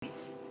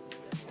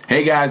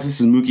Hey guys, this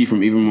is Mookie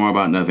from Even More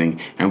About Nothing,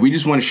 and we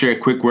just want to share a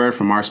quick word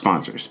from our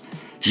sponsors.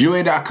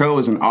 Jouer.co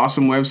is an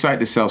awesome website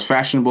that sells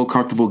fashionable,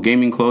 comfortable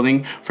gaming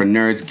clothing for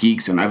nerds,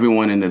 geeks, and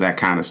everyone into that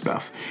kind of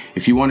stuff.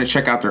 If you want to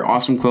check out their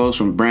awesome clothes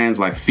from brands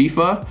like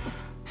FIFA,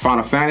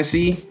 Final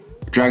Fantasy,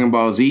 Dragon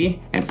Ball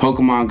Z, and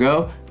Pokemon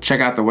Go, check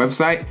out the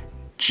website,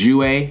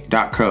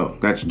 Jouer.co.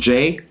 That's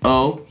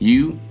Joue.co.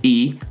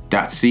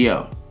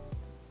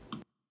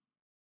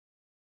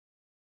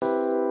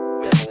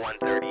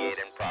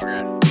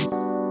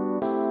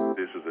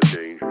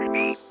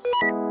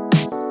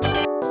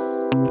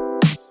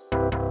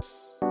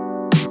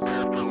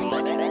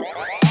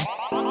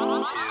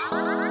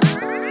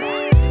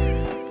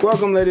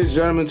 Welcome, ladies and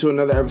gentlemen, to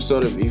another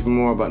episode of Even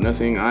More About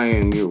Nothing. I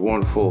am your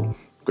wonderful,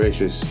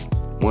 gracious,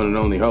 one and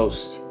only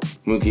host,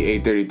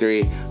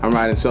 Mookie833. I'm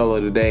riding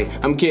solo today.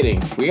 I'm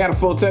kidding. We got a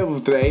full table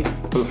today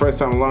for the first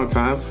time in a long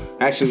time.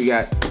 Actually, we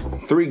got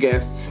 3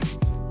 guests.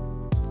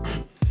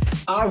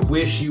 I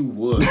wish you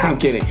would. I'm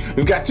kidding.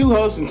 We've got 2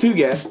 hosts and 2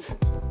 guests.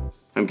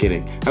 I'm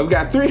kidding. We've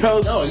got 3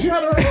 hosts. Oh, you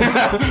had it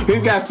right.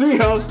 We've got 3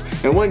 hosts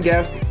and 1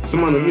 guest.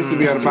 Someone who used to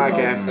be on the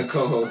podcast. A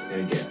co-host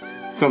and a guest.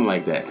 Something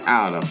like that.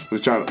 I don't know. We're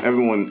trying.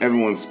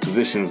 Everyone's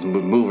positions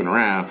moving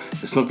around.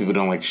 Some people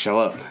don't like to show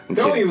up.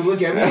 Don't even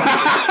look at me. All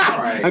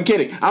right. I'm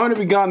kidding. I'm gonna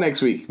be gone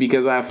next week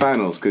because I have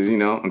finals. Because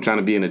I'm trying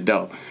to be an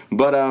adult.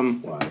 But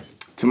Why?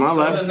 To my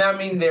left. Does that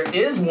mean there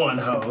is one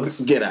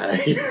host? Get out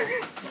of here.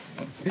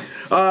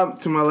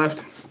 To my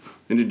left.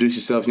 Introduce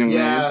yourself, young man.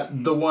 Yeah,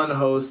 the one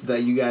host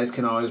that you guys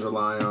can always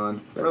rely on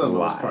for the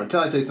most part.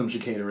 Until I say some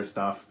chicanerous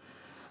stuff.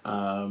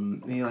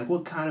 And you're like,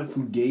 what kind of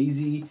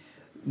fugazi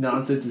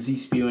nonsense is he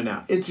spewing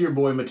out? It's your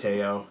boy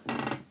Mateo.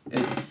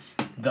 It's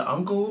the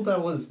uncle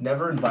that was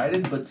never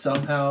invited, but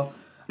somehow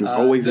He's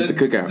always at the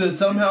cookout.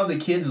 Somehow the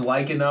kids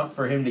like enough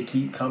for him to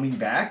keep coming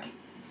back.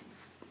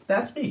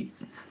 That's me.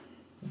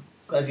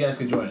 Glad you guys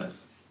can join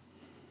us.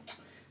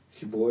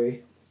 It's your boy,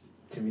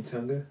 Jimmy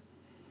Tunga.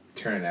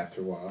 Turning after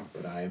a while,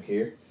 but I am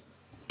here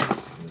in the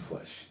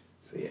flesh.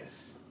 So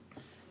yes.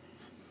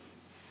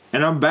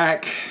 And I'm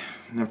back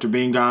after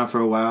being gone for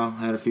a while.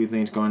 I had a few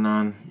things going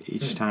on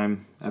each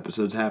time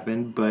episodes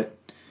happened, but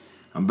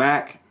I'm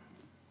back.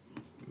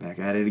 Back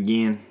at it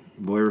again.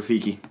 Boy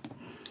Rafiki.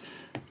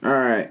 All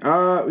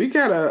right. We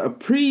got a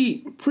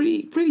pretty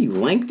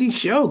lengthy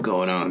show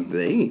going on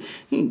today.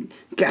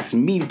 Got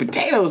some meat and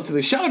potatoes to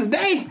the show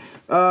today.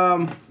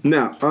 Meat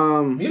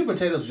and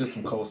potatoes is just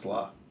some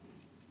coleslaw.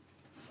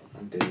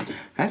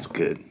 That's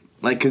good.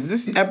 Like, cause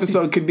this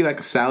episode could be like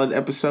a salad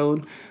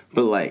episode,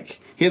 but like,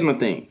 here's my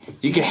thing: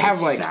 you can have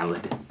like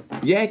salad.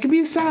 Yeah, it could be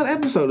a salad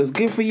episode. It's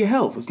good for your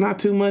health. It's not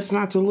too much,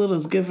 not too little.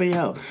 It's good for your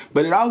health.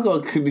 But it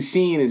also could be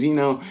seen as,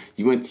 you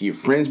went to your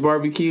friend's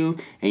barbecue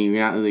and you're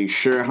not really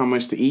sure how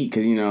much to eat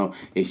because,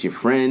 it's your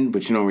friend,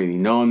 but you don't really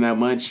know him that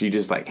much. You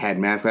just, had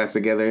math class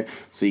together.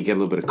 So you get a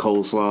little bit of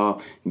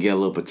coleslaw, you get a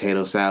little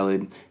potato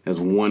salad, there's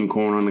 1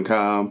 corn on the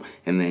cob,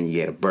 and then you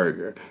get a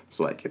burger.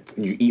 So,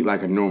 you eat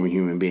like a normal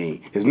human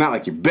being. It's not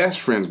like your best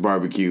friend's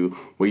barbecue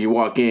where you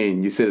walk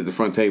in, you sit at the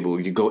front table,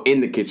 you go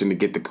in the kitchen to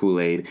get the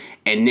Kool-Aid,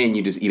 and then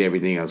you just eat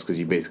everything else because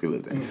you basically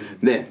live there.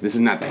 Then this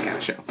is not that kind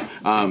of show.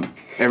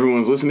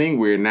 Everyone's listening.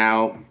 We're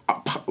now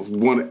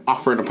want to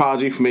offer an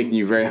apology for making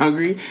you very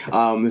hungry.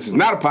 This is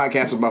not a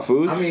podcast about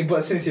food. I mean,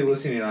 but since you're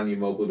listening on your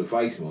mobile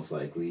device, most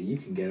likely, you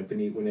can get up and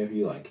eat whenever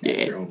you like.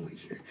 At your own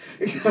leisure.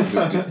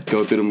 just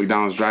go through the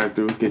McDonald's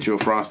drive-thru, get you a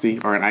Frosty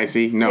or an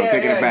Icy. No,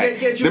 taking it back.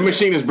 Get the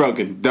machine is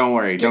broken. Don't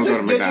worry. Don't go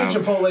to McDonald's.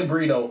 Get your Chipotle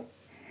burrito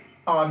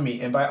on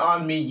me, and by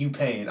on me, you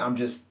paying. I'm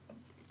just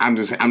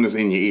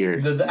in your ear.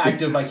 The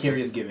act of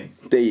vicarious giving.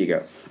 There you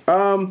go.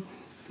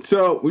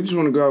 So we just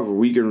want to go over a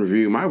week in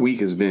review. My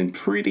week has been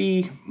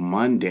pretty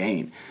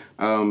mundane.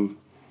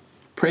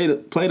 Played a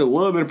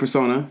little bit of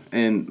Persona,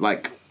 and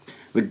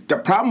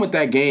the problem with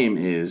that game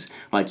is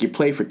you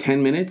play for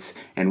 10 minutes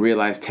and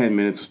realize 10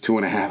 minutes was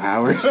 2.5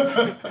 hours,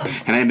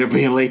 and I ended up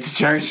being late to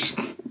church.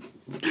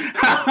 Is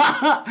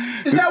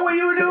that what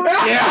you were doing?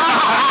 Yeah.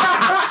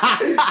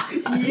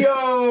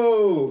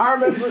 Yo, I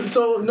remember.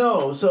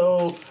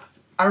 So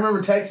I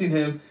remember texting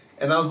him,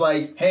 and I was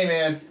like, "Hey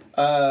man,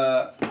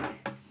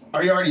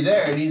 are you already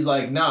there?" And he's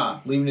like,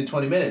 "Nah, leaving in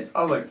 20 minutes."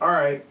 I was like, "All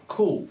right,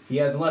 cool. He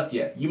hasn't left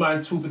yet. You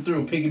mind swooping through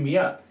and picking me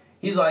up?"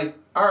 He's like,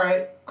 "All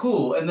right,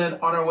 cool." And then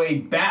on our way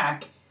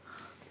back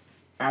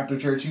after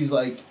church, he was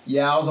like,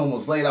 "Yeah, I was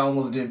almost late. I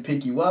almost didn't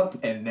pick you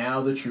up." And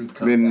now the truth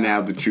comes out.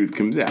 Now the truth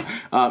comes out.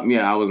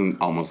 I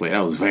wasn't almost late.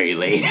 I was very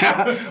late.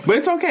 But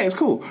it's okay. It's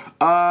cool.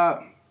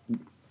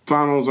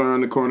 Finals are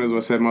on the corner, as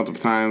I said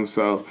multiple times,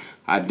 so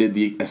I did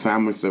the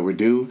assignments that were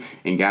due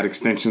and got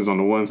extensions on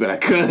the ones that I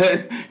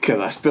could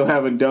because I still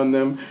haven't done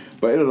them,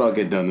 but it'll all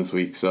get done this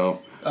week,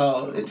 so.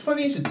 Oh, it's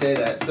funny you should say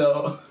that.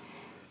 So,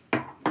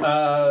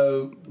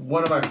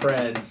 one of my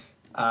friends,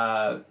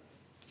 and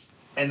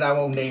I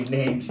won't name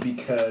names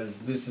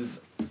because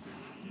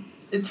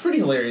it's pretty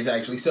hilarious,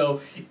 actually. So,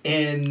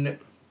 in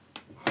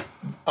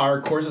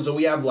our courses, so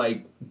we have,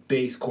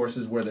 base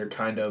courses where they're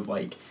kind of,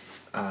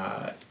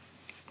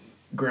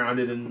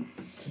 grounded in.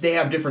 They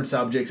have different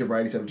subjects of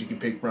writing subjects you can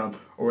pick from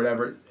or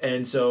whatever,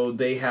 and so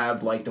they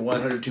have like the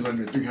 100,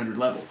 200, 300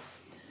 level.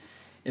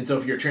 And so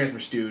if you're a transfer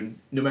student,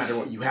 no matter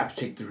what, you have to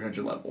take the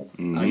 300 level.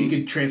 You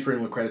can transfer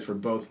in with credits for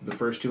both the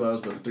first 2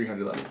 levels, but the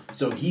 300 level.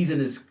 So he's in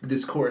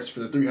this course for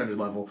the 300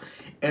 level,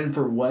 and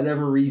for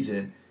whatever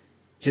reason,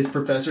 his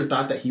professor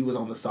thought that he was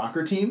on the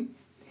soccer team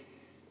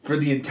for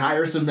the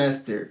entire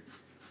semester.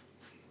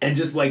 And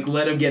just, like,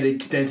 let him get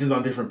extensions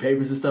on different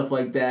papers and stuff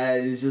like that.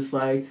 And it's just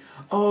like,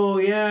 oh,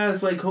 yeah,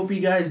 it's like, hope you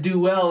guys do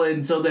well.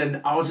 And so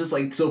then I was just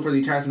like, so for the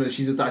entire semester,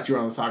 she thought you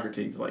were on the soccer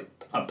team. Like,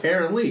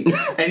 apparently.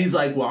 And he's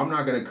like, well, I'm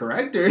not going to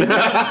correct her.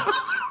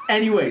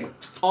 Anyways,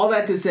 all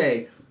that to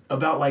say,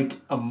 about, like,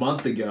 a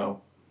month ago,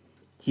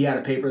 he had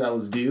a paper that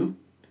was due,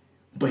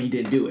 but he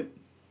didn't do it.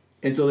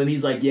 And so then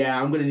he's like, yeah,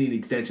 I'm going to need an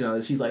extension on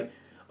this. She's like,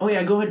 oh,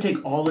 yeah, go ahead and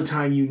take all the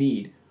time you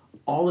need.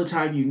 All the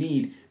time you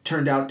need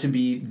turned out to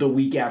be the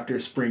week after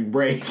spring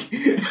break. What?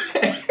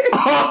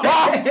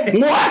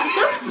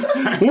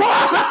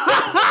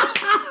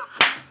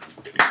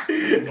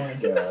 Oh my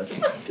god.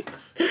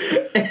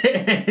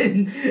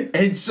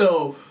 and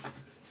so...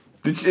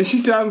 Did she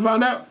still haven't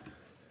found out?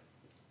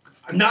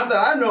 Not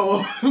that I know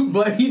of,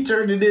 but he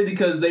turned it in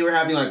because they were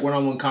having like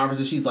one-on-one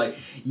conferences. She's like,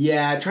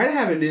 yeah, try to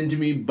have it into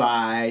me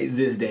by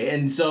this day.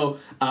 And so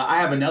I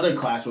have another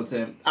class with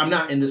him. I'm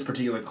not in this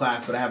particular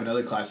class, but I have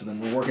another class with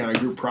him. We're working on a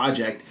group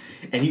project,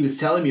 and he was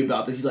telling me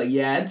about this. He's like,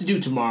 yeah, it's due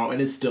tomorrow,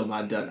 and it's still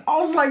not done. I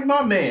was like,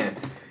 my man,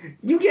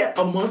 you get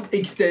a month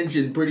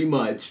extension pretty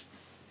much,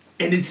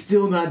 and it's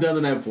still not done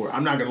the night before.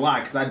 I'm not going to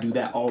lie, because I do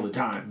that all the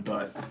time,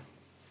 but...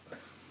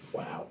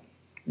 Wow.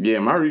 Yeah,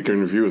 my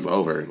recurring review is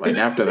over. Like,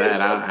 after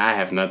that, I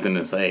have nothing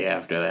to say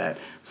after that.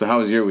 So how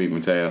was your week,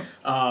 Mateo?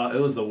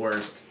 It was the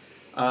worst.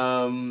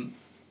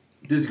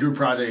 This group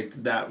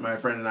project that my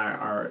friend and I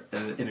are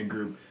in a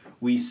group,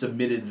 we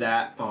submitted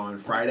that on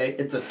Friday.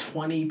 It's a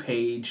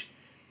 20-page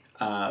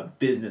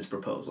business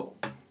proposal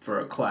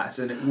for a class.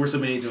 And we're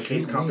submitting it to a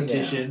case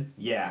competition.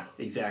 Yeah,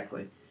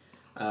 exactly.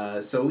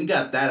 So we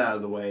got that out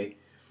of the way,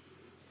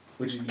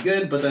 which is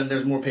good. But then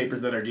there's more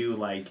papers that are due,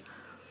 like...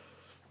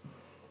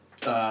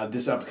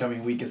 this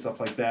upcoming week and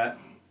stuff like that.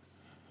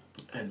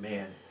 And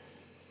man,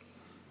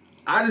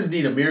 I just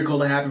need a miracle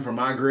to happen for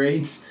my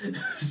grades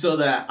so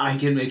that I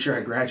can make sure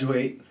I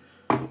graduate.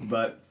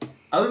 But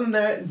other than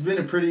that, it's been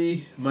a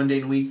pretty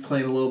mundane week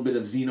playing a little bit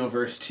of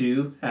Xenoverse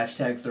 2,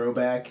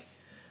 #throwback.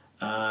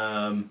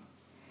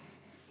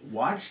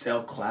 Watched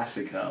El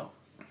Clasico.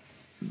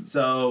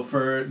 So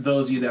for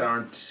those of you that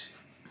aren't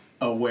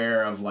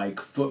aware of like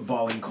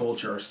footballing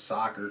culture or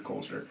soccer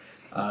culture,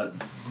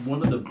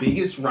 one of the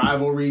biggest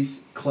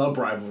rivalries, club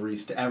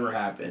rivalries to ever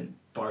happen,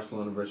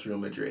 Barcelona versus Real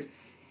Madrid.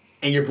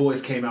 And your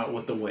boys came out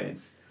with the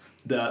win.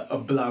 The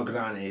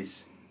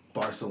Blaugranes,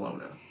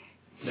 Barcelona.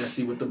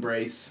 Messi with the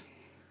brace.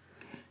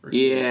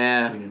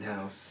 Yeah. Cleaning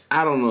house.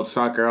 I don't know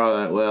soccer all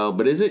that well,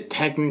 but is it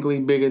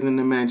technically bigger than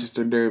the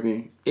Manchester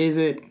Derby? Is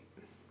it?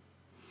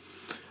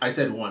 I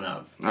said one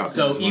of. Okay,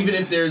 so that's even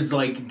one. if there's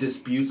like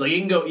disputes, like it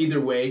can go either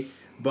way,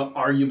 but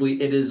arguably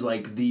it is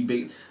like the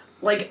big...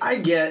 Like, I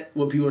get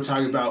what people are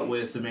talking about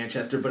with the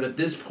Manchester, but at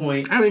this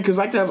point... I mean, because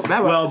like that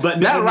that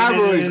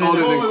rivalry is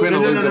older than Quinn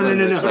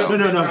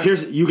Elizabeth. No.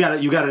 Here's you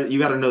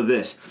gotta know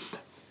this.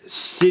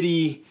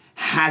 City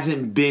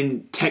hasn't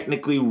been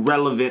technically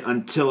relevant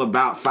until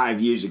about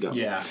 5 years ago.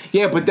 Yeah.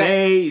 Yeah, but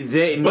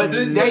I'm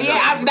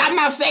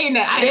not saying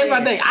that. Here's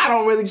my thing. I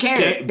don't really care.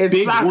 It's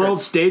big soccer.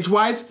 world stage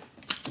wise,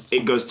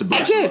 it goes to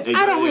Barcelona.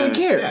 I don't really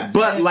care. Yeah.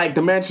 But like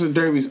the Manchester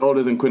Derby is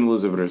older than Queen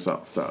Elizabeth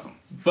herself. So.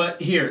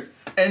 But here...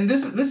 And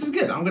this is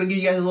good. I'm going to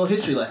give you guys a little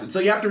history lesson. So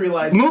you have to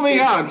realize... Moving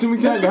on. Timmy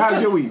Tucker,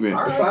 how's your week been?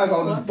 Besides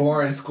all this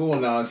boring school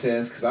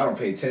nonsense, because I don't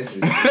pay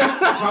attention.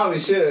 I probably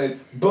should.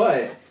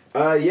 But,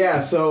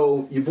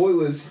 so your boy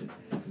was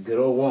good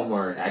old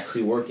Walmart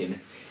actually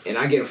working. And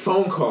I get a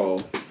phone call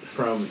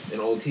from an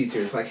old teacher.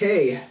 It's like,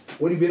 hey,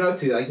 what have you been up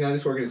to? Like, I'm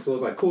just working at school.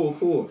 It's like,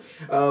 cool.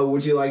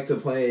 Would you like to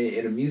play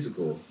in a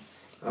musical?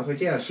 I was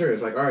like, yeah, sure.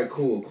 It's like, all right,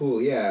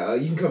 cool. Yeah,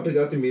 you can come pick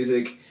up the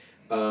music.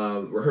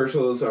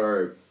 Rehearsals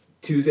are...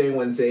 Tuesday and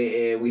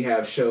Wednesday, and we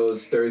have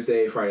shows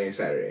Thursday, Friday, and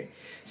Saturday.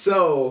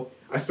 So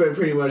I spent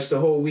pretty much the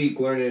whole week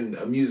learning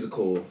a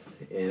musical,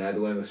 and I had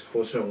to learn the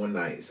whole show in one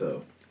night.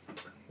 So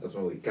that's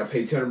my week. Got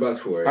paid $200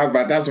 for it.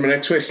 That's my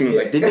next question. Was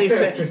like,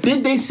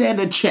 did they send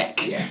a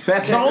check? Yeah.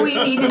 That's all we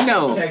need to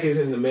know. Check is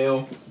in the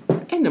mail.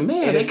 In the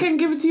mail, they couldn't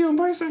give it to you in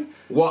person.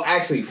 Well,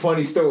 actually,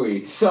 funny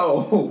story.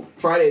 So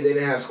Friday they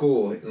didn't have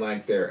school, and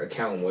like their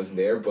accountant wasn't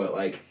there, but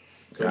like.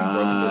 So we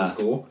broke into the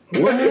school.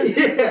 What?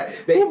 Yeah.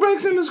 Who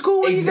breaks into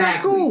school when you got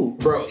school?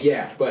 Bro,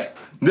 yeah, but...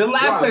 The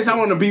last place I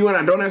want to be when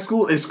I don't have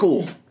school is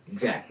school.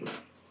 Exactly.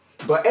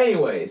 But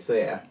anyway, so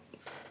yeah.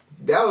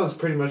 That was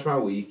pretty much my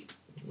week,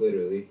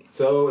 literally.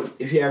 So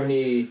if you have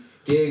any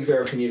gigs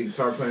or if you need a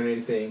guitar player or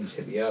anything, just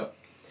hit me up.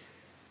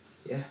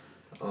 Yeah.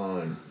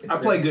 On Instagram. I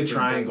play good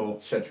triangle.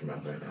 Shut your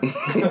mouth right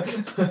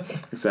now.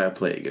 So I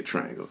play a good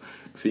triangle.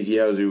 Fiki,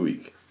 how was your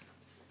week?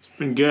 It's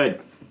been good.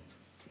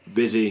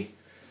 Busy.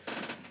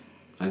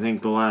 I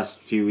think the last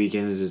few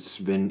weekends it's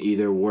been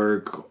either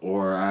work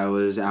or I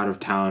was out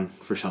of town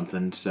for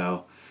something,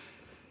 so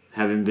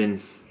haven't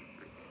been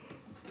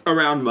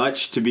around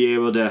much to be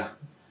able to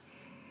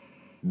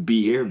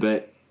be here,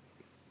 but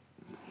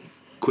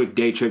quick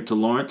day trip to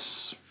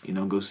Lawrence,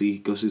 go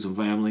see some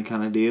family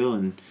kind of deal,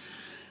 and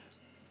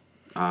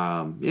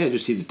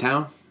just see the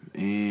town.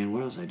 And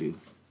what else I do?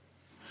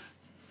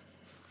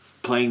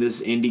 Playing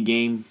this indie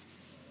game,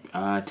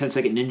 10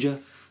 Second Ninja.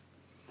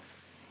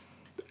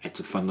 It's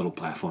a fun little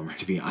platformer,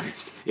 to be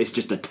honest. It's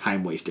just a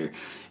time waster.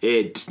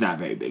 It's not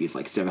very big. It's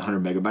like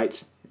 700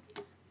 megabytes.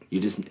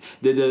 You just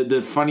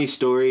the funny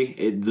story,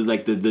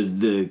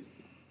 the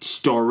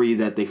story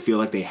that they feel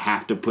like they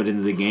have to put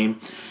into the game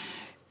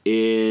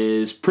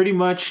is pretty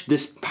much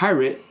this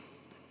pirate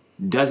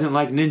doesn't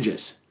like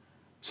ninjas,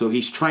 so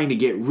he's trying to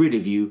get rid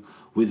of you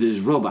with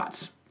his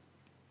robots.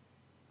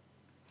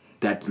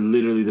 That's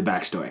literally the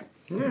backstory.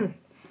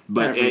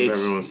 But every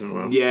once in a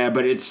while. Yeah,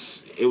 but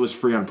it was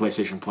free on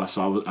PlayStation Plus,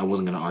 so I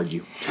wasn't gonna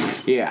argue.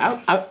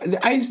 Yeah,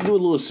 I used to do a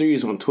little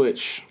series on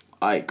Twitch,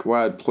 like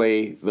where I'd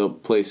play the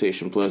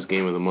PlayStation Plus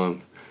game of the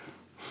month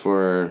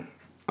for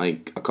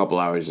like a couple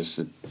hours just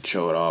to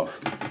show it off.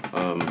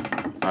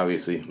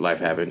 Obviously, life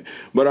happened,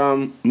 but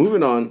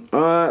moving on.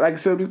 Like I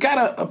said, we've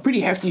got a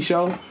pretty hefty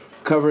show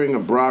covering a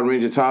broad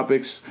range of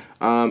topics.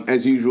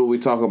 As usual, we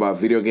talk about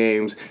video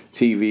games,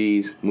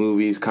 TVs,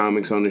 movies,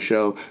 comics on the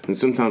show, and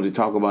sometimes we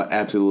talk about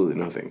absolutely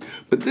nothing.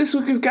 But this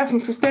week, we've got some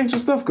substantial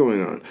stuff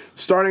going on.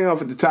 Starting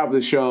off at the top of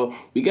the show,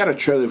 we got a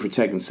trailer for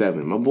Tekken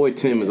 7. My boy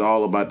Tim is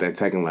all about that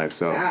Tekken life,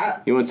 so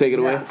you want to take it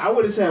away? I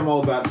wouldn't say I'm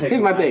all about Tekken.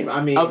 Here's my life. thing.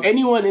 I mean, of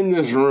anyone in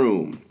this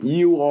room,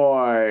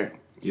 you're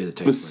the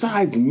Tekken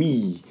besides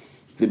me,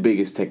 the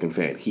biggest Tekken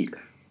fan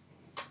here.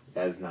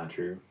 that's not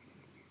true.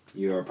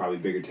 You are probably a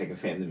bigger Tekken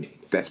fan than me.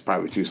 That's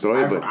probably a true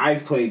story, but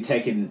I've played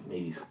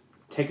Tekken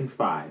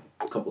 5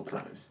 a couple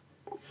times.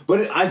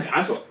 But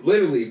I saw,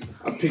 literally,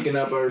 I'm picking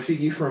up a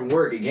Rafiki from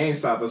work at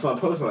GameStop. I saw a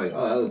post, like,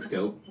 oh, that looks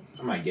dope.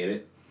 I might get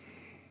it.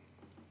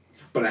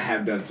 But I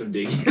have done some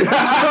digging.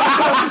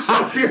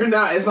 So fear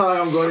not. It's not like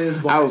I'm going in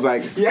this box. I was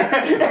like,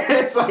 yeah,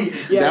 it's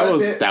like, yeah,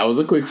 that was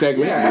a quick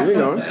segment. Yeah.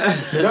 Moving on.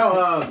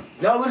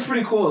 No, it looks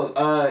pretty cool.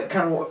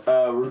 Kind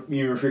of,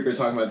 me and Rafiki were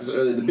talking about this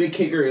earlier. The big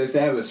kicker is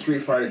they have a Street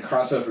Fighter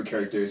crossover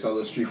character, so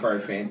those Street Fighter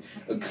fans.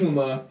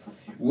 Akuma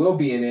will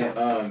be in it.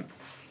 I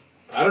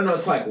don't know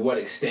to like what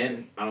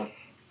extent.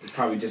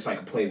 Probably just like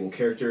a playable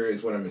character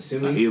is what I'm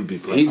assuming. He'll be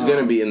playable. He's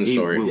gonna be in the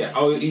story. Yeah.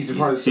 Oh, he's a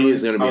part of the story. He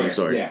is gonna be in the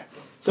story. Yeah.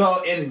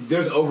 So, and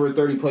there's over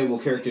 30 playable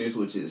characters,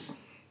 which is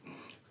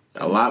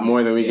A lot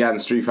more than we got in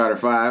Street Fighter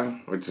V,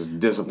 which is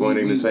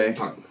disappointing to say.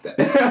 Talk about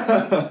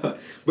that.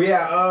 But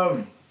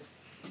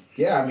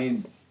yeah, I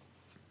mean,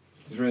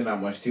 there's really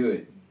not much to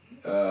it.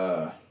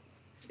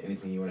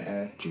 Anything you want to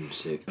add? June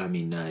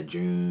 2nd.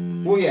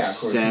 June. Well, yeah, of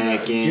course.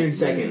 2nd. June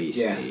 2nd.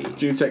 Yeah.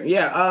 June 2nd.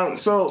 Yeah.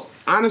 So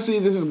honestly,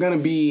 this is gonna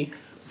be,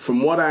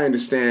 from what I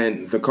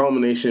understand, the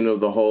culmination of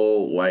the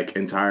whole like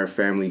entire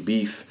family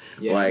beef.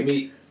 Yeah. Like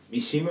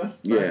Mishima. Right?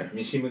 Yeah.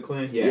 Mishima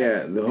clan. Yeah.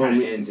 Yeah, the whole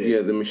ends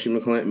it. the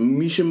Mishima clan.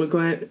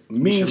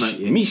 Mishima,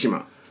 yeah.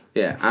 Mishima.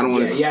 Yeah, I don't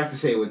want to. You have to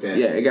say it with that.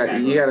 Yeah, you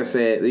exactly gotta like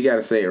say it. You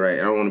gotta say it right.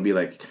 I don't want to be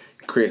like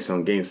Chris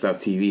on GameStop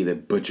TV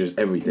that butchers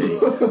everything.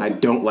 I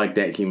don't like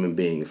that human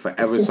being. If I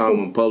ever saw him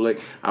in public,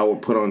 I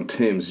would put on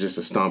Tim's just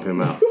to stomp him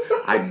out.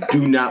 I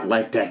do not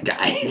like that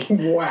guy.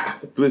 Wow.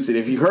 Listen,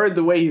 if you heard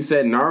the way he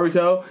said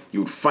Naruto, you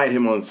would fight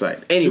him on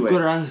sight. Anyway.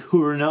 I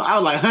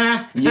was like,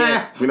 huh?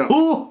 Yeah,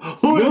 Who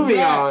moving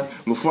that? on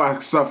before I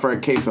suffer a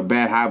case of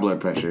bad high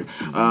blood pressure.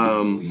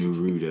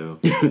 Naruto.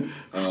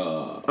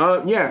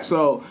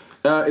 So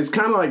it's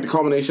kind of like the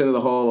culmination of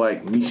the whole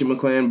like Mishima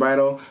clan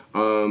battle.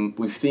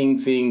 We've seen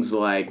things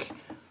like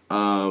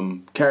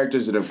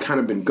characters that have kind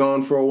of been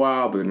gone for a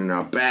while, but they're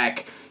now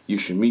back.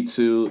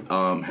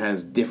 Yoshimitsu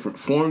has different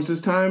forms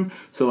this time.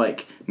 So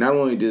like, not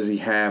only does he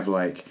have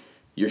like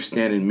your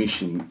standard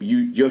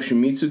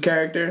Yoshimitsu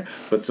character,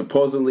 but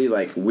supposedly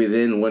like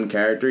within one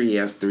character he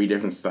has 3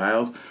 different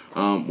styles,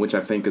 which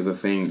I think is a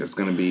thing that's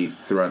going to be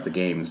throughout the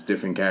games.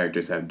 Different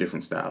characters have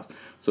different styles,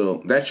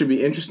 so that should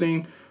be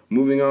interesting.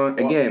 Moving on,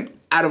 again,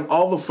 out of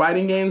all the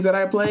fighting games that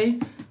I play,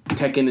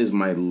 Tekken is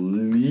my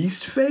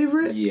least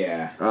favorite.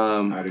 Yeah.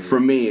 For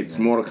me, it's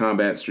Mortal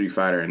Kombat, Street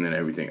Fighter, and then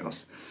everything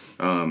else.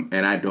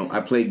 And I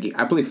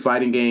play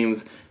fighting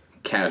games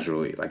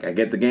casually. Like, I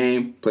get the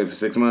game, play for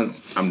 6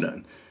 months, I'm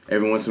done.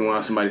 Every once in a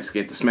while, somebody gets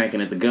to smacking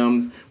at the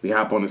gums. We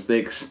hop on the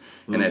sticks,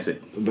 and that's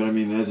it. But I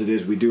mean, as it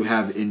is, we do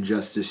have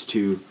Injustice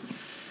 2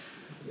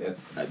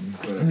 That's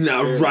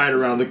right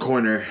around the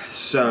corner.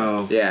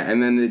 So Yeah,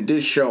 and then it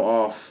did show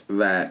off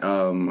that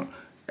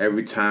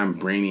every time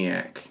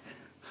Brainiac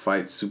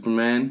fights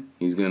Superman,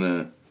 he's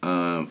gonna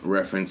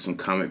reference some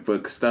comic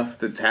book stuff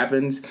that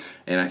happens,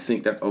 and I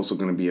think that's also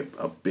gonna be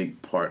a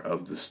big part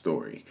of the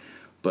story.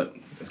 But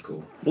That's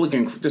cool.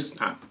 looking for just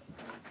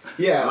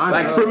Yeah.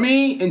 like for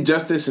me,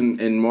 Injustice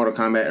and Mortal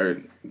Kombat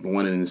are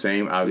one and the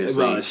same.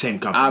 Obviously, Well, the same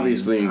company.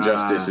 Obviously,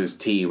 Injustice is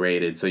T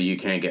rated, so you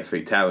can't get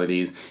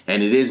fatalities.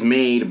 And it is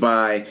made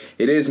by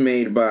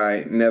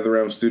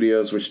NetherRealm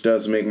Studios, which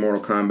does make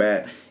Mortal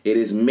Kombat. It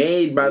is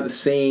made by the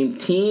same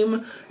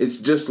team. It's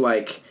just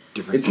like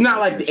it's not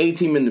like the A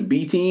team and the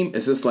B team.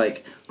 It's just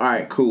like, all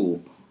right,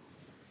 cool.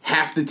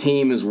 Half the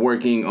team is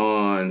working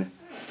on,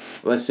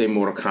 let's say,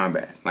 Mortal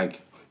Kombat.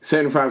 Like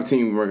 75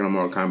 team working on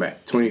Mortal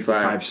Kombat.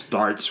 25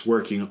 starts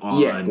working on.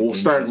 Yeah, we'll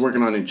start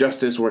working on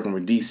Injustice, working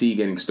with DC,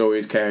 getting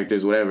stories,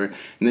 characters, whatever. And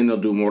then they'll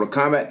do Mortal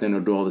Kombat, then they'll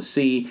do all the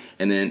C,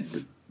 and then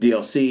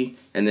DLC,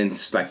 and then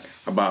it's like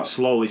about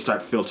slowly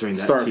start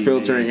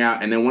filtering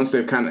out. And then once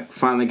they've kind of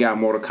finally got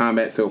Mortal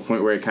Kombat to a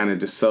point where it kind of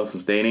just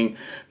self-sustaining,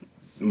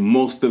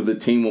 most of the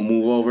team will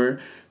move over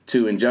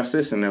to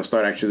Injustice, and they'll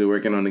start actually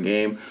working on the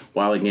game.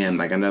 While again,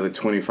 like another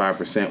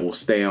 25% will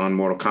stay on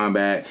Mortal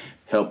Kombat,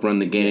 help run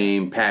the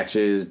game,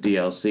 patches,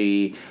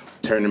 DLC,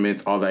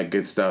 tournaments, all that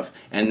good stuff,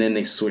 and then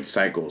they switch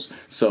cycles.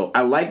 So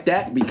I like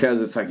that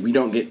because it's like we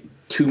don't get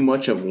too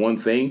much of one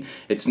thing.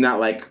 It's not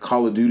like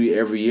Call of Duty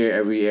every year.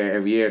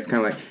 It's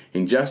kind of like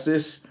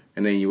Injustice,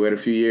 and then you wait a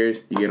few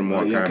years, you get a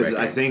Mortal Kombat because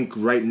game. I think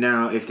right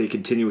now, if they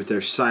continue with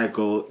their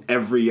cycle,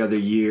 every other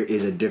year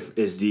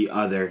is the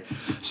other.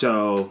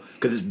 So,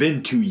 because it's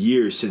been 2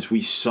 years since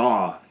we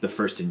saw the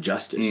first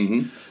Injustice.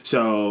 Mm-hmm.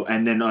 So,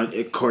 and then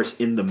of course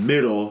in the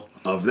middle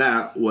of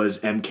that was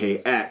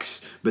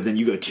MKX, but then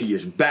you go 2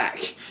 years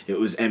back, it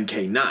was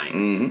MK9.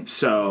 Mm-hmm.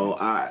 So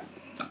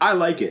I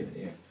like it.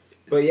 Yeah.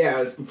 But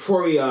yeah,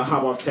 before we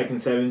hop off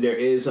Tekken 7, there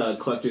is a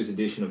collector's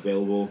edition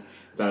available.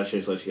 Thought I should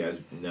just let you guys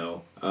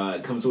know.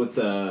 It comes with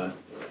a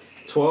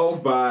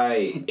 12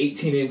 by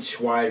 18-inch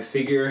wide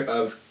figure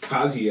of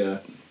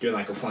Kazuya doing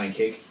like a flying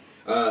kick,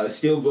 a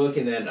steel book,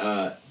 and then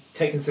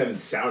Tekken 7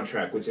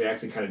 soundtrack, which is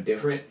actually kind of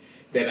different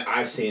than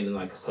I've seen in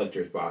like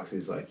collector's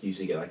boxes. Like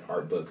usually get like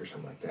art book or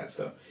something like that.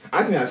 So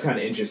I think that's kind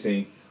of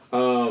interesting.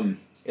 And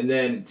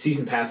then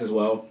season pass as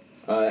well.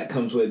 That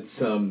comes with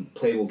some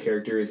playable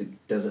characters.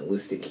 It doesn't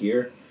list it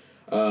here.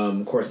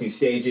 Of course, new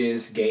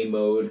stages, game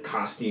mode,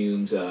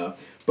 costumes,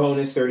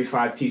 bonus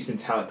 35-piece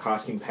metallic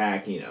costume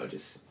pack,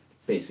 just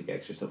basic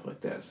extra stuff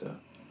like that.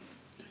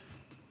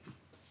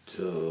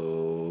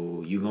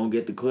 So you gonna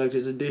get the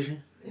collector's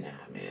edition? Nah,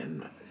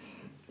 man,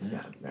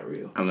 not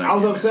real. I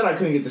was upset I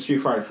couldn't get the Street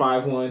Fighter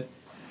V one,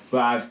 but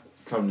I've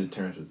come to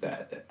terms with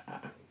that.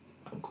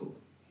 I'm cool.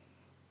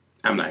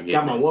 I'm not getting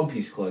got my One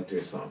Piece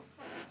collector, so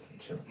I'm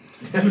chilling.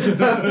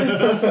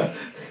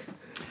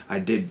 I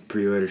did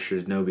pre-order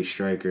Shinobi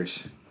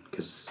Strikers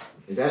because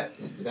is that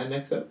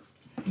next up?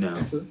 No.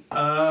 Actually?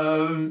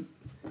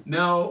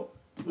 No.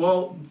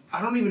 Well,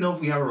 I don't even know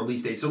if we have a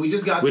release date. So we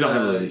just got we don't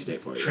have a release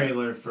date for it.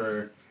 Trailer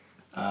for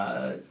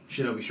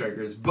Shinobi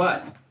Strikers,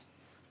 but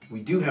we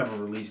do have a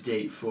release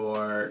date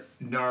for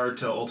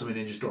Naruto Ultimate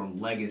Ninja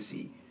Storm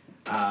Legacy.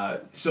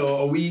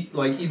 So are we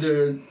like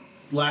either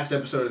last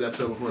episode or the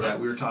episode before that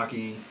we were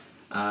talking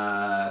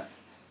about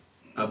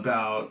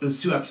it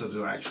was 2 episodes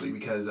ago actually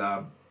because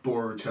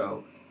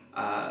Boruto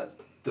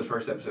the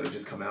first episode had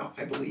just come out,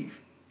 I believe.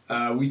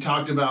 We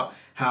talked about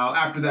how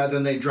after that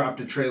then they dropped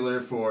a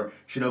trailer for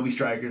Shinobi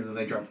Strikers and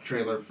they dropped a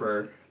trailer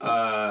for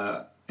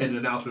an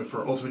announcement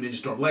for Ultimate Ninja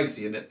Storm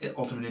Legacy. And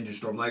Ultimate Ninja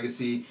Storm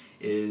Legacy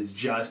is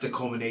just a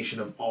culmination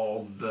of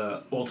all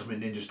the Ultimate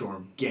Ninja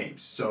Storm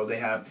games. So they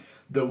have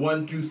the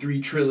 1 through 3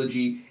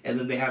 trilogy, and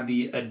then they have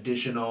the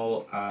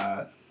additional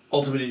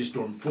Ultimate Ninja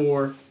Storm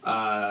 4,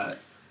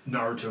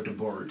 Naruto to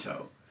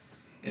Boruto.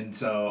 And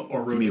so,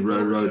 or Road to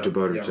Boruto. Road to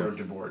Boruto. Yeah, Road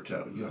to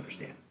Boruto. You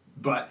understand.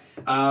 But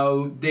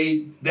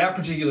that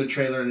particular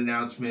trailer and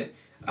announcement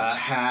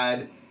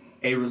had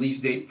a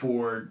release date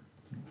for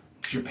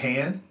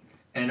Japan,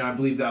 and I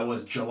believe that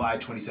was July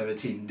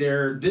 2017.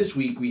 This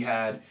week we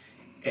had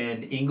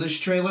an English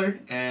trailer,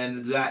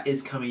 and that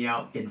is coming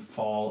out in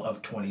fall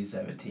of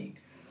 2017.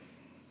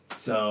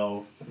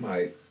 So,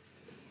 Might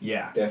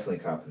definitely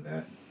copping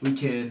that. We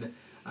can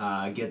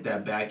get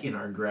that back in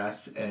our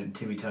grasp, and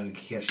Timmy Tongue and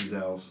Takeshi's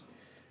L's.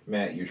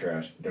 Matt, you're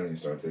trash. Don't even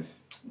start this.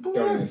 Boy,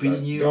 Don't even start.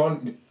 you.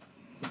 Don't.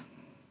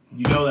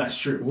 You know that's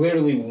true.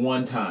 Literally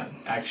one time.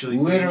 Actually,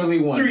 literally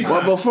one three time.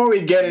 Well, before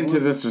we get into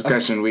this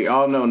discussion, we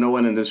all know no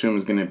one in this room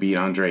is going to beat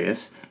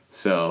Andreas.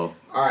 So.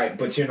 All right,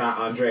 but you're not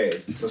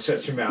Andreas, so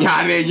shut your mouth.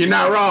 Yeah, you're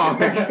not wrong.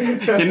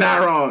 You're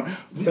not wrong.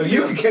 So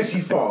you can catch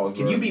you fall.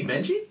 Can you beat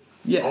Benji?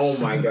 Yes.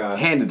 Oh my god.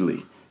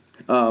 Handedly.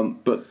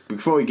 But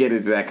before we get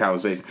into that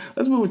conversation,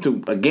 let's move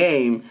into a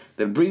game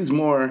that breeds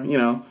more,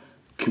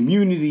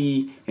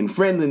 community and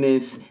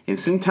friendliness and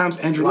sometimes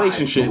end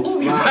relationships.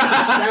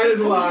 That is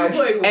lies.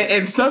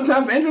 And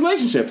sometimes end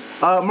relationships.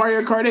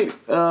 Mario Kart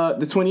 8,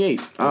 the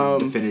 28th.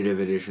 Definitive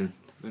edition.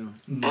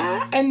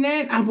 And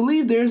then I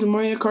believe there's a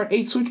Mario Kart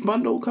 8 Switch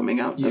bundle coming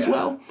out as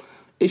well.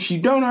 If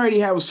you don't already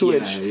have a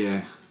Switch,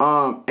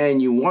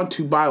 and you want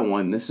to buy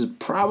one, this is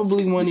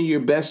probably one of your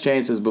best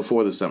chances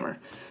before the summer.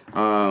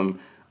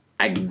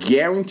 I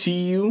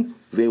guarantee you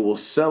they will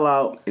sell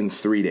out in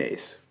 3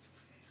 days.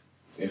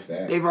 If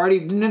that. It's already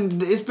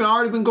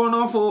been going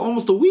on for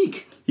almost a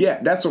week. Yeah,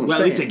 that's what I'm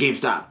saying. At least at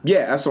GameStop.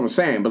 Yeah, that's what I'm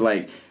saying.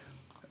 But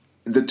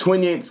the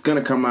 28th is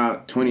gonna come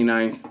out,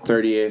 29th,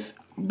 30th.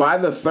 By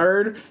the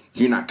 3rd,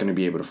 you're not gonna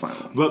be able to find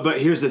one. But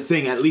here's the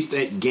thing. At least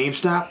at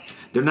GameStop,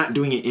 they're not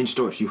doing it in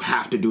stores. You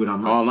have to do it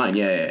online. Online,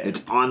 yeah.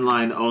 It's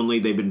online only.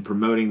 They've been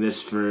promoting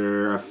this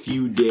for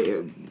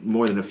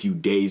more than a few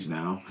days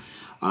now.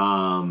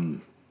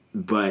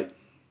 But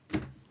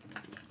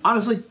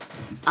honestly,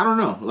 I don't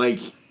know. Like,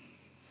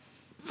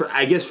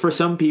 I guess for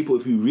some people,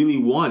 if you really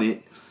want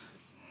it,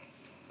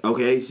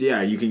 okay, so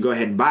yeah, you can go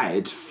ahead and buy it.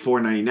 It's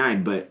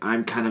 $4.99, but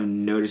I'm kind of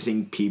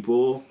noticing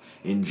people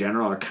in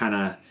general are kind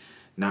of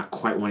not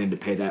quite wanting to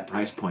pay that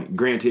price point.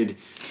 Granted,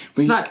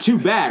 it's not too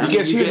bad.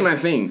 Here's my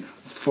thing.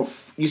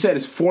 You said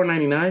it's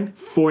 $4.99?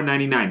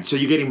 $4.99. So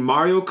you're getting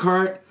Mario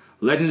Kart,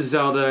 Legend of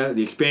Zelda,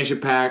 the expansion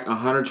pack,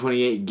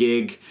 128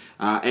 gig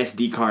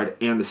SD card,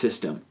 and the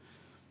system.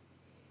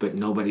 But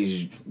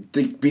nobody's...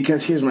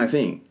 Because here's my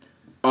thing.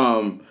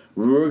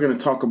 We were gonna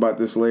talk about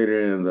this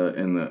later in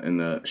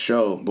the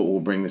show, but we'll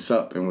bring this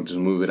up and we'll just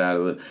move it out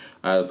of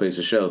the place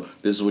to show.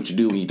 This is what you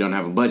do when you don't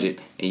have a budget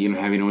and you don't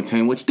have anyone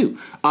telling you what to do.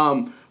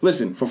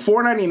 Listen, for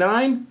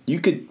 $4.99, you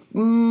could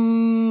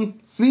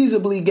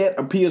feasibly get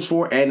a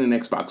PS4 and an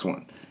Xbox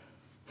One.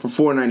 For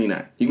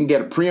 $4.99, you can get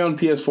a pre-owned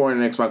PS4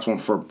 and an Xbox One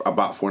for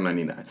about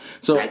 $4.99.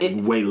 So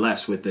way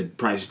less with the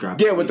price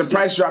drop. Yeah, with the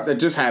price drop that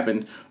just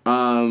happened.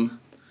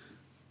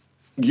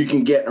 You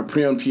can get a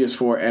pre-owned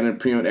PS4 and a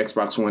pre-owned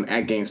Xbox One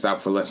at GameStop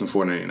for less than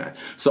 $4.99.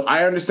 So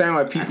I understand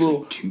why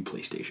people... Actually, 2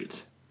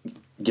 PlayStations.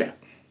 Yeah.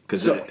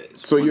 So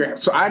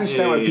I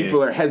understand why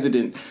people are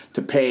hesitant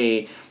to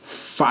pay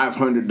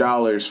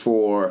 $500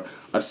 for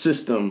a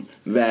system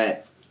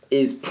that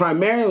is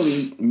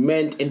primarily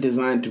meant and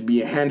designed to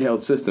be a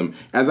handheld system.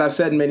 As I've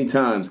said many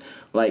times,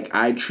 like,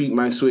 I treat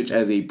my Switch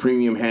as a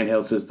premium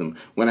handheld system.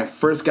 When I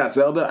first got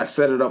Zelda, I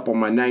set it up on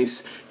my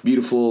nice,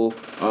 beautiful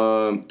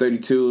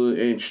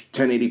 32-inch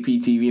 1080p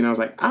TV, and I was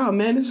like, oh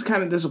man, this is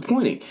kind of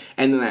disappointing.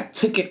 And then I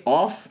took it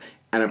off,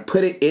 and I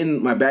put it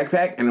in my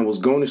backpack, and I was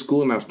going to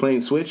school, and I was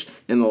playing Switch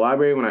in the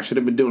library when I should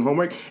have been doing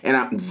homework,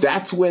 and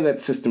that's where that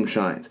system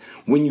shines.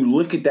 When you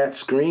look at that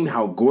screen,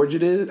 how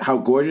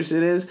gorgeous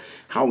it is,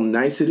 how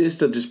nice it is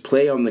to just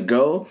play on the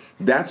go,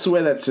 that's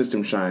where that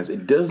system shines.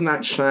 It does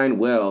not shine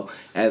well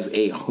as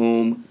a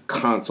home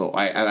console.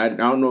 I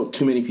don't know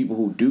too many people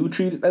who do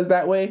treat it as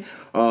that way,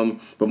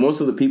 but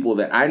most of the people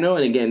that I know,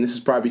 and again, this is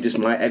probably just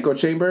my echo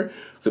chamber,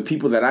 the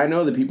people that I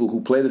know, the people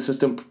who play the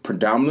system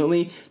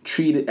predominantly,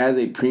 treat it as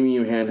a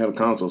premium handheld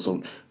console.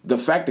 So the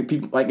fact that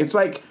people, like, it's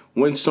like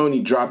when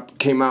Sony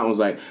came out and was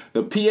like,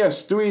 the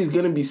PS3 is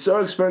going to be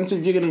so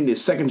expensive, you're going to need a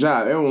second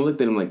job. Everyone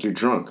looked at him like, you're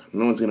drunk.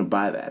 No one's going to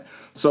buy that.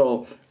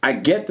 So I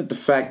get that the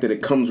fact that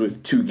it comes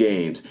with 2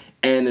 games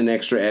and an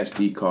extra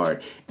SD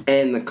card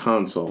and the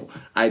console,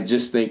 I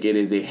just think it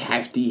is a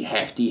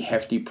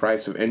hefty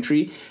price of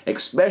entry,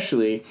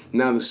 especially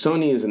now that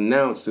Sony has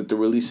announced that they're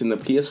releasing the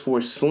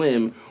PS4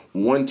 Slim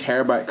 1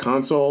 terabyte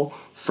console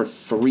for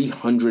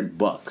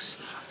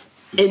 $300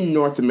 in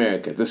North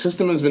America. The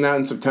system has been out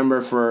in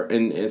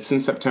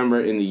since September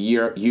in the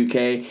UK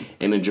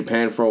and in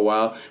Japan for a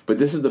while, but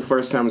this is the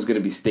first time it's going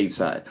to be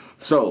stateside.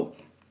 So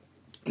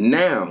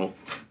now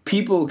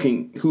people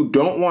who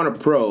don't want a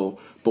Pro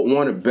but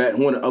want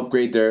to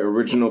upgrade their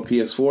original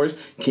PS4s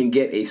can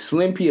get a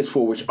slim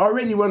PS4, which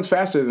already runs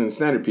faster than the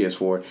standard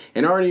PS4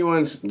 and already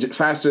runs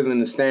faster than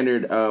the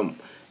standard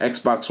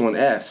Xbox One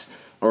S.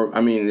 The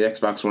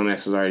Xbox One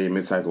S is already a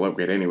mid-cycle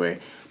upgrade anyway.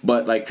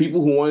 But like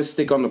people who want to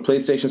stick on the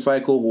PlayStation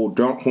cycle, who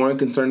aren't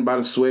concerned about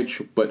a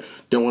Switch, but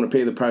don't want to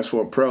pay the price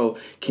for a Pro,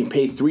 can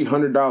pay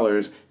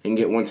 $300 and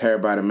get 1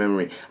 terabyte of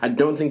memory. I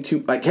don't think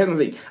here's the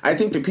thing. I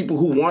think the people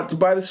who want to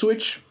buy the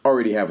Switch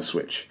already have a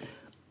Switch.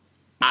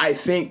 I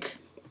think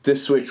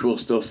this Switch will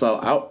still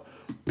sell out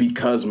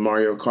because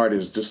Mario Kart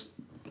is just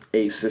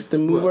a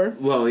system mover.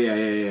 Well,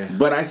 yeah.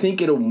 But I think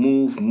it'll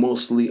move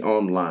mostly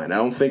online. I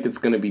don't think it's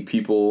going to be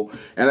people,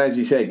 and as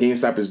you said,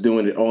 GameStop is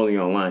doing it only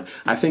online.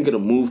 I think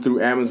it'll move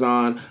through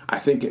Amazon. I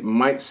think it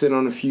might sit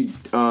on a few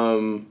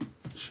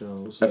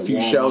shelves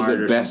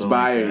at Best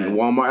Buy and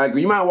Walmart. Like,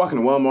 you might walk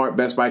into Walmart,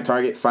 Best Buy,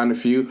 Target, find a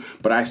few,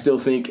 but I still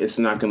think it's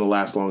not going to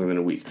last longer than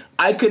a week.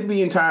 I could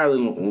be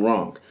entirely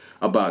wrong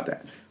about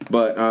that.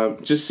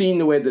 But just seeing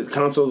the way that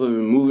consoles have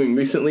been moving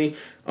recently,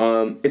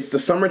 it's the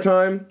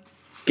summertime.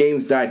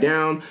 Games die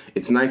down.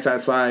 It's nice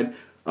outside.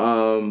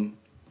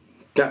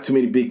 Not too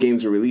many big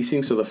games are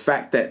releasing, so the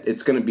fact that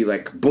it's going to be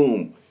like,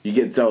 boom, you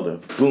get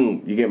Zelda,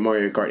 boom, you get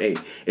Mario Kart 8.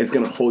 It's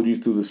going to hold you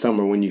through the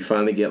summer when you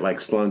finally get like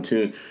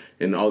Splatoon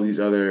and all these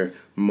other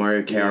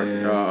Mario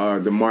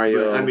Kart, the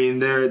Mario.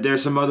 But,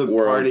 there's some other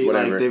World, party,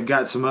 whatever. like they've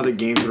got some other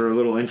games that are a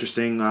little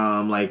interesting,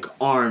 like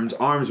ARMS.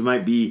 ARMS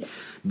might be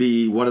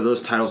one of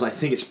those titles. I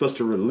think it's supposed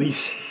to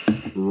release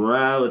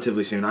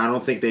relatively soon. I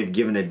don't think they've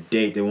given a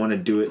date. They want to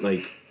do it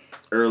like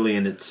early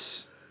in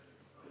its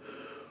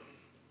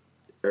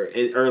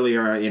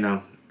earlier, I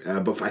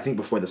think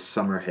before the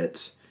summer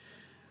hits,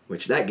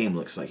 which that game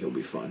looks like it'll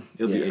be fun.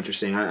 It'll be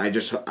interesting.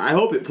 I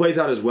hope it plays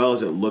out as well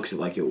as it looks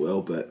like it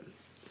will, but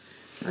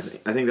I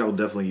think that will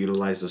definitely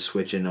utilize the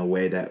Switch in a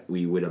way that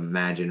we would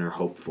imagine or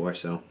hope for.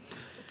 So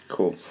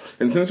Cool.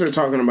 And since we're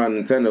talking about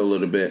Nintendo a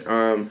little bit,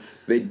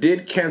 they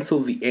did cancel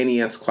the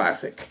NES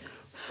Classic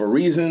for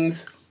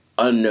reasons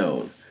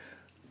unknown.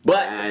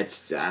 But I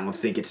don't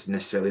think it's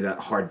necessarily that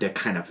hard to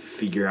kind of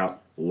figure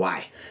out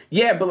why.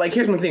 yeah, but like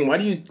here's my thing. Why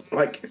do you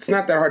it's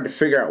not that hard to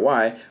figure out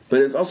why,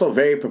 but it's also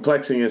very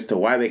perplexing as to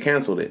why they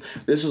canceled it.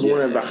 This is one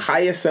of the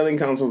highest selling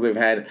consoles they've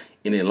had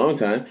in a long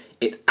time.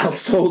 It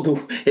outsold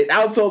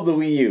the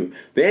Wii U.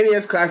 The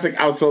NES Classic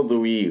outsold the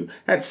Wii U.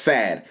 That's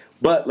sad.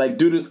 But like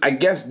due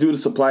to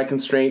supply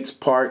constraints,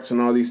 parts,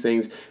 and all these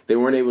things, they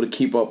weren't able to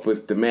keep up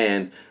with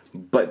demand.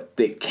 But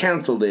they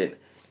canceled it,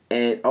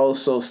 and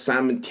also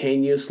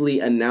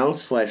simultaneously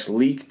announced /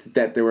 leaked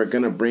that they were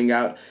gonna bring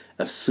out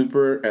a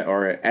Super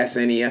or a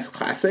SNES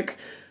Classic.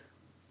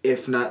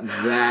 If not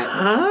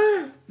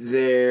that,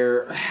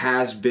 there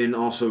has been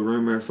also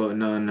rumor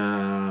floating on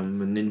a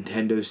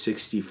Nintendo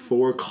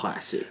 64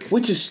 Classic,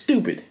 Which is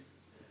stupid.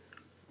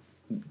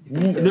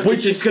 no,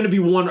 which is going to be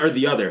one or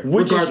the other,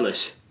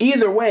 regardless.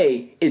 Either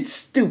way, it's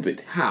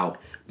stupid. How?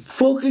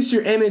 Focus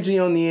your energy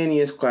on the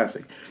NES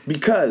Classic.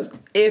 Because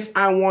if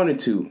I wanted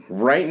to,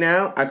 right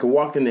now, I could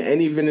walk into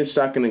any vintage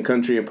stock in the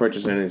country and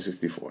purchase an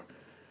N64.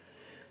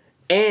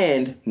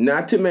 And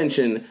not to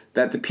mention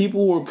that the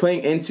people who were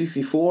playing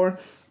N64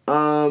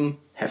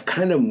 have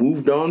kind of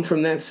moved on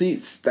from that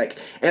seats. Don't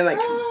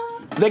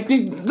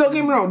get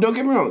me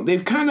wrong.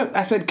 They've kind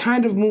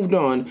of moved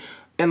on.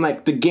 And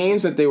like the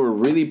games that they were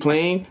really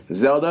playing,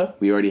 Zelda,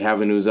 we already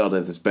have a new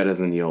Zelda that's better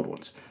than the old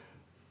ones.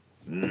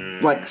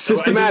 Like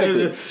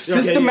systematically,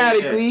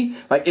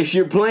 like if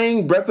you're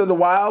playing Breath of the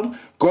Wild,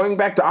 going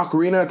back to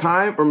Ocarina of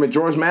Time or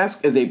Majora's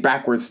Mask is a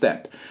backward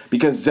step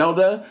because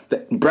Zelda,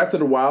 Breath of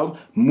the Wild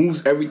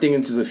moves everything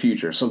into the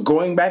future. So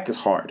going back is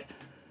hard.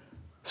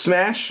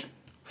 Smash,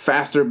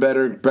 faster,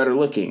 better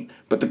looking.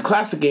 But the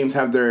classic games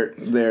have their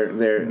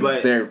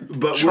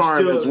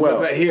charm as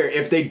well. But here,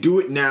 if they do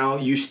it now,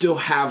 you still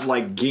have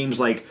like games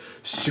like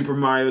Super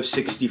Mario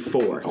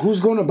 64. Who's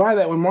going to buy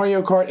that when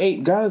Mario Kart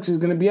 8 Galaxy is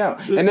going to be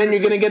out? And then you're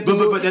going to get the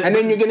new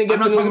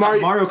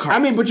Mario Kart. I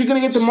mean, but you're going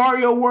to get the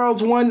Mario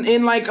Worlds one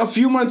in like a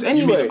few months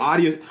anyway.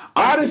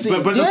 Odyssey.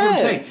 But that's what I'm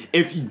saying.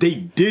 If they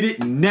did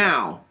it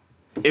now,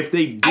 it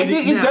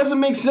doesn't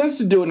make sense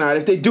to do it now.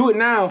 If they do it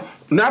now,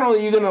 not only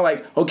are you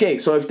gonna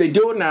so if they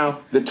do it now,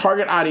 the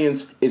target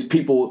audience is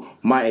people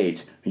my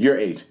age, your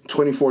age,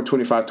 24,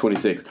 25,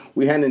 26.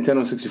 We had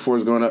Nintendo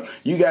 64s going up.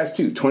 You guys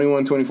too,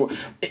 21, 24.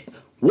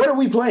 What are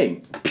we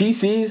playing?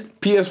 PCs,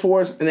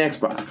 PS4s, and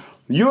Xbox.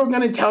 You're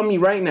gonna tell me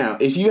right now,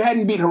 if you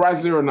hadn't beat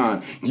Horizon Zero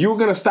Dawn, you were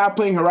gonna stop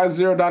playing Horizon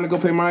Zero Dawn to go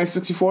play Mario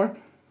 64?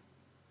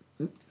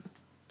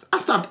 I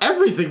stopped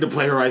everything to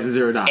play Horizon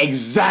Zero Dawn.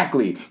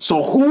 Exactly.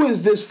 So who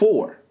is this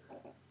for?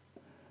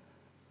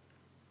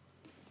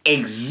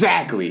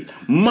 Exactly.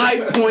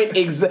 My point.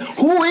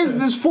 Who is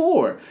this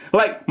for?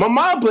 Like my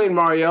mom played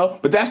Mario,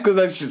 but that's because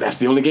that's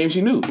the only game she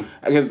knew.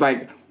 Because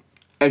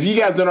if you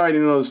guys don't already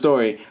know the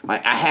story,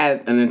 like I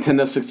had a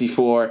Nintendo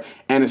 64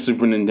 and a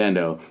Super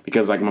Nintendo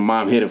because like my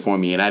mom hid it for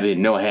me and I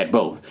didn't know I had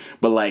both.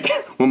 But like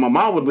when my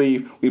mom would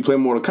leave, we'd play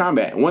Mortal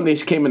Kombat. One day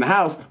she came in the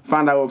house,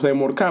 found out we were playing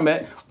Mortal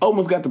Kombat,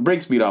 almost got the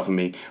break speed off of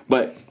me.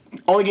 But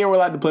only game we're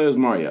allowed to play was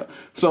Mario.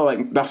 So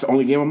like that's the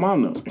only game my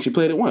mom knows. And she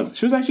played it once.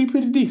 She was actually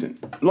pretty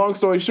decent. Long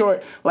story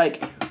short,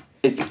 like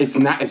it's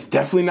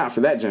definitely not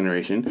for that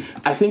generation.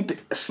 I think the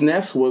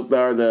SNES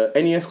the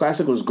NES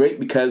Classic was great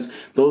because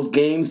those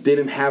games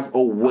didn't have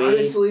a way.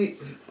 Honestly,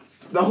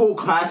 the whole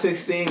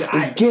classics thing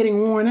is getting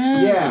worn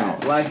out. Yeah,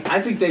 like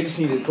I think they just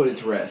need to put it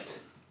to rest.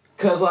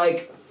 Cause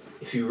like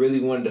if you really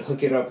wanted to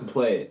hook it up and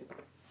play it,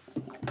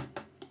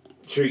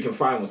 sure you can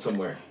find one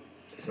somewhere.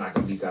 It's not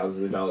gonna be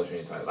thousands of dollars or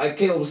anything. Like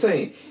Caleb was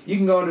saying, you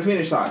can go into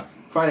Finish Line,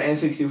 find an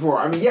N64.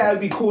 I mean, yeah,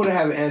 it'd be cool to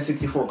have an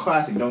N64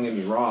 Classic. Don't get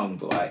me wrong,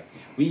 but like.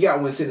 We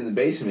got one sitting in the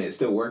basement. It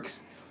still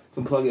works.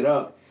 You can plug it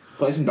up.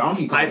 Play some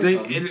Donkey Kong. I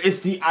think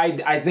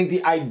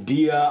the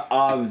idea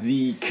of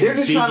the they're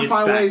just trying to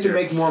find ways to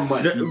make more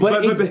money.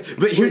 But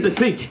here's the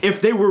thing: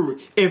 if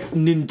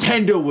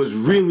Nintendo was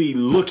really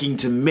looking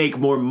to make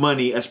more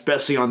money,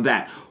 especially on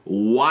that,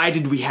 why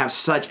did we have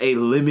such a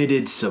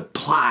limited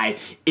supply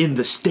in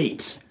the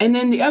States? And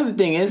then the other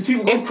thing is,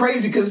 people go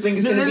crazy because think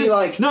it's going to be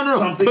like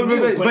something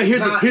new. But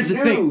here's the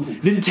thing: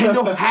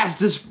 Nintendo has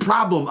this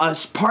problem.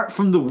 Apart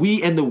from the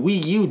Wii and the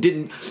Wii U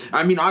didn't.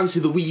 I mean,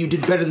 obviously the Wii U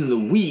did better than the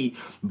Wii,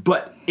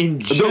 but in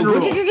general,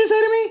 what did you just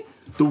say to me?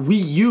 The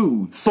Wii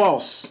U.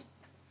 False.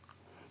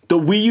 The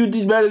Wii U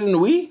did better than the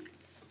Wii?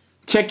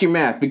 Check your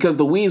math, because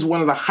the Wii is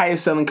one of the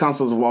highest selling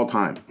consoles of all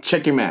time.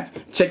 Check your math.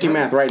 Check your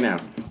math right now.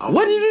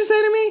 What did you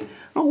say to me?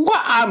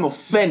 What? I'm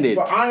offended.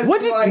 But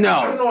honestly, I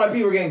don't know why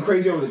people are getting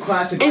crazy over the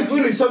classic. Like,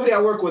 literally, somebody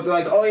I work with, they're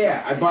like, oh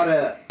yeah, I bought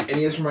a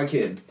NES for my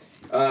kid.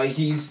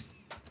 He's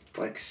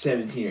like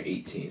 17 or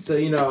 18. So,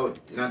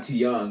 not too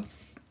young.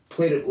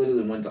 Played it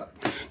literally one time.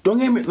 Don't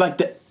get me,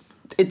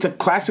 it's a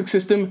classic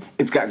system.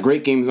 It's got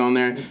great games on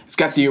there. It's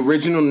got the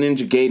original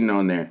Ninja Gaiden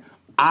on there.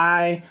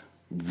 I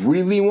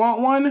really want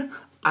one.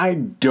 I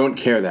don't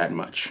care that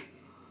much.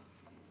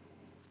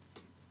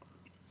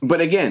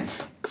 But again,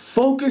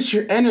 focus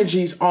your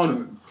energies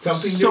on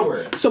Something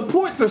newer.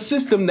 Support the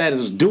system that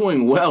is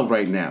doing well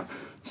right now.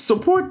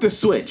 Support the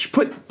Switch.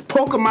 Put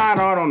Pokemon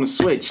on the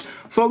Switch.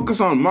 Focus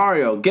on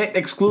Mario. Get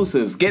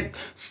exclusives. Get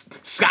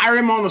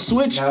Skyrim on the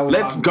Switch.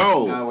 Let's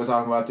go. Now we're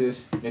talking about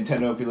this.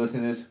 Nintendo, if you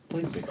listen to this,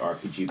 please make an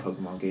RPG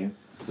Pokemon game.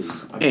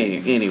 Please.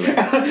 Anyway.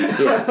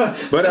 Yeah.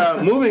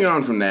 But moving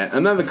on from that,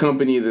 another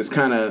company that's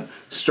kind of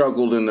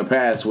struggled in the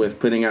past with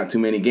putting out too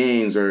many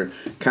games or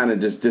kind of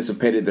just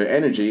dissipated their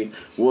energy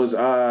was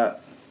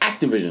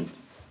Activision.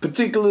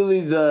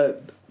 Particularly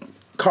the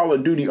Call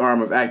of Duty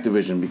arm of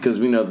Activision, because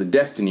we know the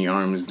Destiny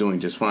arm is doing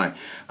just fine.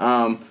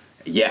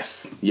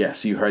 Yes,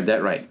 you heard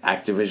that right.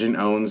 Activision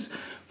owns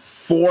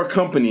 4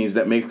 companies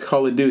that make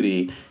Call of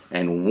Duty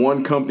and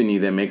 1 company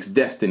that makes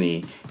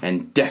Destiny,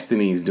 and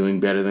Destiny is doing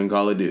better than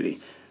Call of Duty.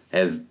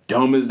 As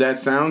dumb as that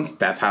sounds,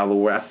 that's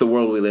the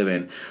world we live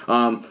in.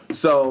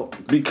 So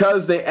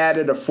because they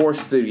added a 4th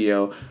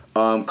studio,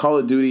 Call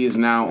of Duty is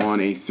now on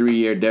a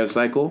 3-year dev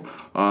cycle.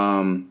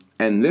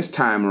 And this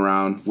time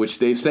around, which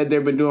they said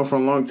they've been doing for a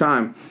long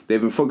time,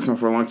 they've been focusing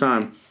for a long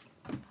time,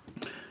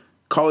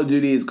 Call of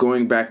Duty is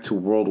going back to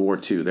World War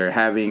II. They're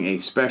having a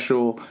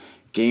special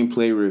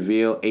gameplay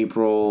reveal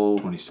April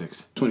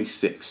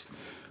 26th.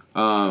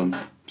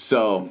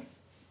 So,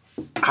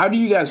 how do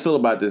you guys feel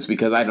about this?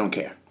 Because I don't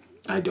care.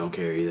 I don't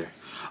care either.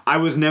 I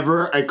was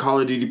never a Call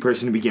of Duty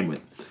person to begin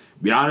with.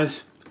 Be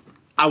honest,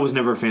 I was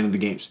never a fan of the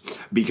games.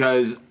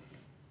 Because,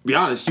 be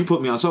honest, you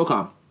put me on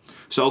SOCOM.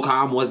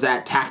 SOCOM was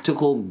that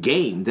tactical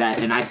game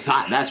and I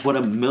thought that's what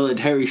a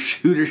military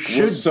shooter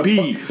should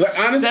be. Like,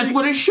 honestly, that's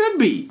what it should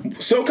be.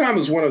 SOCOM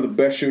is one of the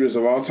best shooters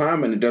of all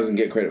time, and it doesn't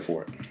get credit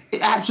for it.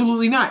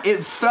 Absolutely not.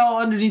 It fell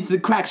underneath the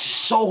cracks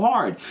so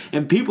hard,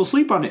 and people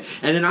sleep on it.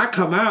 And then I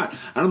come out,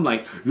 and I'm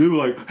like, they were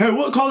like, hey,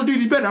 what Call of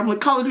Duty's better? I'm like,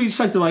 Call of Duty's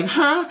such. They're like,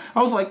 huh?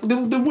 I was like,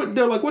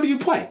 they're like, what do you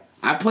play?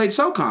 I played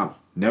SOCOM.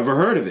 Never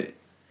heard of it.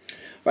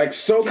 Like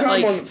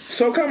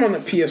SOCOM on the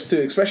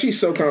PS2, especially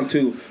SOCOM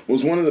 2,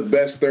 was one of the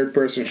best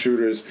third-person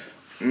shooters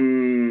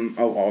of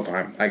all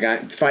time.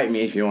 Fight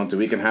me if you want to.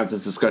 We can have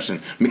this discussion.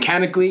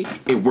 Mechanically,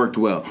 it worked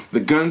well.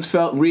 The guns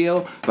felt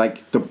real.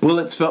 Like the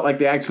bullets felt like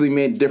they actually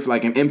made different,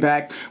 like an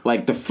impact.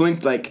 Like the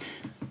flint, like.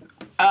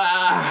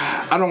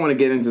 I don't want to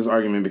get into this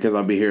argument because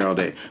I'll be here all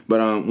day. But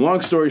long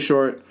story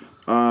short.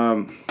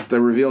 The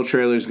reveal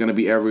trailer is going to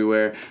be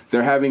everywhere.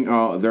 They're having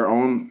their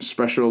own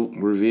special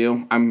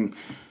reveal.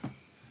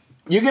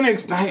 It's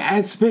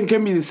going to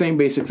be the same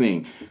basic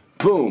thing.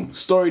 Boom,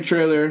 story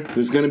trailer.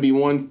 There's going to be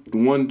one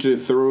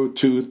to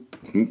two,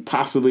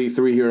 possibly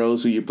 3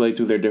 heroes who you play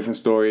through their different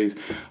stories.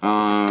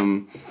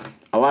 A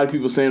lot of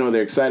people saying,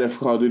 they're excited for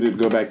Call of Duty to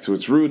go back to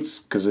its roots,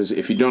 because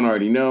if you don't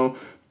already know,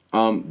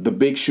 the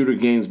big shooter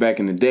games back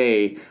in the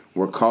day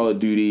were Call of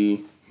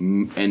Duty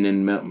and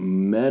then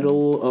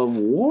Medal of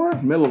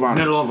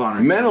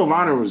Honor. Medal of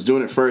Honor was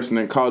doing it first, and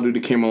then Call of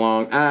Duty came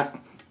along.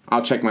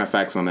 I'll check my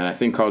facts on that. I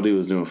think Call of Duty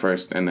was doing it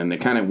first, and then they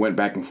kind of went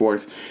back and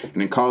forth. And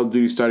then Call of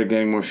Duty started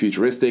getting more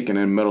futuristic, and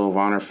then Medal of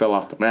Honor fell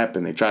off the map,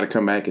 and they tried to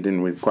come back. It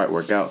didn't really quite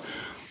work out.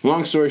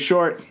 Long story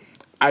short,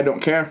 I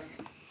don't care.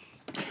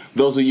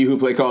 Those of you who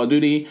play Call of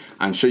Duty,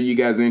 I'm sure you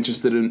guys are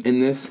interested in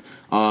this.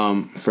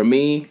 For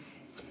me,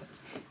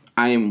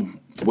 I am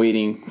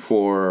waiting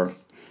for,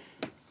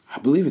 I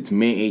believe it's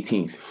May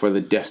 18th, for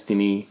the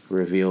Destiny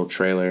reveal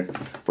trailer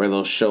where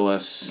they'll show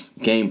us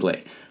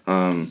gameplay.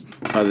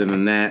 Other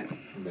than that,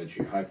 I bet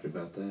you're hyped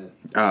about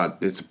that.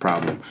 It's a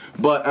problem.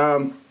 But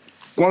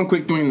one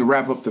quick thing to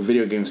wrap up the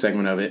video game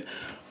segment of it.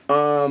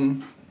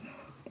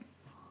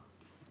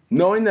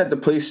 Knowing that the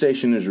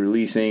PlayStation is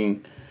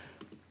releasing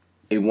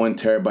a 1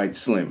 terabyte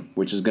Slim,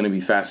 which is going to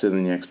be faster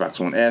than the Xbox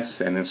One S,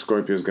 and then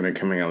Scorpio is going to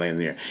come out later in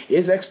the year.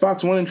 Is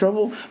Xbox One in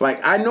trouble? Like,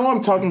 I know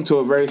I'm talking to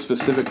a very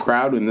specific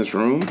crowd in this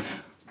room.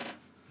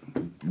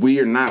 We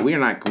are not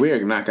going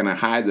to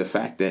hide the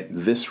fact that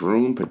this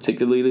room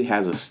particularly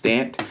has a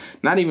slant,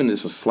 not even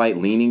just a slight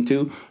leaning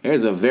to.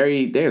 There's a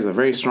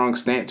very strong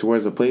slant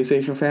towards the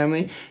PlayStation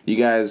family. You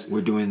guys,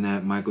 we're doing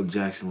that Michael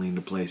Jackson lean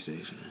to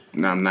PlayStation.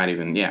 No, I'm not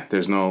even. Yeah,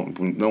 there's no.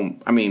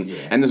 I mean,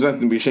 and there's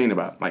nothing to be ashamed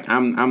about. Like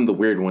I'm the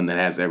weird one that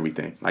has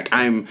everything. Like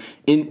I'm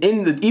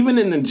even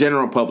in the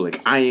general public,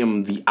 I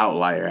am the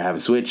outlier. I have a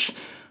Switch.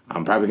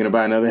 I'm probably gonna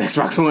buy another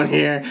Xbox One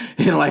here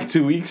in like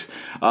 2 weeks.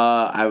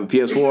 I have a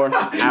PS4.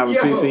 I have a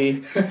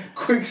PC.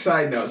 Quick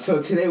side note.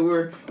 So today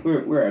we're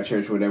at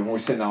church or whatever. We're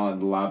sitting all in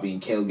the lobby,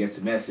 and Caleb gets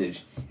a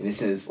message, and it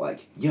says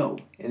like, "Yo,"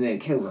 and then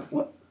Caleb's like,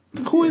 "What?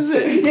 Who is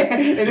this?" Yeah,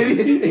 and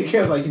then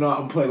Caleb's like,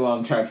 I'm playing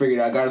along, trying to figure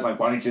it out. God's like,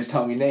 "Why don't you just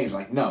tell me names?"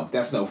 Like, no,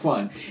 that's no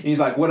fun. And he's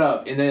like, "What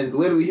up?" And then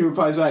literally he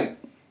replies like,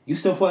 "You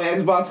still play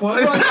Xbox One?"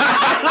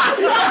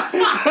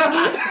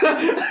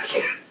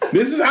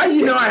 This is how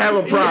you know I have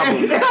a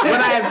problem.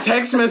 When I have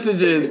text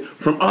messages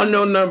from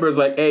unknown numbers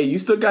like, "Hey, you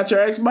still got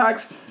your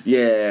Xbox?"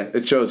 Yeah,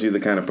 it shows you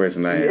the kind of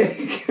person I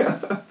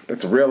am.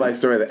 That's a real life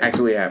story that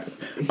actually happened.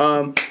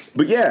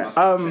 But yeah,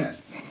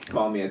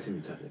 follow me at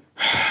Timmy Tucker.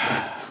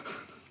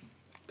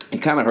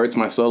 It kind of hurts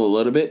my soul a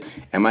little bit.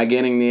 Am I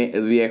getting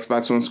the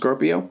Xbox One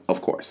Scorpio?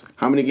 Of course.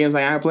 How many games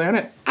I gotta play on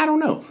it? I don't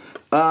know.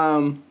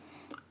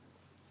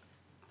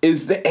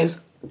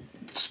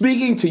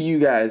 speaking to you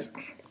guys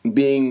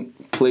being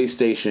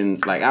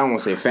PlayStation, like, I don't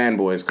want to say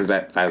fanboys because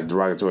that's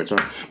derogatory term,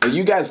 but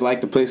you guys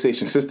like the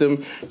PlayStation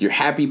system. You're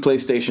happy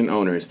PlayStation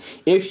owners.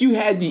 If you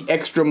had the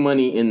extra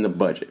money in the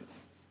budget,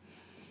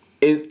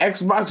 is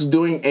Xbox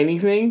doing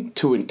anything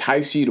to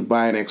entice you to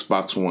buy an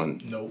Xbox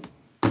One? Nope.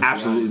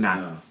 Absolutely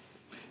not.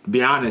 To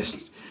be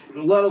honest.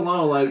 Let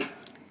alone, like,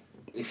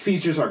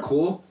 features are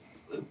cool.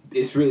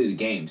 It's really the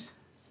games.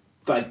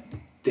 Like,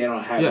 they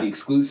don't have the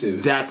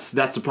exclusives. That's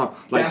the problem.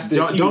 Like, That's the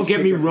don't get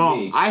me huge kicker for wrong.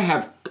 me.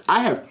 I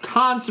have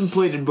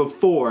contemplated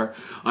before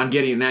on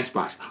getting an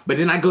Xbox, but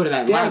then I go to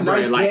that They have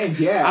library. nice Like, games,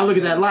 yeah. I look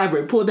at that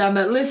library, pull down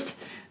that list.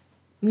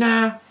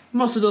 Nah,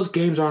 most of those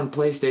games are on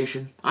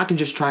PlayStation. I can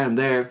just try them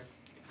there.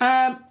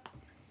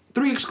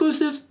 3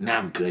 exclusives? Nah,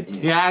 I'm good.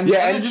 Yeah, And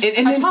I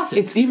then toss it.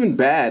 it's even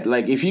bad.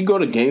 Like, if you go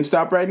to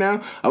GameStop right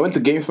now, I went to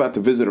GameStop to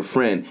visit a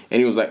friend, and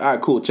he was like, all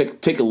right, cool,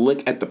 take a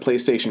look at the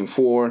PlayStation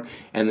 4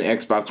 and the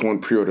Xbox One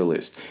pre-order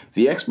list.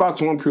 The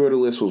Xbox One pre-order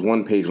list was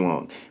 1 page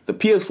long. The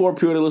PS4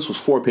 pre-order list was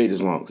 4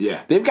 pages long.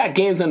 Yeah. They've got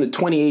games under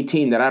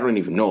 2018 that I don't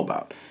even know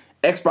about.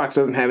 Xbox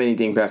doesn't have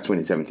anything past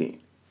 2017.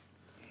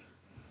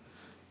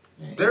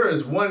 There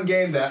is one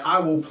game that I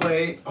will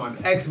play on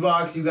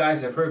Xbox. You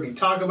guys have heard me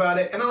talk about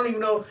it, and I don't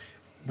even know.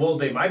 Well,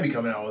 they might be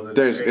coming out with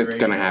it. It's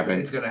gonna happen.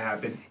 It's gonna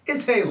happen.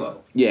 It's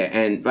Halo. Yeah,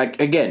 and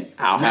like again,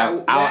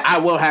 I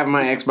will have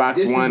my Xbox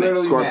This is One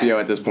literally Scorpio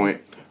Matt. at this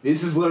point.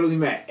 This is literally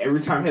Matt.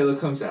 Every time Halo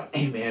comes out,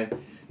 hey man,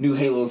 new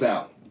Halo's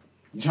out.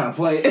 You trying to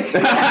play it?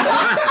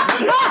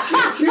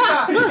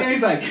 And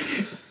he's like,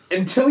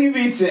 until he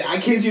beats it, I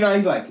kid you not,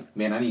 he's like,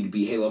 man, I need to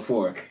beat Halo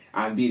 4.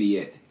 I haven't beat it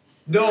yet.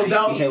 No, I need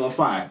to beat Halo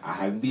 5. I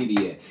haven't beat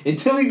it yet.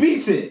 Until he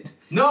beats it.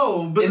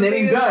 No, but And the then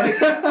thing he's is, done.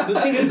 like,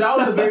 the thing is, that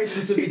was a very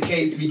specific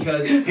case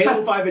because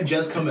Halo 5 had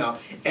just come out,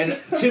 and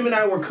Tim and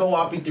I were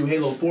co-oping through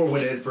Halo 4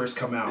 when it had first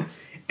come out,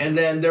 and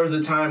then there was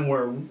a time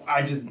where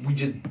I just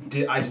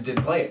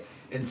didn't play it,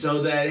 and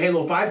so then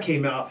Halo 5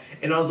 came out,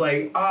 and I was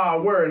like,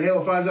 word,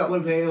 Halo 5's out, let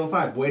me play Halo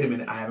 5. Wait a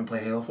minute, I haven't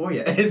played Halo 4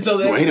 yet, and so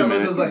then Wait a I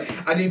minute. was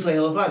like, I need to play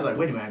Halo 5. I was like,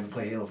 wait a minute, I haven't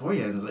played Halo 4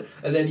 yet, and, I was like,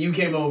 and then you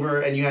came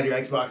over and you had your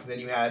Xbox, and then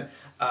you had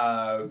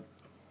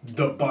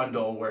the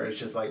bundle where it's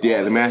just like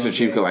Yeah, the Master Halo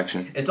Chief games.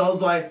 Collection. And so I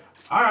was like,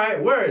 all right,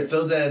 word.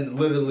 So then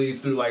literally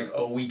through like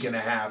a week and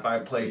a half, I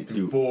played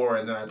through 4,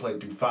 and then I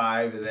played through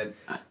 5, and then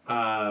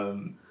I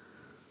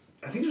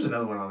think there's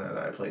another one on there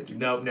that I played through.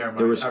 No, never mind.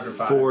 There was After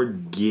 5. 4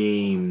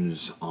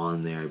 games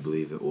on there, I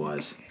believe it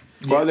was.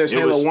 Well, there's It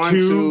Halo was 1,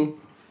 2.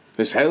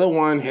 There's Halo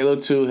 1, Halo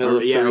 2, Halo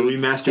 3,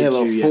 remastered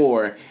Halo 2, yeah.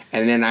 4,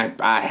 and then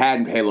I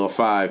had Halo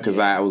 5 because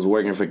I was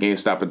working for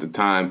GameStop at the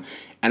time.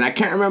 And I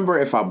can't remember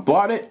if I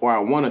bought it or I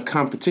won a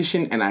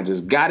competition and I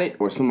just got it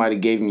or somebody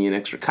gave me an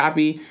extra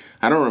copy.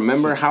 I don't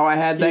remember how I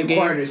had that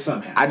acquired game. it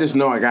somehow. I just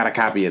know I got a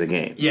copy of the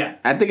game. Yeah.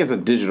 I think it's a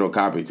digital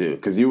copy too,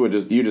 because you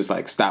just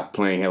like stopped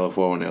playing Halo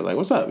 4 and they're like,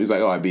 "What's up?" He's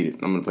like, "Oh, I beat it.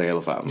 I'm gonna play Halo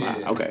 5." I'm like,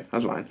 Yeah. "Okay,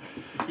 that's fine."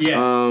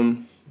 Yeah.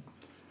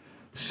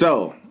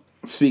 So,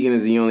 speaking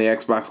as the only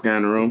Xbox guy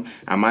in the room,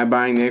 am I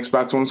buying the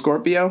Xbox One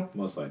Scorpio?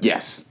 Most likely.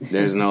 Yes.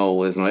 There's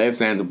no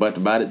ifs, ands, or buts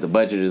about it. The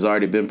budget has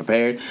already been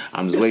prepared.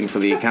 I'm just waiting for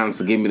the accountants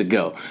to give me the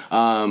go.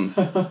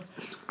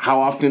 How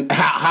often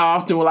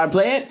will I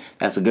play it?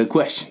 That's a good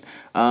question.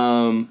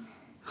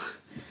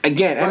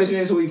 Again, and Question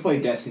is, will you play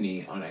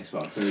Destiny on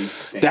Xbox?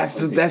 Or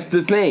that's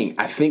the thing.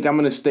 I think I'm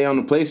gonna stay on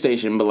the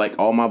PlayStation, but like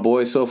all my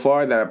boys so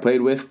far that I played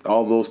with,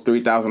 all those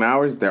 3,000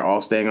 hours, they're all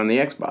staying on the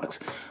Xbox.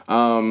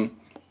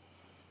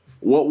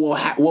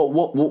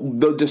 What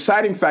the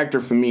deciding factor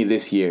for me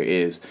this year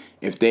is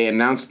if they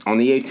announce on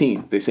the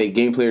 18th, they say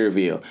gameplay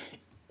reveal.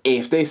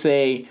 If they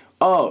say,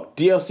 oh,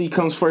 DLC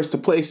comes first to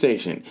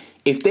PlayStation.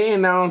 If they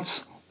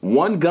announce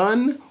one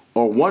gun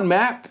or one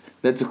map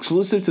that's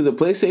exclusive to the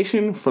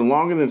PlayStation for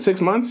longer than 6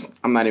 months,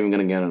 I'm not even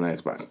gonna get it on the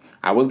Xbox.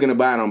 I was gonna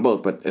buy it on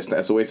both, but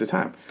that's a waste of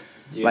time.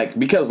 Yeah. Like,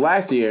 because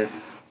last year,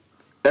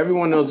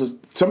 everyone knows this,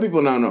 some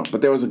people don't know,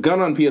 but there was a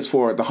gun on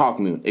PS4, the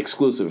Hawkmoon,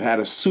 exclusive. Had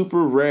a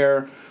super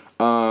rare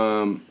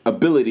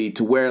ability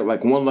to where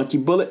like one lucky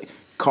bullet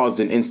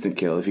caused an instant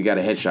kill if you got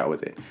a headshot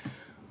with it.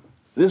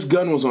 This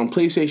gun was on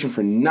PlayStation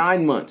for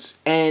 9 months,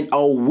 and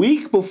a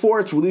week before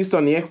it's released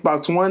on the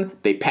Xbox One,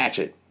 they patch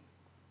it.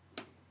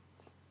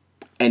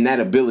 And that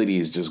ability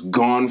is just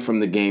gone from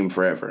the game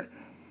forever.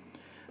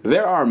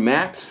 There are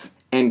maps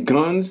and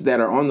guns that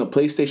are on the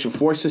PlayStation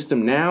 4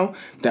 system now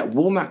that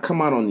will not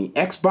come out on the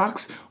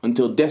Xbox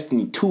until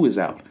Destiny 2 is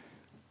out.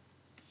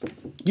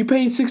 You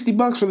paying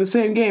 $60 for the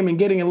same game and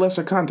getting a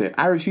lesser content.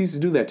 I refuse to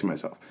do that to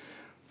myself.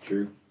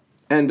 True.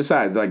 And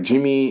besides, like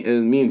me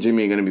and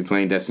Jimmy are going to be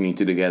playing Destiny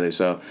 2 together,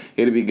 so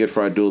it'll be good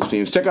for our dual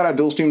streams. Check out our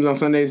dual streams on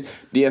Sundays,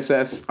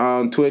 DSS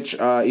on Twitch,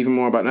 Even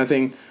More About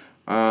Nothing,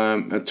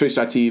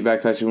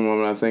 twitch.tv/Even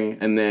More About Nothing,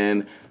 and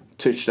then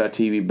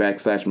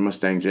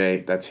twitch.tv/Mustang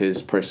J. That's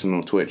his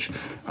personal Twitch.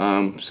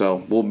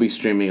 So we'll be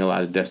streaming a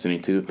lot of Destiny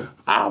 2,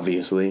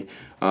 obviously.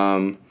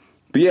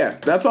 But yeah,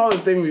 that's all the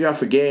thing we got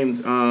for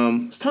games.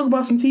 Let's talk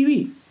about some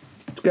TV.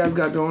 What you guys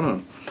got going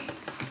on?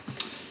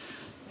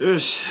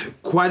 There's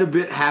quite a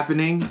bit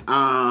happening.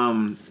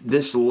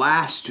 This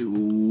last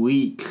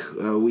week,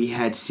 we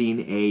had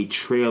seen a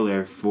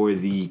trailer for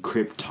the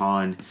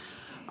Krypton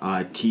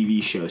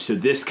TV show. So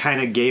this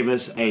kind of gave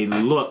us a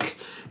look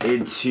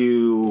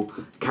into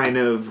kind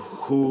of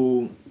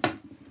who,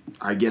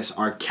 I guess,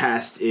 our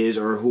cast is,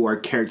 or who our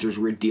characters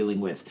we're dealing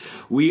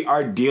with. We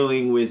are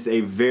dealing with a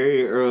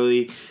very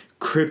early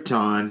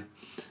Krypton.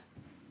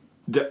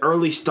 The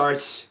early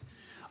starts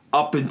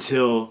up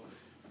until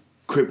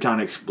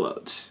Krypton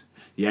explodes.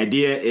 The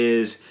idea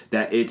is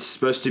that it's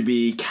supposed to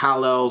be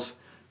Kal-El's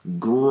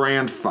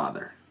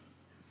grandfather,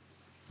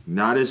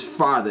 not his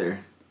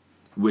father,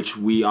 which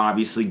we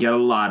obviously get a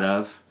lot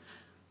of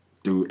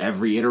through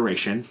every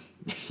iteration.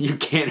 You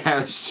can't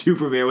have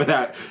Superman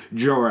without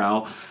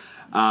Jor-El.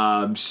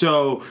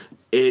 So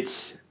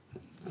it's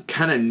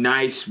kind of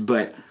nice,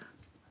 but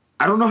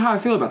I don't know how I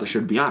feel about the show,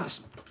 to be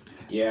honest.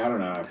 Yeah, I don't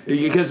know.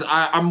 Because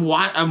I'm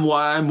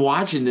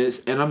watching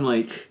this and I'm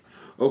like,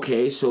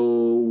 okay,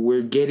 so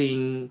we're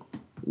getting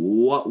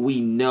what we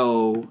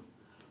know,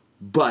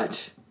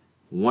 but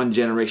one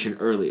generation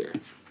earlier.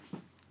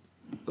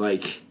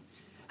 Like,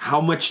 how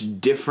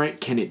much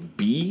different can it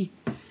be?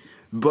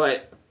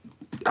 But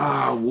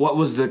what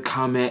was the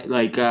comment?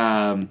 Like,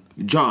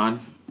 John,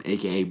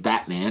 aka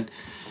Batman,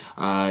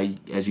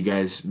 as you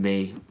guys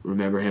may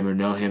remember him or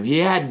know him, he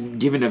had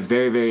given a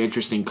very, very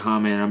interesting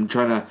comment. I'm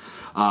trying to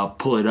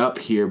pull it up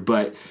here,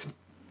 but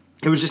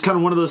it was just kind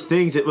of one of those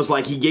things. It was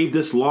like he gave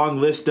this long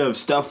list of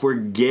stuff we're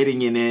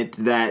getting in it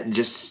that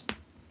just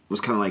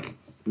was kind of like,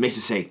 makes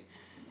it say,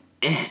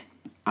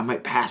 I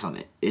might pass on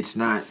it. It's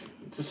not.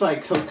 It's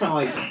like, so it's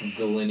kind of like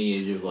the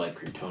lineage of like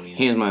Kryptonian.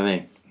 Here's my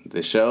thing.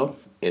 The show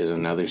is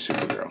another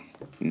Supergirl.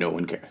 No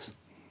one cares.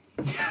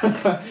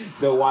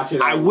 They'll watch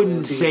it. I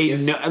wouldn't say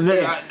no.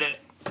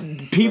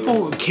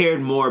 People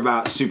cared more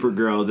about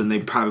Supergirl than they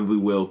probably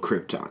will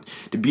Krypton.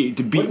 To be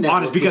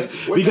honest,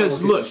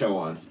 because look, show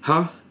on.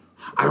 Huh?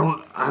 I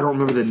don't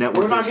remember the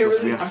network. We're not gonna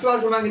really, I feel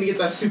like we're not gonna get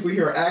that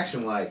superhero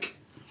action like.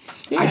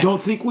 Yeah. I don't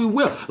think we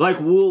will. Like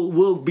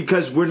we'll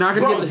because we're not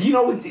gonna get. You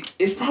know,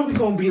 it's probably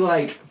gonna be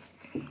like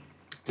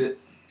the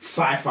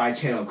Sci-Fi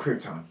Channel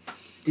Krypton.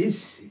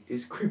 This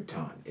is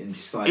Krypton, and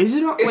just like. Is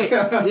it on? Wait,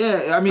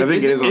 yeah. I mean, I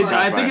think it is on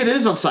Sci-Fi. I think it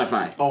is on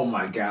Sci-Fi. Oh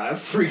my god! I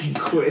freaking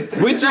quit.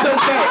 Which is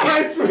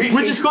okay.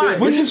 Which is fine.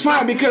 Which is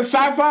fine because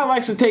Sci-Fi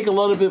likes to take a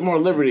little bit more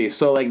liberty.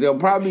 So like they'll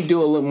probably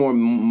do a little more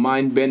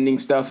mind-bending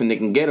stuff, and they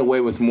can get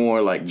away with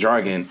more like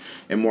jargon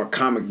and more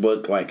comic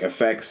book like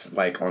effects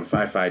like on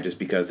Sci-Fi, just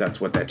because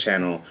that's what that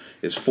channel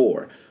is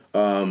for.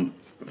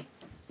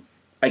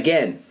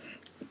 Again,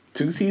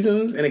 2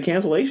 seasons and a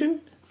cancellation.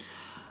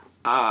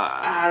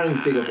 I don't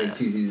think I'll make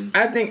 2 seasons.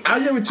 I think I'll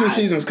give it 2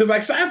 seasons because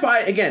like Sci-Fi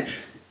again.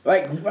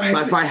 Like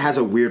Sci-Fi has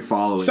a weird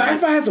following.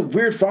 Sci-Fi has a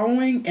weird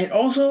following, and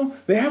also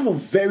they have a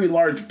very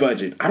large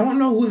budget. I don't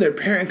know who their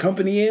parent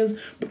company is,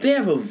 but they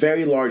have a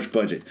very large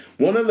budget.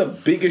 One of the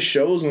biggest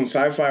shows on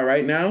Sci-Fi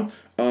right now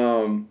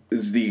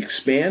is The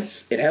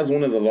Expanse. It has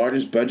one of the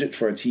largest budgets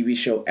for a TV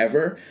show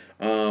ever.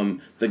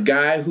 The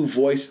guy who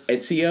voiced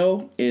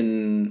Ezio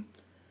in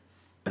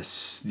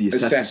the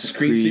Assassin's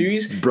Creed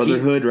series,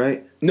 Brotherhood,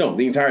 right? No,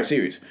 the entire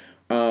series.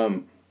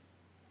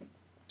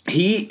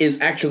 He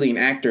is actually an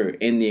actor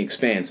in The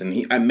Expanse,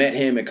 and I met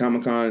him at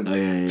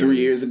Comic-Con 3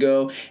 years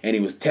ago, and he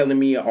was telling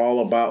me all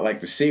about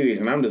like the series,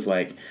 and I'm just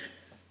like,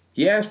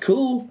 yeah, it's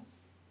cool,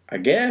 I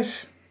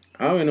guess.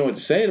 I don't even know what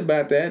to say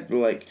about that, but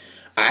like,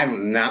 I have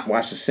not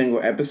watched a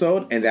single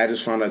episode, and I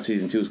just found out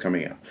season 2 is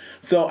coming out.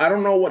 So I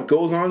don't know what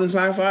goes on in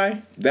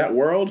Sci-Fi, that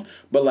world,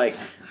 but like,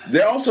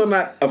 they're also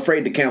not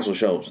afraid to cancel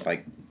shows.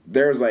 Like,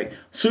 there's like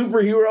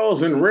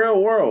superheroes in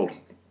real world.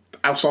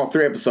 I saw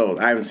 3 episodes.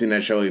 I haven't seen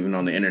that show even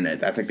on the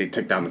internet. I think they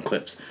took down the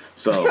clips.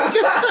 So,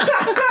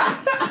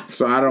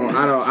 so I don't.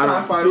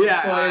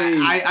 Yeah,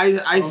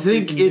 I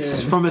think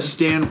it's from a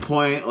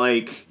standpoint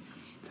like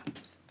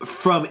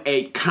from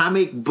a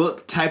comic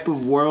book type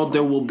of world.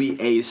 There will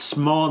be a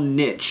small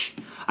niche.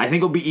 I think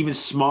it'll be even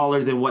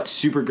smaller than what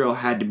Supergirl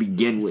had to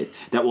begin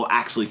with that will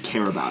actually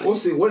care about it. We'll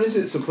see. When is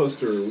it supposed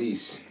to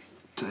release?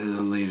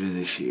 Later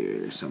this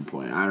year at some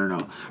point. I don't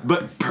know.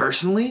 But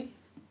personally,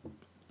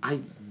 I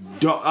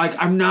don't like.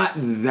 I'm not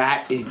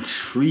that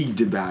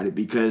intrigued about it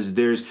because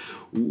there's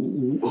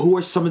who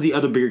are some of the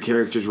other bigger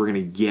characters we're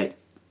gonna get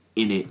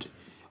in it,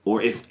 or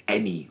if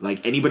any,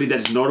 like anybody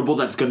that's notable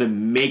that's gonna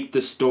make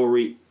the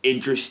story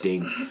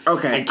interesting.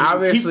 Okay, and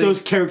can keep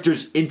those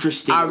characters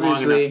interesting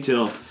long enough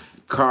till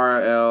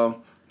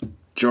Kal-El,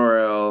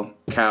 Jor-El,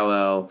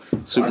 Kal-El,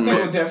 Superman. I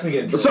think we'll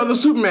definitely get. So the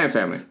Superman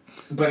family.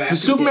 But the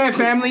Superman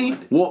family,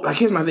 well, like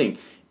here's my thing.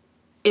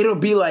 It'll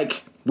be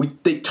like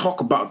they talk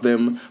about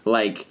them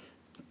like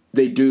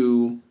they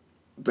do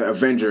the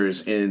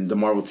Avengers in the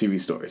Marvel TV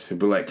stories. It'll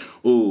be like,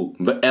 ooh,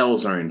 the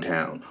L's are in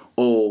town.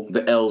 Oh,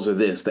 the L's are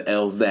this, the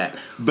L's that.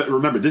 But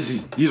remember,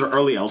 these are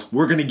early L's.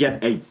 We're gonna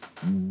get a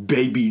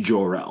baby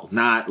Jor-El,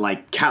 not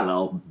like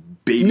Kal-El.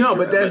 Baby no, Jor-El,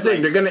 but that's the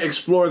thing. They're gonna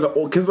explore the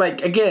old, because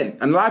like again,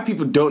 and a lot of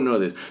people don't know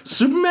this.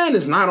 Superman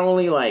is not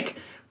only like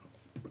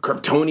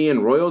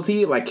Kryptonian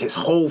royalty. Like his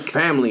whole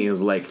family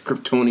is like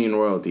Kryptonian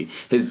royalty.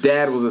 His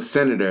dad was a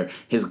senator.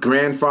 His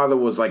grandfather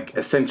was like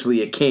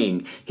essentially a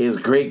king. His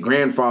great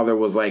grandfather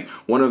was like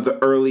one of the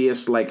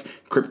earliest like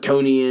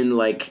Kryptonian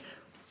like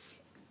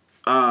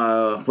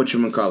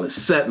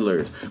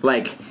settlers.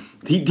 Like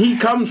he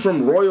comes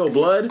from royal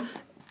blood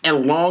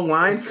and long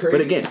lines.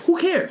 But again, who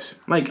cares?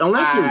 Like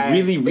unless you're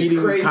really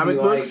reading these comic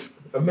books.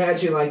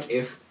 Imagine like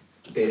if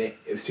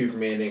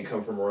Superman didn't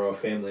come from a royal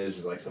family, it was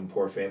just like some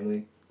poor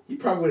family. You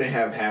probably wouldn't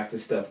have half the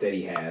stuff that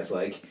he has,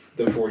 like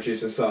the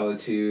Fortress of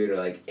Solitude or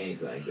like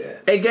anything like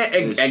that.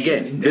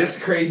 Again, that's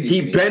crazy.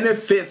 He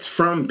benefits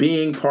from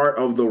being part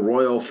of the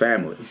royal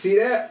family. You see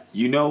that?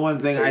 You know, one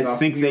thing I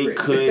think they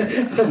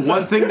could.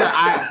 One thing that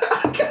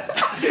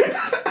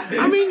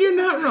I mean, you're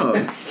not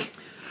wrong.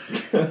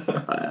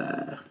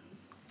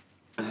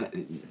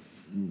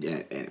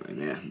 Yeah. Anyway,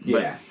 man.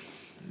 Yeah.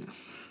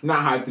 Not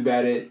hyped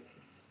about it.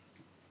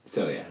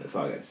 So yeah, that's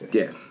all I gotta say.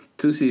 Yeah.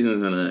 2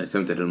 seasons and an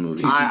attempt at a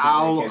movie.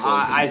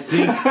 I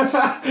think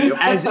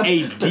as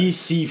a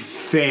DC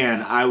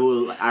fan, I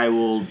will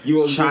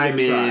chime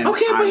in.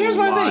 Okay, but here's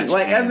my thing.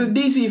 Like as a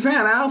DC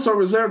fan, I also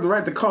reserve the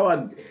right to call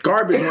out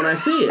garbage when I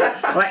see it.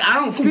 Like I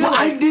don't feel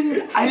I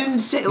didn't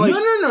say like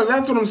no.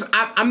 That's what I'm saying.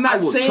 I'm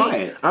not saying. Try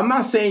it. I'm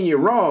not saying you're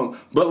wrong.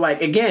 But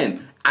like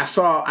again, I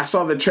saw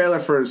the trailer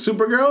for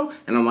Supergirl,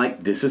 and I'm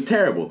like, this is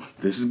terrible.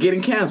 This is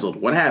getting canceled.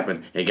 What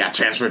happened? It got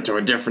transferred to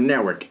a different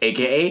network,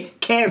 aka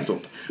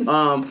canceled.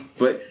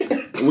 But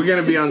we're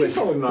gonna be on He's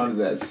holding on to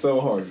that so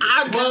hard.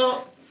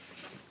 Well,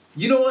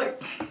 you know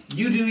what?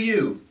 You do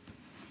you.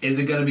 Is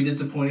it gonna be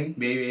disappointing?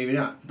 Maybe, maybe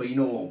not. But you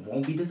know what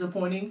won't be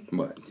disappointing?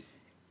 What?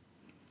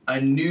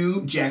 A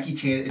new Jackie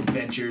Chan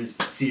Adventures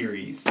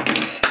series.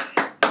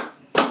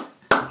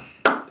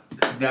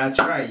 That's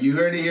right. You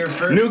heard it here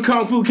first. New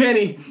Kung Fu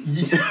Kenny.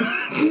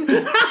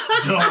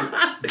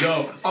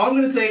 Don't. All I'm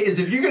gonna say is,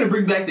 if you're gonna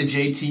bring back the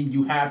J Team,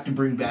 you have to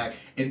bring back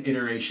an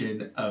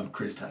iteration of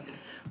Chris Tucker.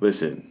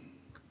 Listen,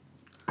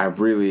 I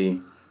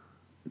really,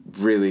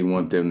 really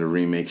want them to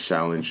remake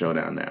Shaolin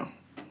Showdown now.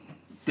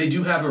 They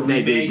do have a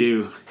remake. They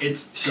do.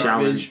 It's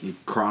garbage. Shaolin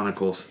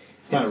Chronicles.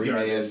 Not a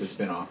remake, it's a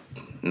spinoff.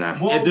 Nah.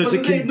 Well, There's a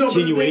but the thing- no, but the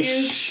thing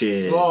continuation.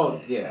 is-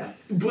 Well, yeah.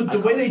 But the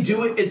way they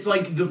do it, it's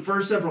like the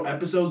first several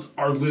episodes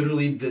are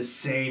literally the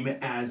same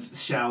as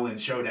Shaolin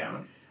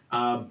Showdown.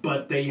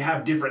 But they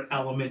have different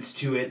elements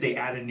to it. They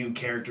added new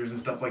characters and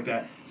stuff like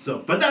that. So,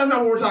 but that's not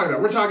what we're talking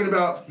about. We're talking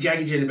about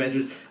Jackie Chan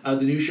Adventures. The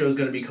new show is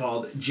going to be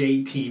called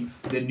J-Team,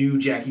 the new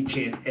Jackie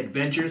Chan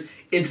Adventures.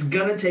 It's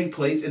going to take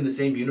place in the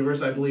same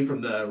universe, I believe,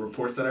 from the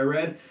reports that I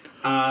read.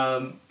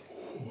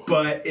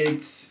 But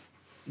it's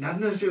not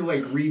necessarily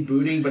like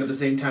rebooting, but at the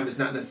same time, it's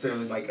not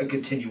necessarily like a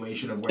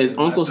continuation of where Is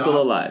they Uncle left still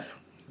off. alive?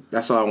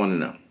 That's all I want to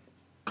know.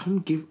 Come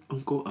give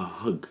Uncle a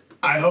hug.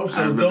 I hope I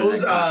so. remember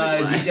Those that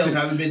classic line. details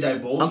haven't been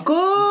divulged. Uncle!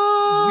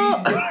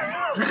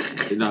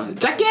 No,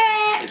 Jackie.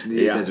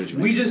 Yeah. That's what you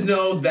mean. We just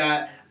know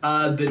that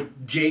the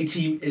J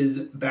Team is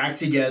back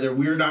together.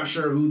 We're not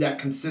sure who that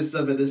consists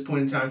of at this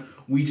point in time.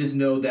 We just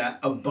know that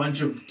a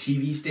bunch of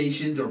TV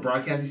stations or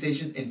broadcasting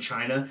stations in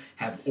China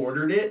have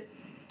ordered it.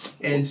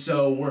 And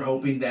so we're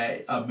hoping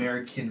that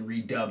American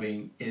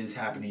redubbing is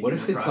happening. What in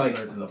if the it's process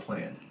like- of the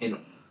plan? An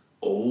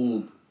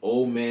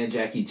old man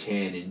Jackie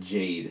Chan and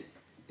Jade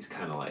is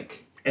kind of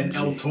like And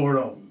El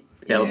Toro.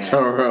 El Yeah.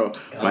 Toro,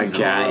 my Toro,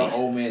 guy.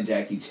 old man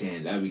Jackie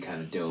Chan. That'd be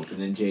kind of dope.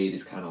 And then Jade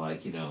is kind of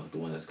like, you know, the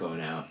one that's going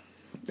out.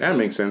 That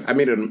makes sense. I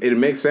mean, it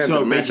makes sense. So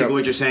It'll match basically, up.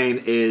 what you're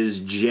saying is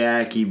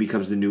Jackie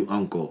becomes the new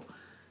uncle.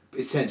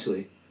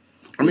 Essentially.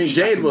 I mean,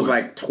 Jade can was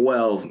work. like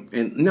 12,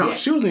 and no, Yeah.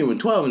 she wasn't even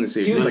 12 in the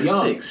series. She was like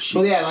young. 6.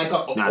 But yeah, like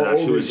a No,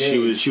 older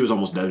she Jade. was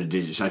almost double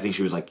digits. I think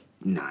she was like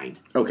 9.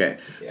 Okay,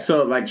 Yeah.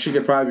 so like she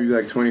could probably be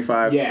like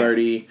 25, Yeah.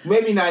 30,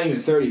 Maybe not even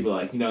 30, but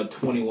like, you know,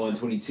 21,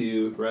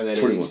 22, around that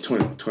 21, age.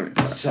 20.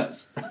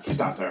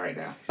 Stop that right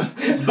now.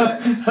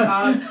 But,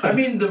 I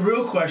mean, the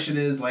real question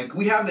is, like,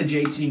 we have the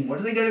J Team. What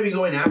are they going to be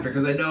going after?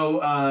 Because I know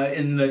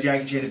in the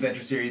Jackie Chan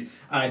Adventure series,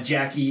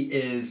 Jackie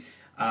is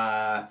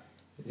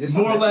Is this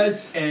more or on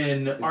less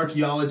an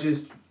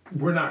archaeologist.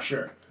 We're not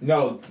sure.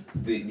 No,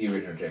 the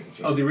original Jackie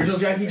Chan. Oh, the original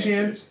Jackie Chan?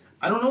 Adventures.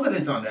 I don't know that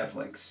it's on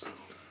Netflix.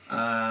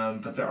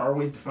 But there are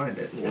ways to find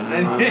it. I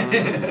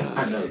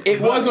know.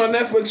 It was on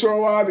Netflix for a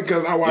while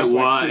because I watched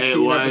like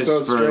 16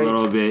 episodes for straight. a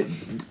little bit.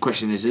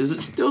 Question is it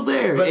still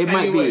there? But it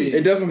might anyways- be.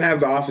 It doesn't have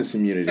the Office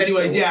immunity.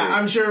 Anyways, so yeah, we'll see.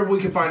 I'm sure we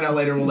can find out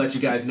later. We'll let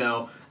you guys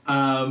know.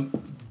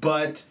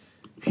 But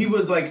he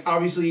was like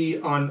obviously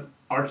on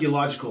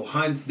archaeological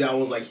hunts. That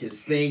was like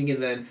his thing.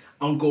 And then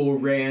Uncle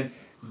ran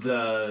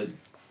the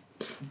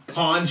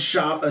pawn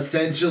shop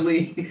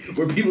essentially,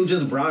 where people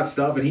just brought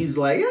stuff, and he's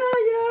like, yeah.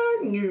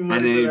 And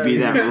then it'd be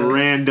that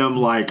random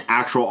like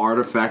actual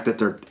artifact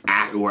that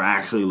we're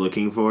actually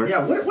looking for.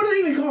 Yeah, what do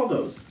they even call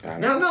those?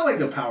 don't know. Not like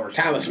the power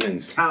stone.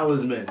 Talismans.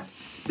 Talismans.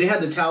 They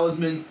had the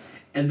talismans,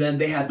 and then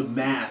they had the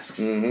masks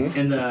Mm-hmm.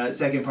 in the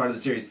second part of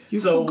the series. You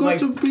so, forgot like,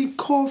 to bring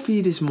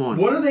coffee this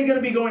morning. what are they going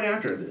to be going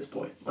after at this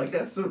point? Like,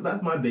 that's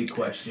my big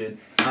question.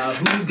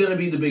 Who's going to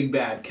be the big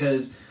bad?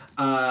 Because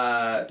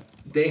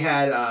they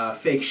had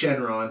fake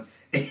Shenron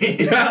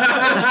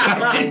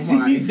in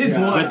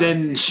season 1. But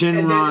then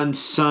Shenron's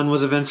son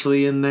was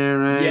eventually in there,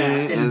 right? Yeah,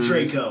 and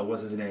Draco was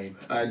his name.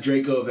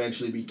 Draco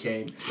eventually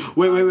became.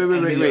 Wait.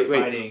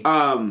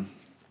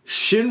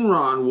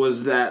 Shenron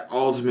was that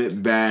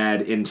ultimate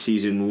bad in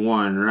season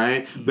 1,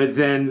 right? But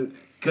then.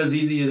 Because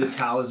he needed the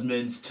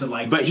talismans to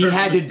like. But he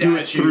had to do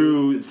it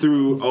through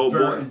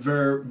Velmont.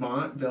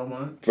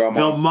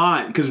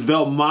 Because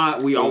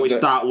Velmont we always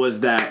thought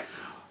was that.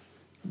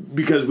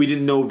 Because we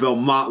didn't know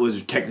Velmont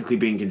was technically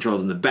being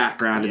controlled in the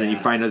background, and then you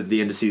find out at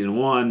the end of season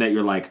 1 that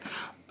you're like,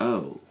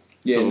 oh,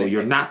 so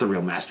you're not the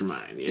real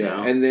mastermind, you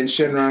know? And then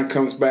Shenron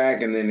comes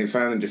back, and then they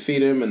finally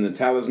defeat him, and the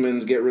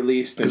talismans get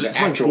released into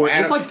actual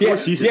animals. It's like 4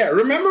 seasons. Yeah,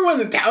 remember when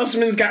the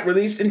talismans got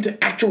released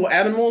into actual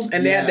animals,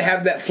 and they had to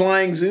have that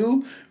flying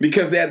zoo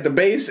because they had the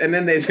base, and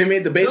then they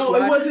made the base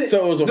fly? It wasn't,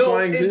 so it was a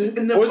flying zoo?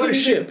 Or was it a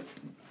ship?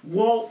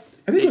 Well,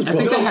 I think it was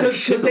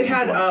both. Because they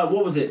had,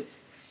 what was it?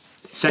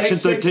 Section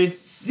 13?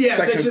 Yeah,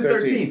 Section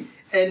 13.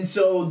 And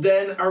so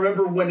then I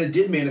remember when it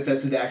did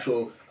manifest into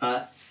actual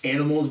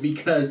animals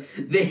because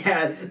they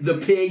had the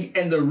pig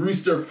and the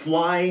rooster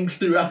flying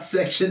throughout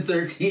Section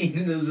 13.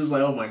 And it was just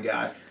like, oh my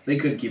god. They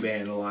couldn't keep a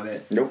handle on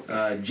it. Nope.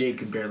 Jade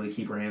could barely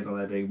keep her hands on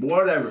that pig. But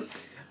whatever.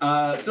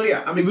 So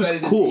yeah, I'm excited to see.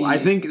 It was cool. I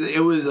think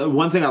it was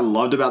one thing I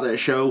loved about that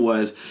show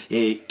was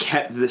it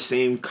kept the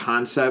same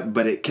concept,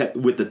 but it kept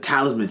with the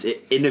talismans.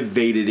 It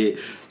innovated it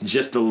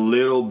just a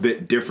little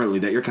bit differently.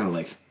 That you're kind of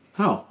like,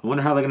 oh, I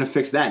wonder how they're gonna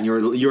fix that. And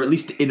you're at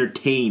least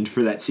entertained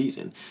for that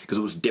season because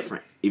it was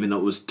different, even though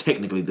it was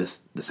technically the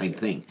same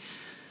thing.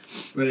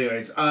 But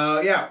anyways,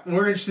 yeah,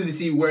 we're interested to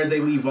see where they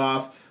leave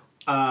off,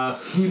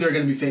 who they're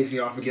gonna be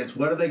facing off against,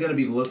 what are they gonna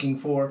be looking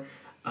for.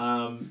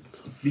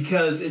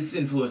 Because it's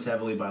influenced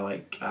heavily by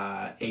like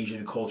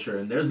Asian culture,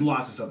 and there's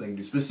lots of stuff they can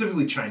do,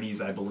 specifically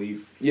Chinese, I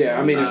believe. Yeah,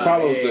 I mean it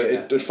follows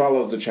it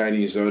follows the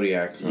Chinese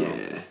zodiac. So.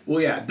 Yeah.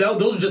 Well, yeah,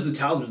 those are just the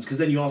talismans, because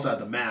then you also have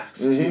the masks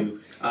too,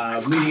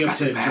 leading up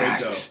to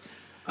Draco.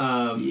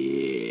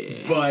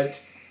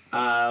 But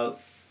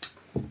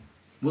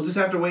we'll just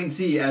have to wait and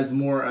see as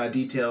more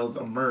details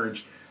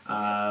emerge.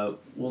 We'll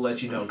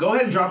let you know. Go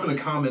ahead and drop in the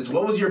comments.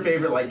 What was your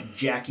favorite like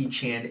Jackie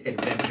Chan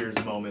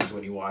Adventures moments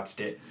when you watched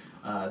it?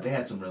 They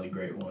had some really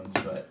great ones,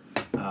 but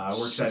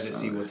we're excited to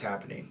see what's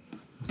happening.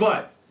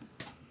 But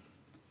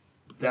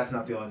that's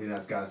not the only thing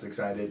that's got us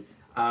excited.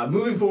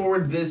 Moving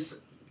forward,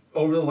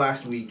 over the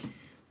last week,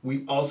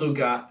 we also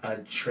got a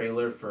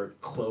trailer for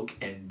Cloak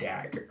and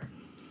Dagger.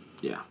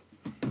 Yeah.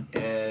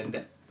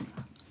 And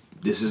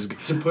this is,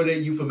 to put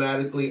it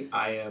euphemistically,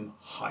 I am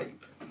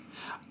hype.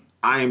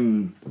 I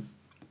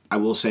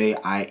will say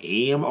I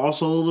am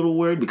also a little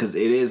worried because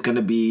it is going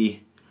to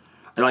be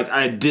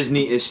like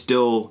Disney is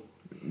still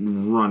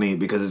running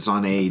because it's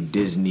on a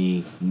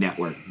Disney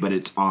network, but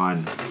it's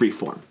on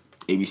Freeform,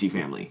 ABC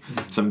Family.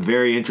 Some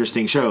very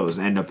interesting shows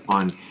end up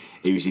on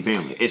ABC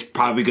Family. It's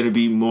probably going to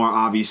be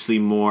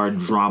more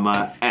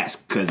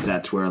drama-esque because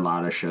that's where a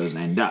lot of shows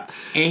end up.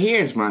 And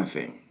here's my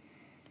thing.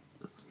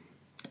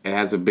 It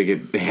has a bigger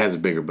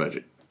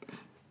budget.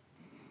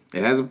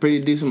 It has a pretty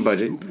decent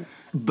budget.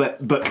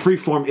 But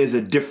Freeform is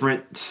a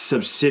different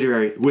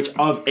subsidiary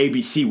of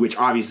ABC, which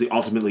obviously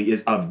ultimately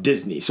is of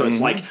Disney. So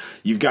it's like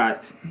you've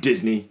got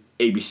Disney,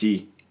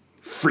 ABC,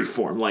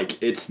 Freeform.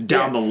 Like it's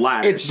down the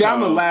ladder. It's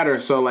down the ladder.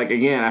 So like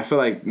again, I feel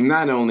like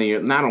not only I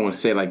don't want to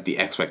say like the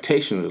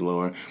expectations are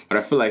lower, but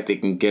I feel like they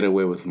can get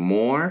away with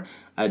more.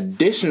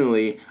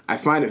 Additionally, I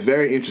find it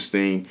very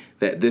interesting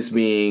that this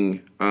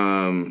being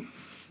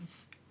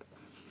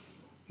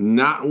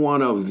not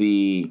one of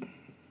the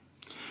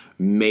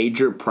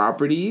major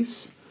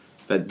properties,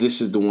 that this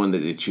is the one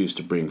that they choose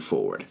to bring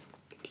forward.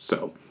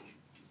 So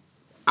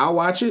I'll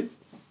watch it.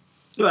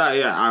 Well,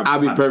 yeah, I'll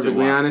be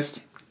perfectly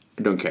honest.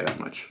 I don't care that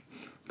much.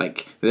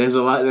 Like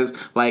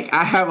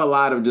I have a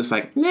lot of just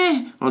like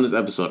on this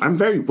episode. I'm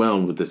very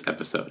whelmed with this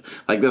episode.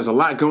 Like there's a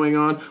lot going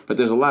on, but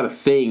there's a lot of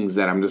things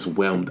that I'm just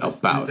whelmed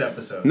about. This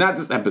episode. Not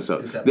this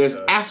episode. There's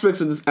aspects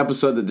of this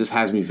episode that just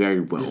has me very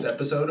whelmed. This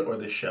episode or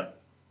the show?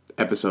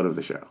 Episode of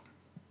the show.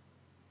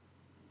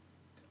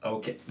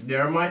 Okay,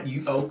 never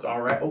mind.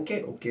 All right.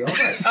 Okay, all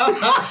right.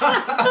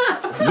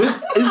 This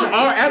is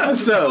our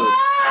episode.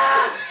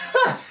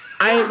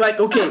 I am like,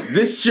 okay,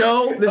 this is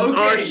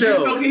our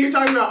show. Okay, you're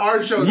talking about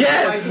our show.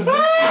 Yes.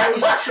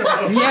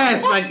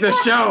 Yes, like the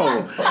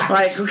show.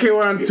 Like, okay,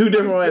 we're on two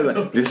different ways.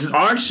 Like, this is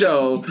our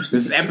show.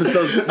 This is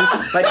episode.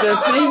 Like, there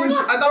are things.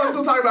 I thought we were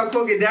still talking about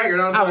Cloak and Dagger.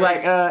 And I was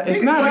like,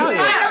 it's not out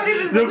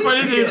yet. The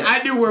funny thing is,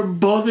 I knew where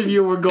both of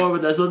you were going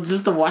with that, so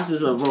just to watch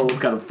this unfold was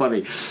kind of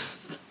funny.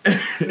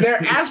 There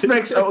are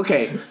aspects.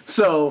 Okay,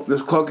 so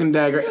this Cloak and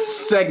Dagger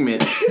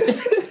segment,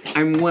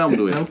 I'm whelmed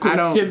with. Of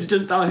course, Tim's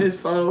just on his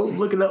phone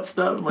looking up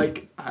stuff.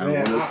 Like, I don't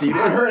want to see that.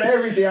 I heard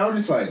everything. I was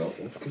just like, oh,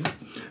 okay.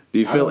 Do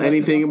you feel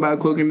anything about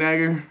Cloak and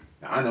Dagger?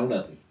 I know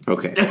nothing.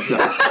 Okay, so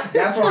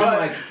that's why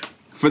I'm like.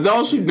 For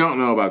those who don't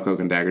know about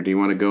Cloak and Dagger, do you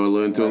want to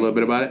go into a little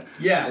bit about it?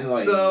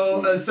 Yeah.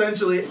 So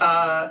essentially,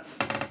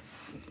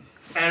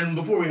 and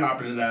before we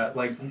hop into that,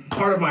 like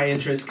part of my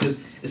interest, because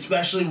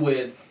especially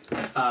with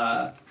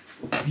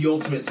the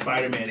Ultimate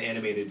Spider-Man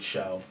animated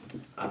show.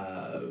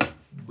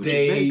 Which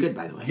is very good,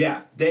 by the way.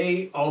 Yeah,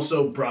 they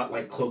also brought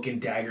like Cloak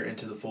and Dagger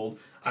into the fold.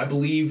 I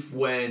believe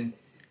when,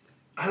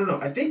 I don't know,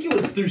 I think it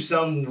was through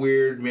some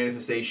weird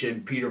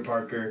manifestation, Peter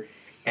Parker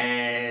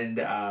and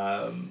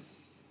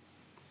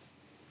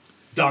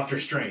Doctor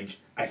Strange.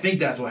 I think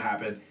that's what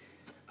happened.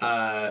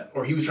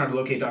 Or he was trying to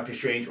locate Doctor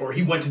Strange, or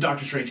he went to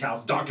Doctor Strange's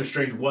house. Doctor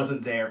Strange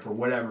wasn't there for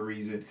whatever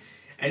reason.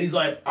 And he's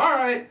like, all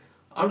right,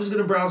 I'm just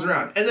going to browse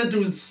around. And then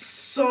through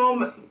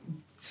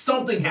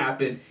something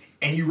happened,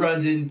 and he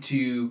runs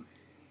into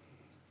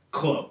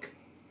Cloak.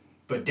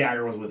 But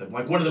Dagger was with him.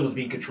 Like, one of them was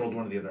being controlled,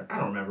 one of the other. I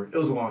don't remember. It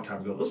was a long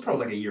time ago. It was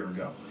probably like a year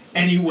ago.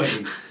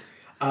 Anyways.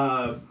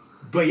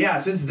 But yeah,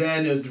 since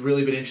then, it's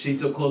really been interesting.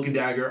 So Cloak and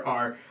Dagger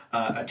are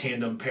a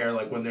tandem pair.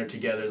 Like, when they're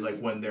together, is like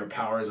when their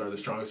powers are the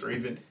strongest, or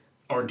even...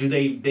 Or do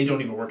they don't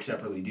even work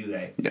separately, do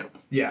they? No.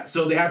 Yeah,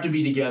 so they have to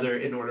be together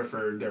in order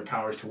for their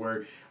powers to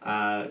work.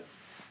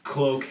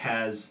 Cloak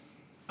has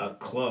a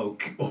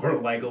cloak, or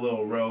like a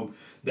little robe,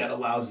 that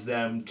allows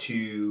them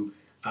to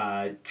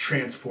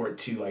transport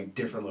to like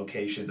different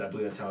locations. I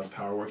believe that's how his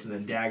power works. And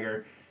then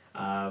Dagger,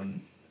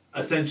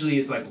 essentially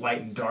it's like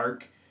light and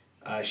dark.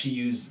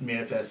 She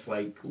manifests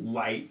like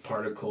light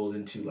particles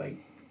into like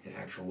an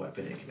actual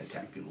weapon and can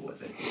attack people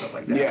with it, stuff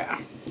like that.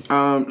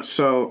 Yeah.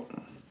 So...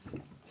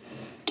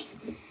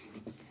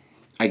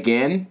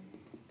 Again,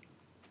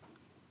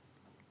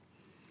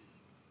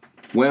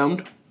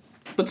 whelmed,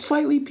 but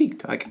slightly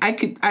piqued. Like I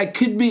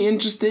could be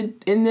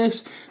interested in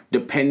this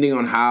depending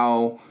on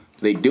how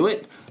they do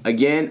it.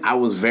 Again, I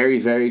was very,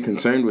 very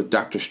concerned with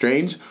Doctor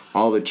Strange.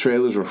 All the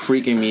trailers were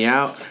freaking me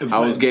out. I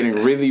was getting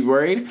really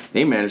worried.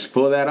 They managed to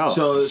pull that off.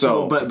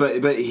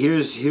 But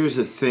here's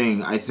the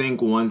thing. I think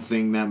one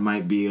thing that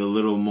might be a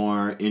little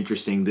more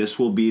interesting. This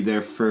will be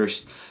their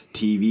first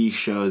TV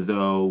show,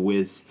 though,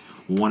 with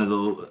one of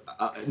the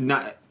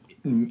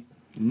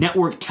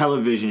network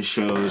television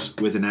shows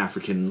with an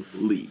African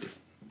lead.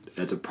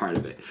 That's a part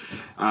of it.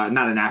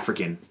 Not an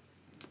African,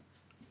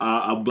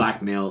 a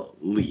black male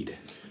lead.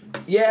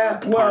 Yeah,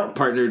 well,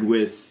 partnered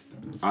with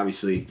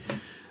obviously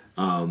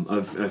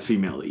a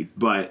female lead.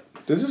 But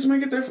does this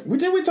make it different?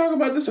 Didn't we talk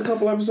about this a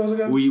couple episodes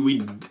ago?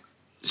 We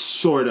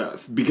sort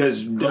of,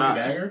 because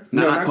Dagger?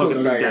 Not Cloak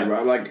and Dagger,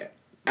 but like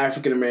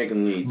African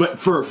American lead. But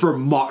for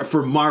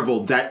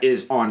Marvel, that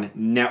is on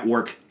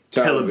network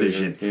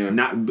television. Yeah.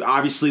 Not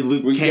obviously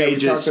Luke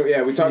Cage.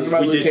 We talked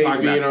about Luke Cage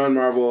being on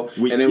Marvel,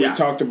 and then we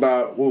talked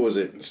about, what was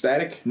it?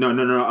 Static? No.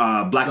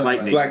 Black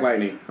Lightning. Black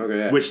Lightning. Okay.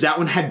 Yeah. Which that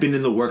one had been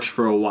in the works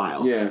for a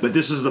while. Yeah. But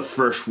this is the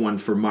first one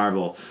for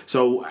Marvel,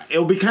 so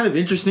it'll be kind of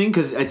interesting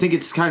because I think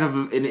it's kind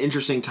of an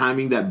interesting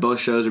timing that both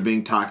shows are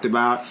being talked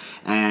about,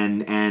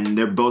 and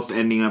they're both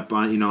ending up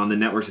on the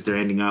networks that they're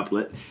ending up.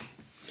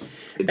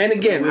 And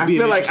again,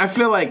 I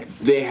feel like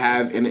they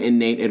have an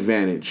innate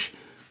advantage.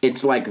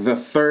 It's like the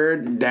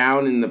third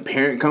down in the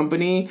parent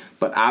company,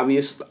 but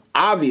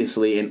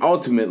obviously and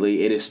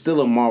ultimately it is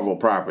still a Marvel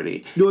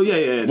property. Well,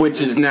 yeah. Which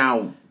is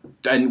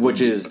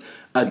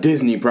a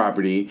Disney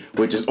property,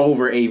 which is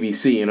over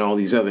ABC and all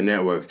these other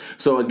networks.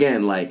 So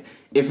again, like,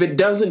 if it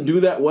doesn't do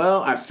that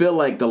well, I feel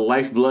like the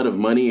lifeblood of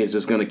money is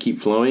just going to keep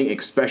flowing,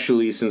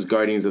 especially since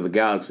Guardians of the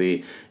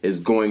Galaxy is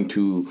going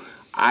to,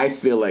 I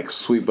feel like,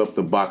 sweep up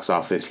the box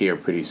office here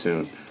pretty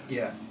soon.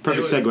 Yeah.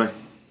 Perfect segue.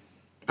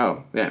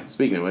 Oh, yeah.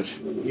 Speaking of which.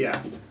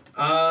 Yeah.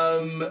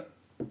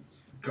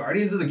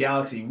 Guardians of the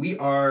Galaxy. We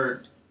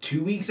are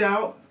 2 weeks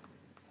out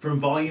from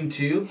Volume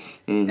 2,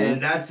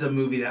 and that's a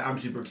movie that I'm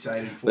super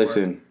excited for.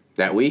 Listen,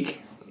 that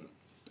week,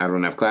 I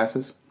don't have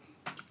classes.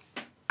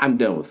 I'm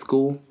done with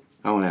school.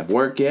 I don't have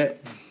work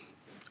yet.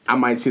 I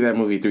might see that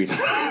movie 3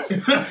 times.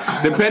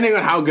 Depending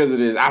on how good it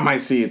is, I might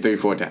see it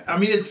 3-4 times. I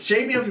mean, it's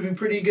shaping up to be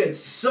pretty good.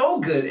 So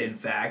good, in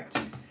fact,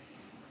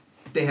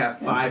 they have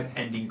 5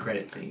 ending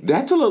credit scenes.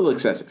 That's a little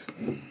excessive.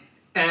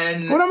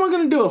 And what am I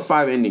going to do with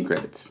 5 ending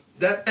credits?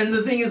 And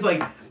the thing is,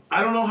 like,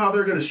 I don't know how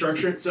they're going to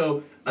structure it.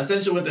 So,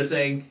 essentially what they're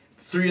saying,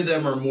 3 of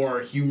them are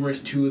more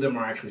humorous. 2 of them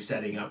are actually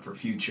setting up for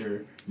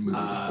future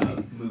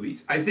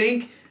movies. I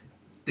think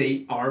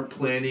they are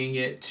planning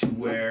it to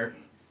where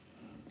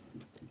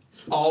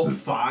all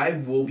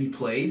 5 will be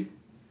played.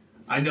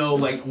 I know,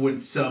 like,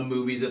 with some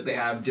movies, if they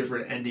have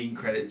different ending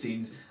credit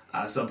scenes,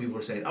 some people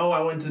are saying, oh,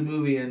 I went to the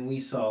movie and we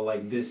saw,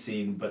 like, this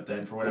scene, but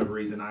then for whatever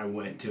reason I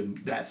went to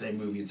that same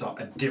movie and saw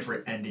a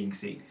different ending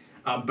scene.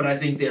 But I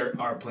think they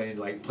are planning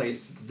to, like,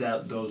 place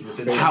those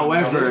within.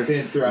 However,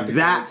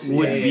 that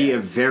would be a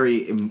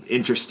very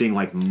interesting,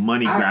 like,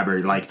 money grabber.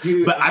 Like,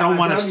 dude, but I don't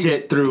want to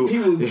sit through.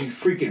 People would be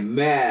freaking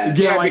mad.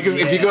 Yeah, like, because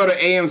if you go to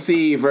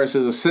AMC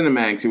versus a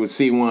Cinemax, you would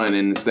see one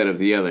instead of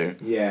the other.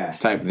 Yeah.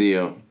 Type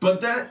deal.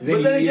 But then you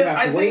again,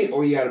 have to wait,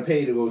 or you got to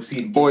pay to go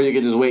see it. Or you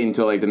could just wait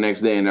until, like, the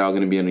next day and they're all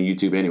going to be on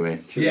YouTube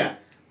anyway. Yeah.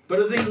 But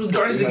the thing with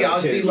Guardians of the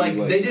Galaxy, like,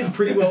 they did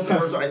pretty well with the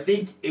first one. I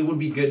think it would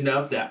be good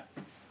enough that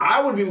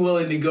I would be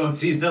willing to go and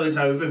see another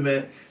time if it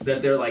meant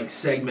that they're, like,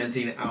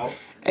 segmenting out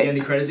the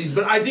ending credit scenes.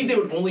 But I think they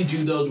would only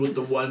do those with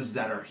the ones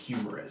that are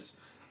humorous.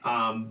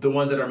 The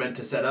ones that are meant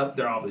to set up,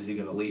 they're obviously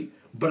going to leave.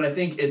 But I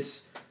think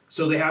it's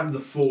So they have the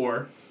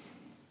 4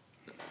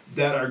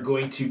 that are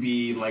going to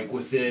be like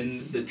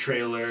within the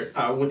trailer,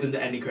 within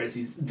the ending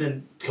credits.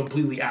 Then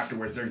completely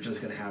afterwards, they're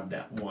just going to have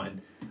that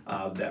one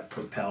that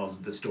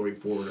propels the story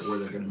forward, or where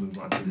they're going to move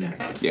on to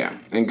next. Yeah,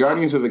 and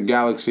Guardians of the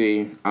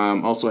Galaxy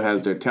also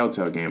has their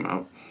Telltale game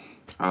out.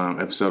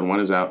 Episode 1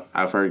 is out.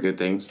 I've heard good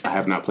things. I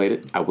have not played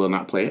it. I will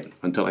not play it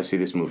until I see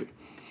this movie.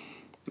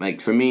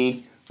 Like, for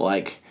me,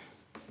 like,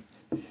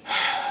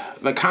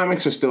 the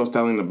comics are still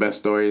telling the best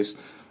stories.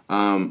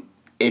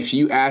 If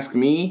you ask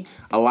me,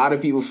 a lot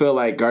of people feel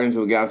like Guardians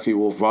of the Galaxy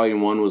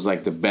Volume 1 was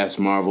like the best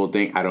Marvel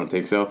thing. I don't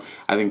think so.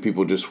 I think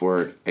people just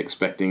were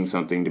expecting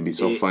something to be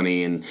so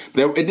funny, and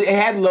it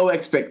had low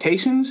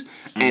expectations,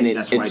 and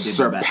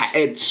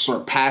it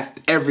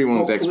surpassed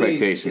everyone's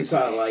expectations.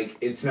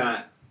 It's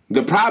not.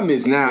 The problem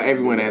is now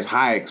everyone has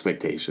high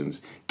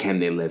expectations. Can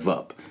they live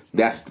up?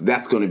 That's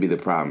going to be the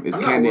problem. Is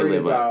can they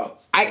live up?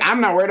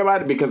 I'm not worried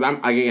about it because I'm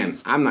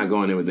not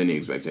going in with any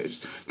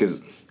expectations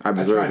because I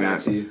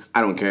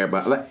don't care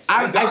about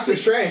Doctor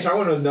Strange. I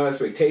went with no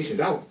expectations.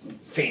 That was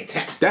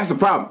fantastic. That's the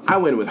problem. I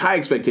went with high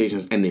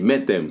expectations and they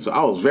met them, so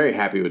I was very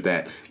happy with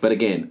that. But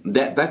again,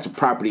 that's a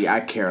property I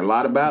care a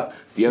lot about.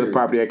 The other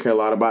property I care a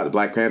lot about is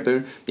Black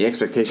Panther. The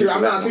expectations.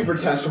 I'm not super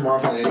attached to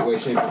Marvel in any way,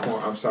 shape, or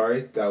form. I'm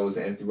sorry, that was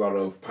an empty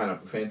bottle of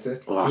pineapple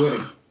Fanta. You want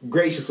to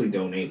graciously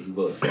donate, you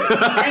will accept.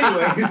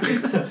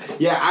 Anyways,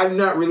 yeah, I'm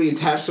not really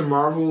attached to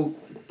Marvel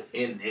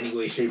in any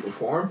way, shape, or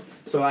form.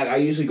 So like, I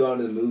usually go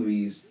into the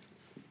movies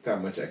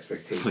without much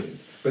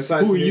expectations.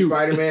 Besides the new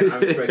Spider-Man,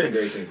 I'm expecting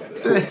great things out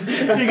of that.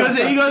 he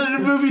goes to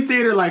the movie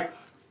theater like,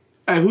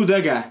 hey, who's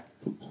that guy?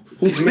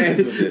 Whose man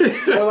is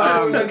this? Well,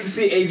 I would like to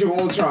see Age of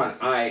Ultron.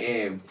 I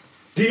am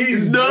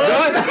these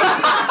nuts.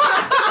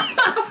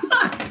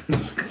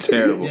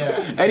 Terrible.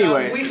 Yeah.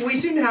 Anyway, we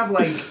seem to have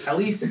like at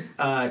least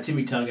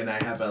Timmy Tung and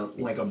I have a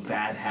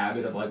bad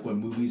habit of like when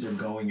movies are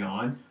going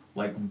on,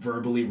 like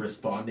verbally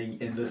responding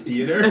in the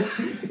theater.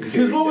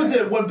 Because what was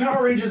it when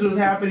Power Rangers was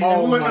happening?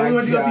 Oh, we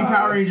went to go see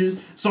Power Rangers.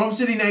 So I'm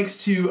sitting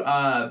next to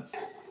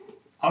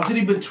I'm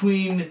sitting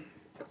between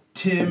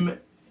Tim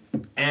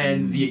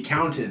and the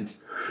accountant.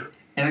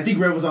 And I think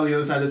Rev was on the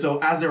other side. So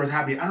as there was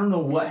happening, I don't know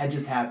what had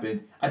just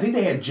happened. I think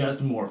they had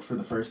just morphed for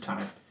the first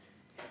time.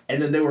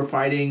 And then they were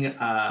fighting what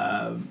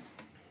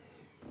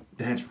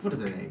are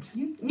their names?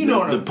 You know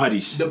what the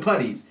putties. The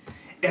putties.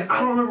 And I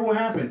don't remember what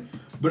happened.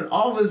 But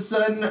all of a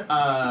sudden,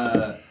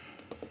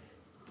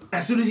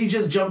 as soon as he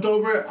just jumped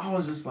over it, I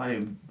was just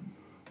like,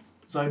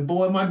 it's like,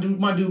 boy, my dude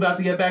about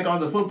to get back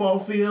on the football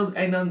field.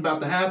 Ain't nothing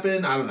about to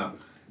happen. I don't know.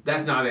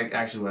 That's not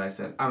actually what I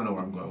said. I don't know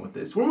where I'm going with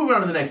this. We're moving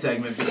on to the next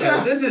segment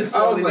because this is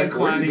slowly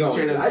declining.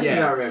 I do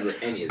not remember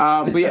any of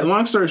that. But yeah,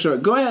 long story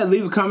short, go ahead,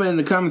 leave a comment in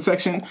the comment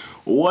section.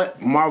 What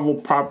Marvel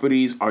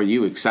properties are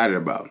you excited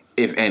about,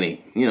 if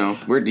any? You know,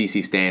 we're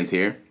DC stands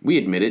here. We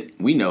admit it.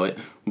 We know it.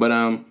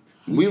 But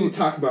we will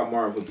talk about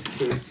Marvel.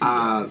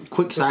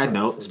 Quick side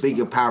note,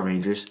 speaking of Power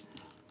Rangers,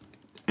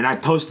 and I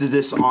posted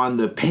this on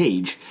the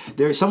page.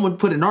 Someone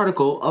put an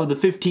article of the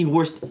 15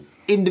 worst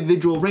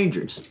individual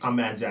Rangers. I'm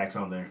mad Zach's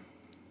on there.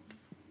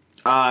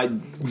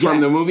 From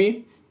the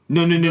movie?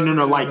 No.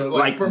 Like the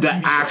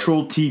TV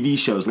actual shows. TV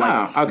shows.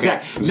 Like,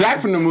 okay. Zach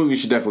from the movie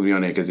should definitely be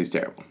on there because he's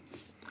terrible.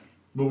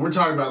 But we're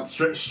talking about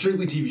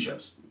strictly TV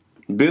shows.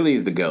 Billy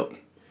is the GOAT.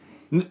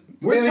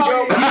 We're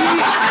talking.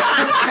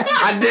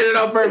 I did it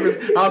on purpose.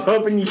 I was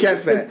hoping you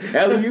catch that.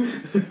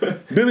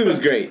 Billy was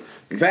great.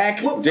 Zach,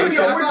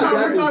 Jason.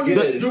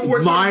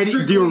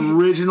 The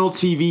original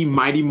TV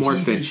Mighty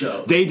Morphin.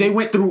 They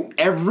went through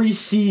every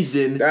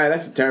season.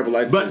 That's a terrible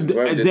idea.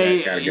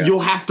 But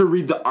you'll have to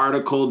read the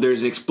article.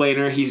 There's an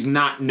explainer. He's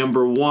not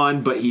number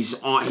 1, but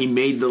he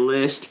made the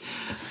list.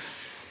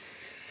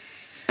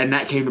 And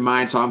that came to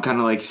mind, so I'm kind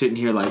of like sitting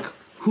here like,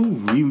 who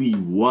really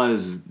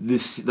was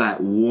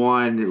that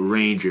one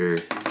Ranger?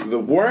 The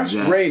worst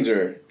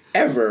Ranger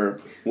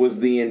ever was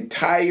the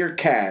entire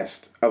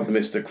cast of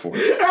Mystic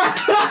Force.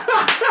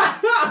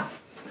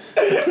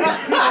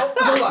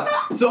 Hold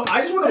on. So I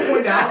just want to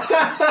point out.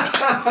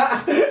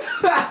 If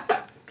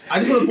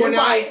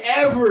I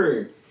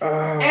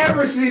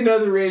ever see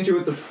another Ranger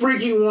with the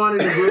freaking wand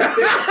in the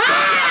birthday.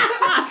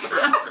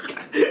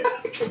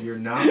 You're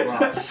not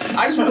wrong.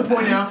 I just want to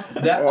point out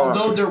that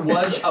although there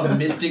was a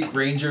Mystic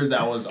Ranger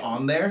that was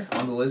on there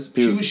on the list,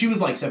 she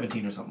was like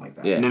 17 or something like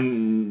that. Yeah.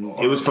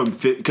 It was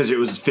because it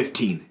was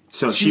 15.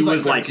 So she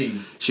was like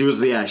 13. She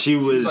was like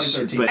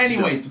 13. But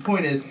anyways, the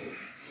point is,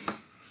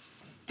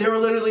 there were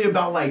literally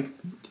about like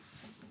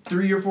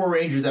 3 or 4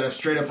 Rangers that are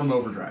straight up from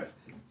Overdrive.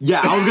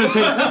 Yeah, I was gonna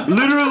say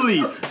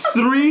literally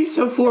 3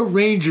 to 4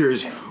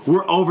 Rangers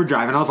were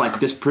Overdrive, and I was like,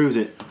 this proves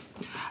it.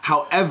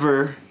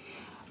 However.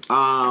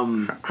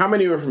 How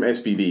many were from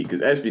SPD? Because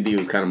SPD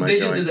was kind of my They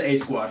joint. just did the A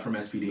squad from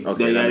SPD.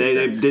 Okay,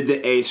 they did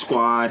the A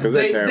squad.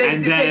 They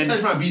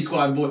touched my B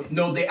squad, boy.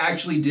 No, they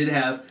actually did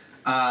have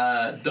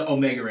the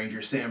Omega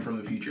Ranger, Sam from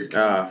the future.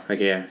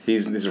 Okay, yeah.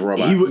 He's a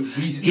robot.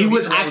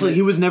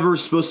 He was never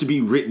supposed to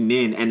be written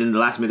in, and in the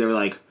last minute they were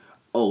like,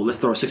 oh, let's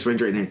throw a Sixth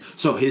Ranger in there.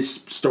 So his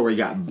story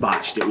got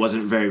botched. It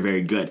wasn't very,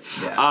 very good.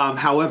 Yeah.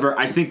 However,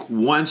 I think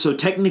so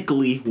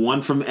technically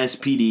one from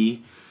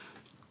SPD,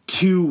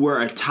 2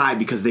 were a tie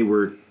because they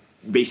were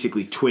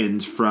basically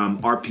twins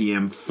from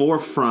RPM, 4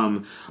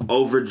 from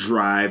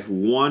Overdrive,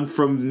 1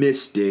 from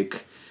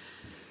Mystic.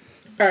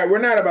 All right, we're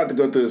not about to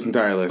go through this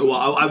entire list.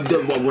 Well,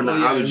 we're not.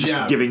 yeah, I was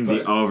just giving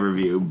the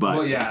overview, but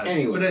Well, yeah.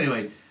 Anyway. But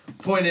anyway,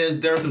 point is,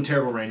 there are some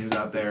terrible Rangers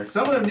out there.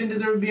 Some of them didn't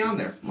deserve to be on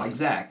there, like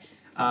Zach.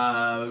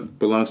 But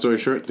long story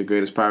short, the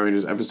greatest Power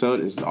Rangers episode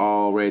is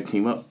all red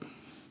team up.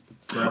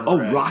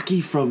 Red.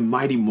 Rocky from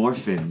Mighty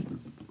Morphin.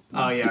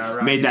 Oh yeah,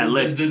 right. Made that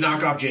list. The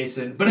knockoff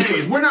Jason. But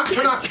anyways, we're not.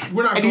 And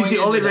going he's the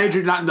only into that.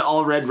 Ranger not in the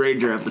All Red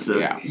Ranger episode.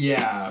 Yeah.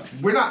 Yeah,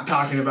 we're not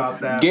talking about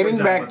that. Getting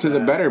We're done back with to the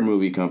that. better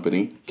movie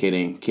company.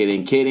 Kidding.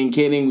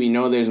 We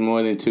know there's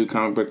more than 2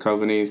 comic book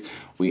companies.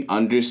 We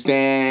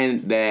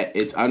understand that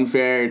it's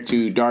unfair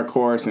to Dark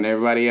Horse and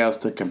everybody else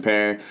to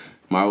compare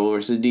Marvel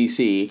versus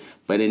DC.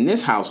 But in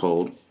this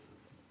household,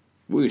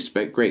 we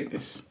respect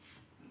greatness.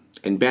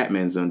 And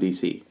Batman's on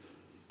DC.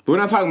 But we're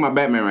not talking about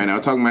Batman right now.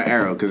 We're talking about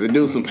Arrow because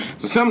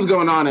something's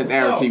going on at the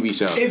Arrow TV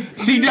show.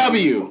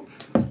 CW,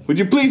 would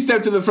you please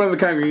step to the front of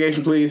the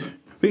congregation, please?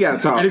 We gotta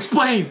talk. And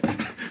explain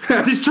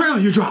this trailer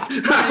you dropped.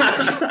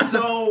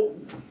 So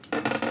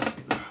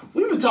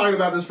we've been talking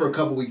about this for a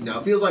couple weeks now.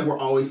 It feels like we're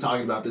always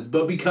talking about this,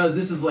 but because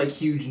this is like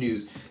huge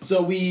news.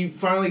 So we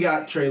finally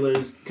got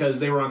trailers because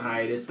they were on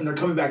hiatus, and they're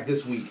coming back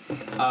this week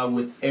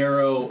with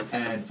Arrow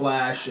and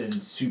Flash and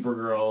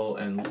Supergirl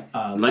and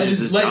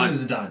Legends is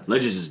done.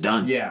 Legends is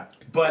done. Yeah,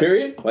 but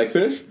Period? Like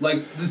finish?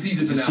 like the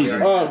season finale.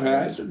 season.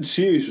 already. Oh,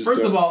 jeez.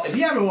 First of all, if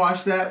you haven't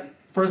watched that,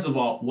 first of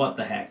all, what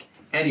the heck?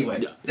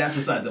 Anyway, that's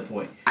beside the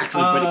point.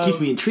 Actually, but it keeps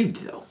me intrigued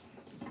though.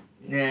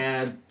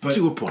 Nah, but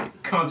To a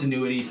point.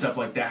 continuity stuff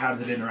like that. How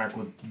does it interact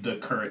with the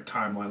current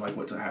timeline, like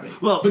what's happening?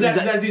 Well, but that-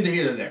 that's either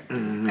here or there.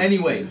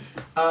 Anyways,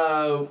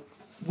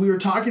 we were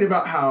talking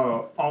about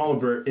how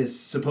Oliver is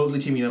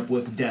supposedly teaming up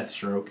with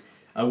Deathstroke,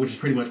 which is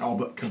pretty much all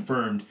but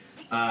confirmed,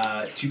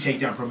 to take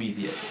down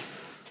Prometheus.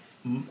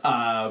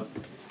 Manu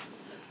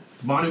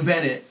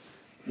Bennett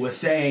was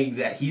saying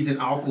that he's in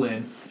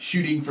Auckland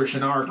shooting for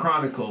Shannara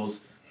Chronicles,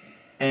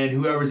 and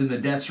whoever's in the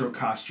Deathstroke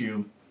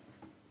costume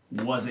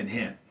wasn't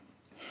him.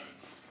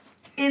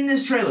 In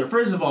this trailer,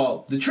 first of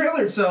all, the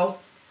trailer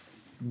itself,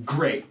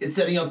 great. It's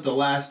setting up the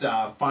last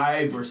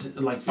 5 or 6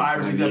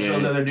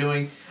 episodes that they're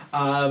doing,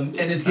 and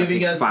it's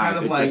giving us kind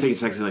of like, I think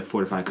it's actually like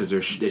 4 to 5 because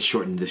it's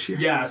shortened this year.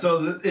 yeah.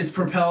 So it's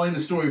propelling the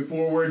story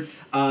forward.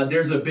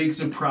 There's a big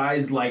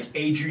surprise, like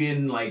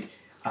Adrian,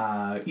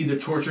 either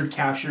tortured,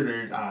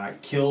 captured, or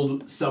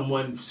killed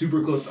someone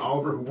super close to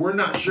Oliver who we're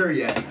not sure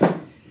yet.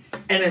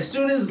 And as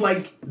soon as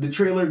the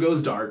trailer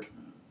goes dark,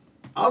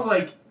 I was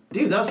like,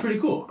 dude, that was pretty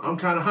cool. I'm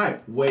kind of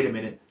hyped. Wait a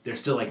minute. There's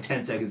still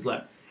 10 seconds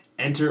left.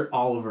 Enter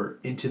Oliver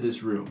into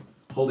this room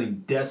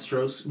holding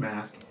Deathstroke's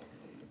mask.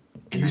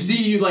 And you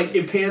see,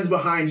 it pans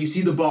behind, you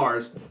see the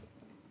bars,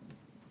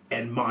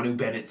 and Manu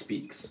Bennett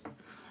speaks.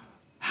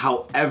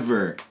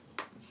 However,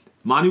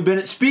 Manu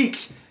Bennett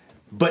speaks,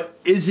 but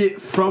is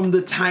it from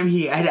the time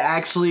he had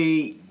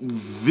actually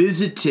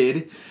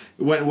visited,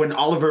 when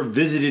Oliver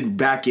visited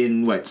back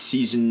in,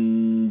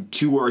 season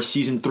 2 or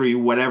season 3,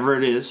 whatever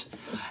it is,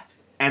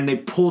 and they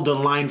pulled a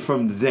line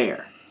from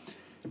there?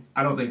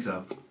 I don't think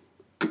so.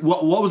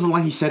 What was the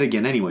line he said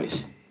again,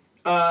 anyways?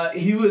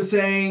 He was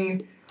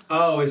saying,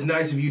 "Oh, it's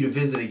nice of you to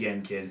visit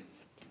again, kid."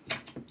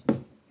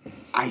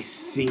 I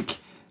think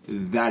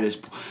that is...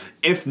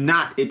 If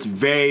not, it's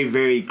very,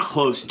 very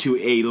close to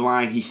a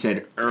line he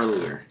said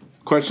earlier.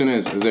 Question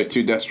is there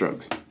 2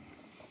 Deathstrokes?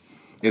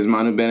 Is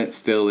Manu Bennett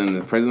still in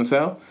the prison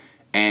cell?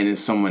 And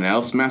is someone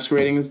else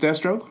masquerading as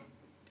Deathstroke?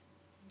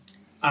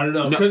 I don't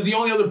know, because the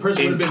only other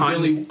person would have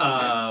been in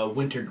Billy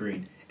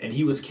Wintergreen, and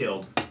he was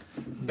killed.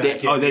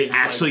 They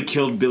actually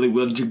killed Billy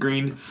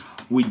Wintergreen.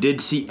 We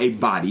did see a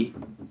body.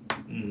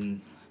 Mm-hmm.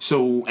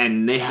 So,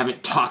 and they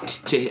haven't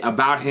talked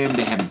about him.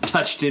 They haven't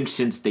touched him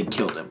since they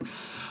killed him.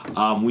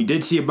 We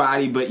did see a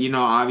body, but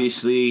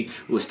obviously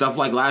with stuff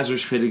like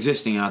Lazarus Pit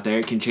existing out there,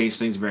 it can change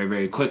things very,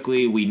 very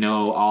quickly. We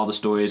know all the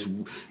stories.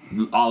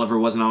 Oliver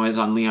wasn't always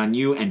on Leon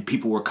U, and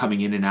people were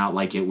coming in and out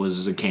like it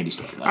was a candy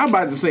store. I'm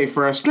about to say,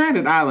 for a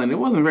stranded island, it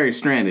wasn't very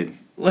stranded.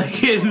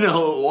 It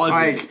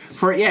wasn't.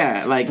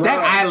 That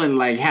island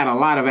had a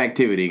lot of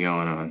activity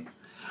going on.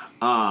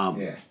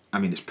 Yeah. I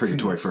mean, it's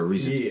purgatory for a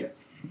reason. Yeah.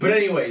 But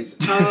anyways,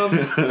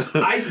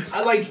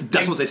 I like...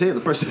 That's what they say in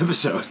the first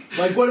episode.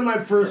 one of my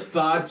first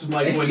thoughts,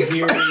 when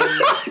hearing...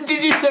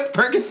 Did you say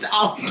Perkins?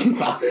 Oh, You'll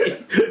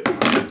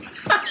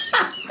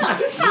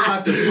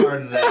have to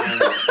pardon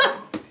that.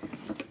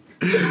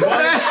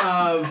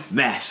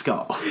 mask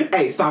off.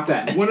 Hey, stop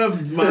that. One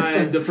of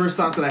the first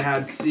thoughts that I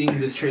had seeing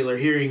this trailer,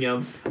 hearing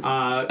him,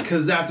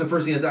 because that's the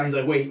first thing I thought. He's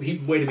like, wait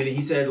a minute.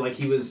 He said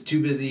he was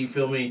too busy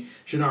filming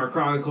Shannara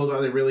Chronicles.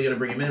 Are they really going to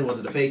bring him in? Was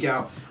it a fake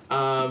out?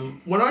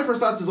 One of my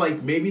first thoughts is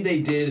maybe they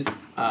did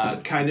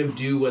kind of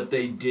do what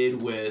they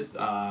did with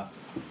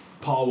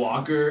Paul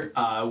Walker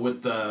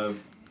with the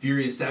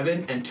Furious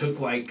 7 and took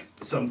like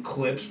some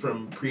clips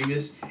from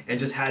previous and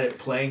just had it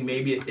playing.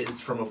 Maybe it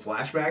is from a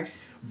flashback,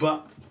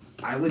 but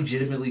I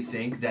legitimately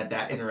think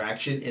that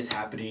interaction is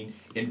happening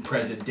in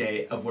present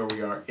day of where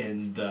we are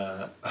in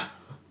the.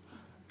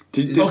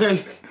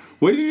 Okay.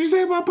 What did you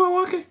say about Paul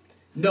Walker?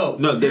 No,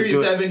 No,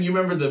 Furious 7. You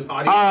remember the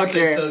audio? Oh, they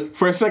okay. took?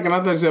 For a second,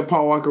 I thought you said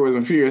Paul Walker was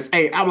in Furious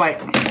 8. I'm like.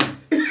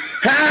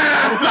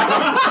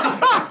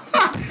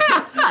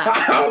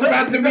 I was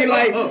about to be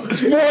like,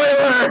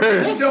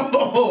 spoilers!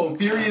 No,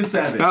 Furious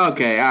 7.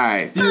 Okay,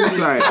 alright.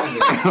 Sorry.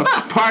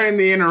 Pardon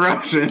the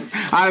interruption.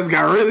 I just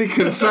got really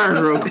concerned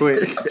real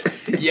quick.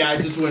 Yeah, I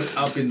just went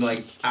up and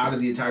like out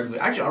of the entire movie.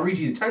 Actually, I'll read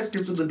you the entire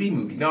script of the B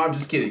movie. No, I'm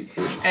just kidding.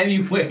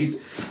 Anyways,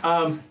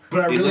 but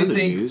I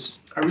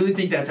really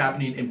think that's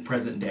happening in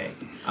present day.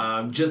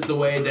 Just the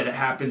way that it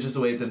happens, just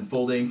the way it's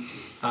unfolding.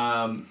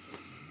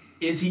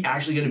 Is he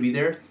actually going to be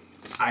there?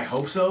 I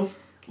hope so.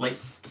 Like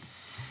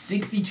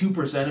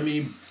 62% of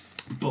me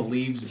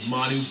believes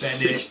Manu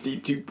Bennett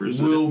 62%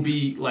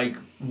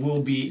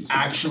 will be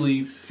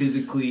actually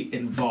physically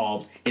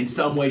involved in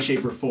some way,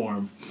 shape, or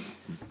form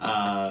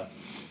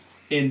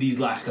in these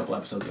last couple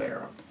episodes of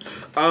Arrow.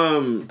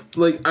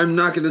 I'm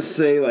not gonna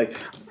say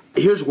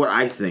here's what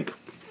I think,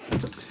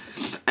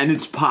 and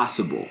it's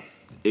possible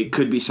it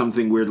could be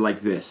something weird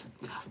like this.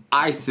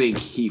 I think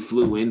he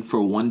flew in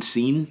for one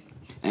scene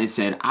and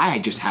said, I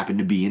just happened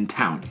to be in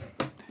town,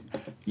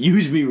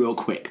 use me real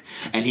quick,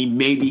 and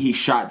he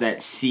shot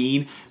that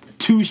scene,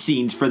 2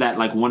 scenes for that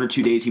 1 or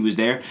 2 days he was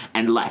there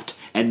and left,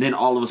 and then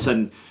all of a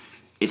sudden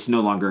it's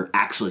no longer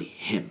actually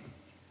him.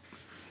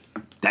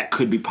 That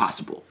could be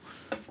possible.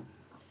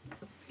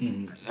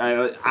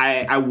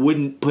 I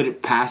wouldn't put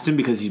it past him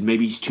because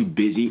he's too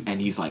busy and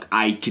he's like,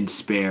 I can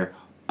spare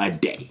a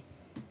day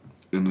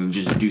and then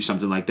just do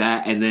something like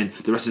that, and then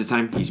the rest of the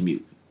time he's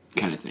mute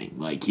kind of thing.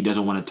 Like, he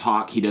doesn't want to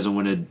talk, he doesn't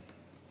want to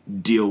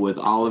deal with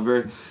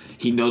Oliver.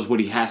 He knows what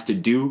he has to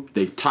do.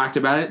 They've talked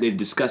about it, they've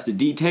discussed the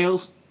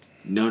details.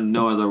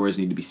 No other words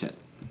need to be said.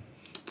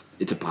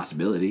 It's a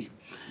possibility,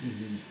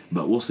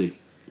 but we'll see.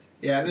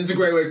 Yeah, and it's a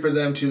great way for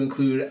them to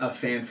include a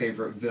fan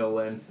favorite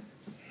villain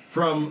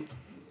from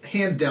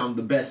hands down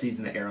the best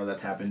season of Arrow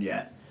that's happened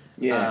yet.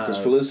 Yeah, because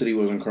Felicity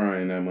wasn't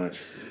crying that much.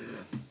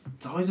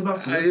 It's always about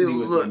Felicity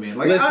with me,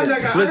 man.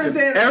 Listen,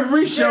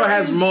 every show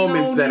has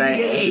moments that I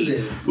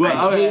hate.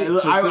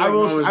 Well, I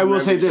will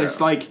say this,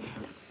 the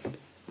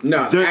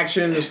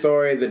action, the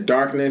story, the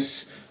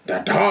darkness,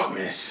 just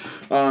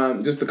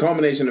the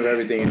culmination of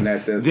everything in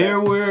that. It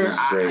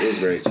was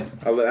great.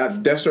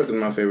 Deathstroke is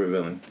my favorite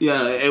villain.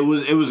 Yeah, it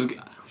was.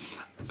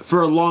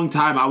 For a long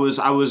time, I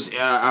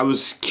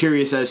was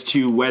curious as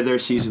to whether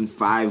season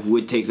 5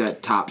 would take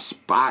that top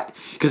spot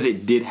because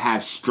it did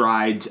have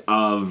strides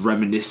of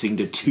reminiscing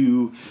to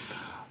 2.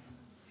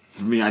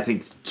 For me, I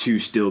think 2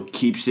 still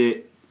keeps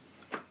it.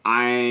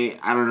 I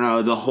don't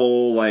know, the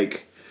whole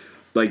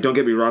don't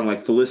get me wrong,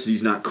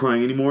 Felicity's not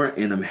crying anymore,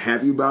 and I'm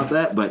happy about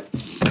that, but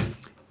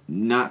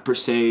not per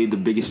se the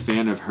biggest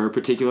fan of her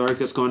particular arc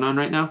that's going on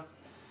right now.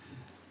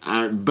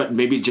 But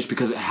maybe just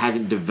because it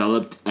hasn't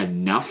developed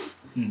enough.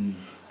 Mm-hmm.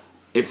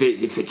 If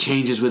it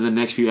changes within the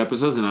next few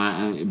episodes,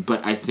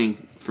 but I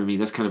think for me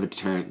that's kind of a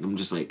deterrent. I'm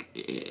just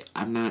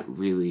I'm not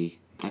really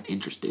that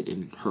interested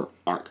in her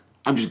arc.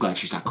 I'm just glad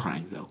she's not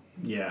crying though.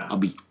 Yeah, I'll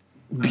be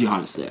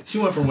honest there. She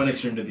went from one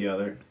extreme to the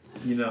other.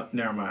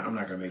 Never mind. I'm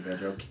not gonna make that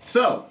joke.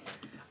 So,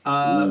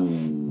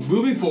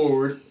 moving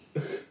forward,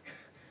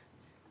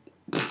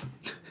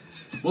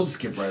 we'll just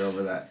skip right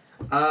over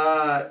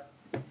that.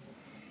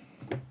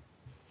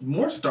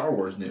 More Star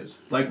Wars news.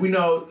 We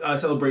know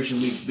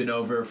Celebration Week's been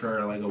over for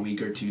a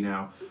week or 2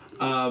 now.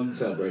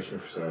 Celebration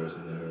for Star Wars is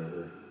never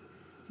over.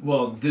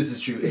 Well, this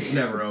is true. It's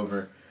never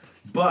over.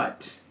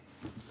 But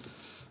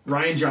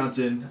Rian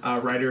Johnson,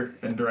 writer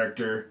and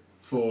director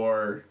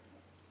for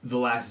The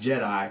Last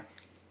Jedi,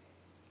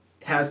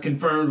 has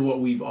confirmed what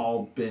we've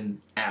all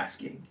been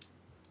asking.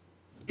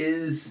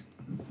 Is,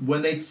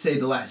 when they say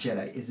The Last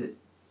Jedi, is it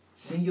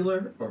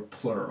singular or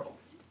plural?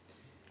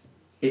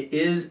 It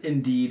is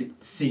indeed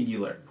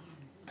singular.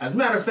 As a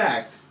matter of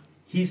fact,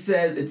 he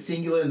says it's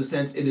singular in the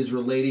sense it is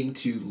relating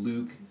to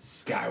Luke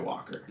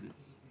Skywalker.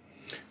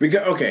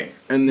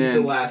 And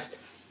then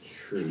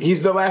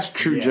He's the last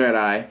true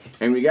Jedi,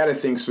 and we got to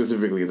think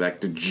specifically the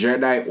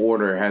Jedi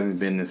Order hasn't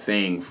been a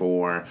thing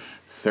for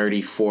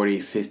 30, 40,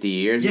 50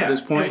 years at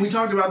this point. And we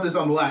talked about this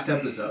on the last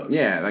episode.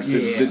 Yeah,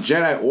 the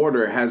Jedi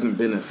Order hasn't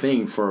been a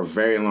thing for a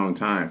very long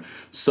time.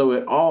 So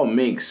it all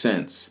makes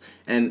sense.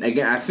 And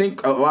again, I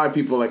think a lot of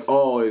people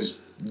are is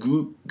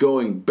Luke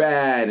going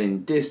bad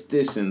and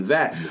this and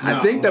that.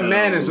 I think the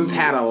man has just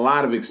had a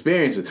lot of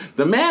experiences.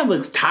 The man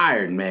looks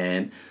tired,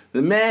 man.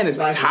 The man is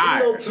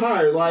tired. Real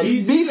tired.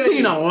 He's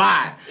seen a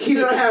lot. He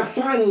done have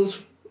finals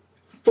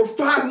for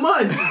 5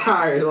 months.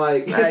 Tired.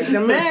 The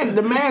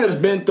man has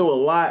been through a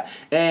lot.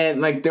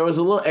 And there was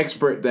a little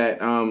expert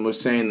that was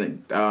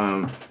saying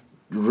that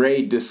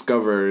Rey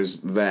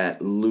discovers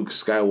that Luke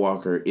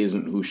Skywalker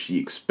isn't who she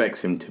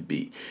expects him to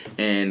be.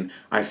 And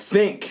I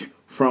think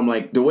from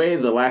like the way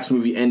the last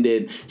movie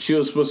ended. She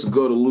was supposed to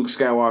go to Luke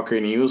Skywalker,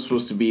 and he was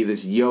supposed to be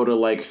this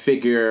Yoda-like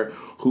figure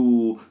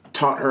who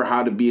taught her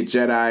how to be a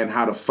Jedi and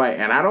how to fight.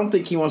 And I don't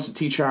think he wants to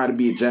teach her how to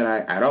be a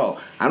Jedi at all.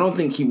 I don't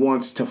think he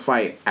wants to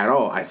fight at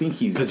all. I think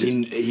he's because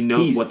he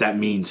knows what that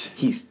means.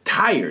 He's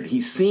tired.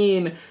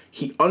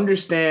 He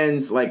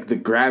understands like the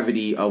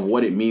gravity of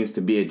what it means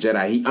to be a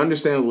Jedi. He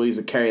understands what it means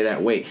to carry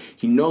that weight.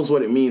 He knows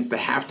what it means to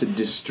have to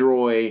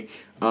destroy,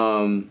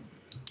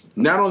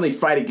 not only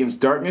fight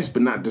against darkness,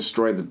 but not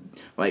destroy to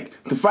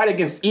fight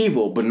against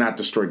evil, but not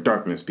destroy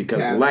darkness, because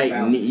light. I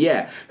don't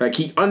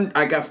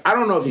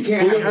know if he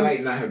fully have light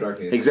and not have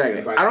darkness.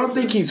 Exactly. I don't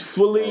think he's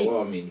fully.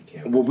 Well, I mean, you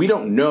can't. Well, we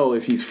don't know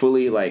if he's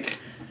fully like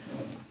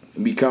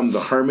become the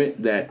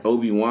hermit that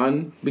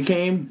Obi-Wan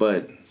became,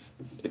 but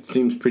it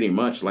seems pretty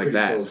much like Pretty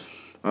that.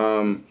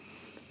 close.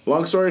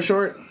 Long story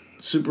short,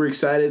 super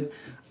excited.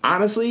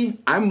 Honestly,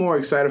 I'm more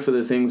excited for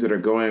the things that are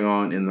going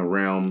on in the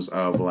realms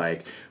of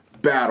like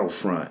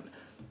Battlefront,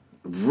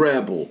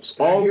 Rebels.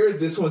 I hear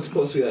this one's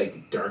supposed to be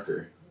like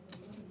darker.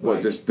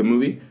 What, the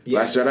movie?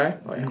 Yes. Last Jedi?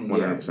 Oh yeah,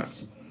 100%.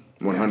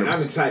 100%.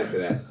 I'm excited for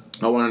that.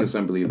 I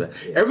 100% believe that.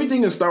 Yeah.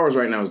 Everything in Star Wars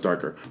right now is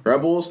darker.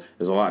 Rebels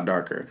is a lot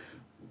darker.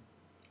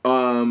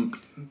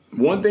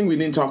 One thing we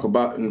didn't talk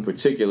about in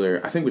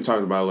particular, I think we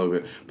talked about it a little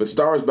bit, but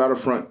Star Wars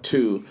Battlefront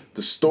 2,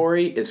 the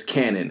story is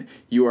canon.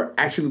 You are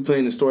actually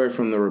playing the story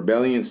from the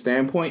Rebellion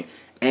standpoint,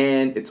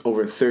 and it's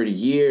over 30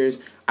 years.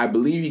 I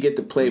believe you get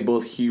to play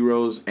both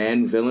heroes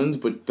and villains,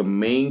 but the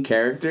main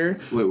character...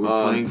 Wait, we're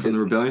playing from the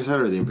Rebellion side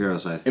or the Imperial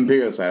side?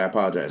 Imperial side, I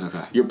apologize.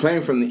 Okay. You're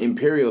playing from the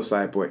Imperial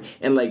side, boy.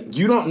 And, like,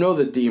 you don't know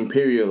that the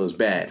Imperial is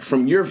bad.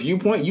 From your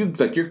viewpoint,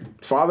 your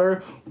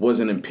father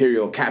was an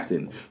Imperial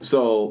captain.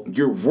 So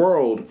your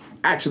world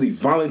actually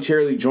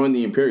voluntarily joined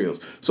the Imperials.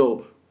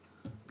 So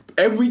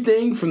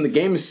everything from the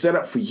game is set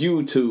up for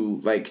you to,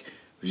 like,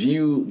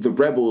 view the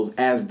rebels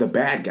as the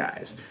bad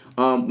guys,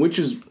 which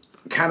is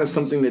kind of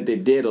something that they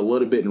did a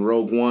little bit in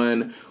Rogue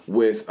One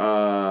with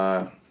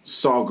Saw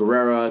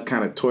Gerrera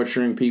kind of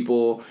torturing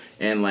people,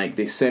 and like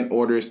they sent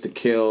orders to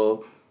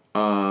kill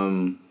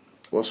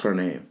what's her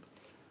name?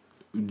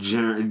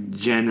 Jyn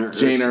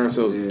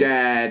Erso's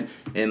dad,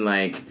 and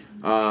like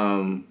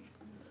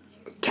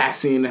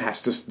Cassian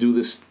has to do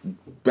this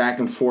back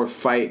and forth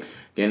fight,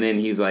 and then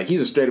he's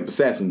a straight up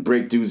assassin,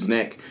 break dude's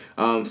neck.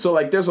 So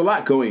like there's a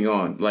lot going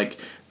on, like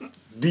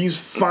these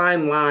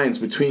fine lines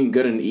between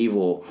good and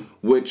evil,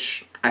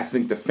 which I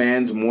think the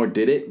fans more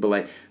did it, but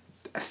like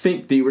I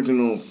think the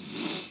original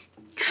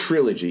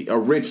trilogy,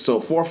 so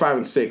 4, 5,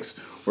 and 6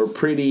 were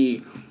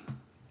pretty.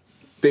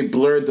 They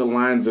blurred the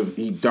lines of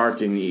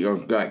dark and or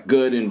like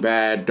good and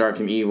bad,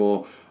 dark and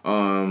evil.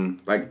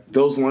 Like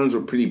those lines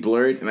were pretty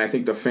blurred, and I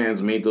think the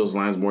fans made those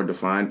lines more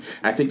defined.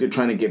 I think they're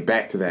trying to get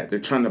back to that. They're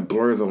trying to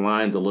blur the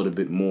lines a little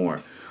bit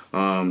more.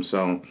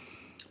 So.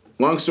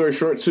 Long story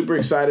short, super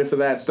excited for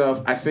that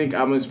stuff. I think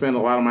I'm going to spend a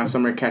lot of my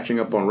summer catching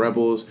up on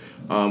Rebels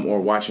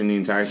or watching the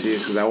entire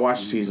series, because I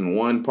watched season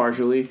 1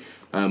 partially,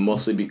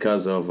 mostly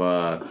because of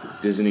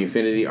Disney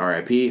Infinity,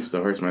 RIP.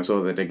 Still hurts my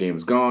soul that game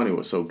is gone. It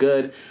was so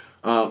good.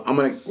 I'm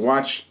going to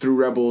watch through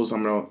Rebels.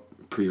 I'm going to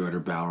pre-order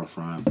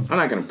Battlefront. I'm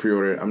not going to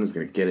pre-order it. I'm just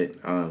going to get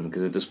it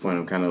because at this point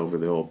I'm kind of over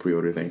the whole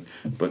pre-order thing.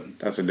 But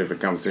that's a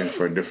different conversation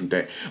for a different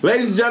day.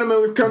 Ladies and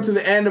gentlemen, we've come to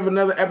the end of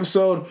another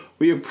episode.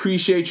 We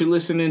appreciate you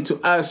listening to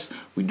us.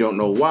 We don't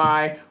know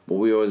why, but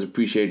we always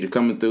appreciate you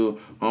coming through.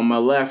 On my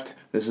left,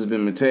 this has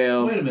been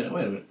Mateo. Wait a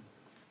minute.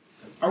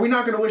 Are we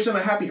not going to wish them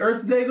a happy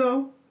Earth Day,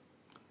 though?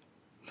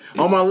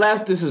 On my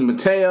left, this is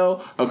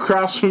Mateo.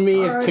 Across from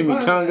me is Timmy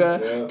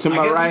Tunga. Yeah. To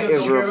my right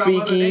is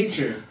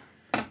Rafiki.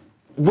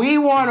 We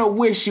want to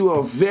wish you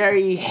a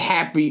very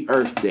happy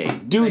Earth Day.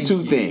 Do Thank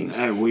two you. things.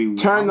 Hey,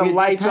 Turn the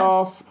lights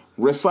off,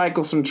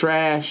 recycle some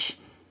trash,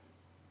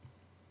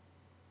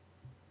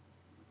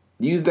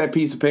 use that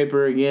piece of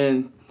paper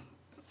again,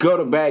 go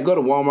to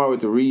Walmart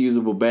with a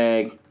reusable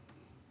bag,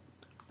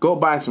 go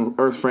buy some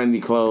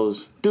earth-friendly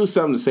clothes, do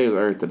something to save the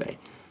Earth today.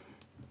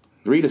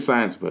 Read a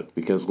science book,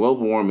 because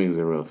global warming is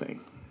a real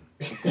thing.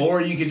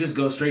 Or you could just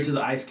go straight to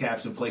the ice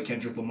caps and play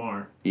Kendrick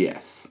Lamar.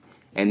 Yes.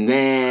 And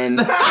then...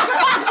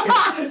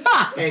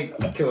 Hey,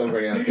 kill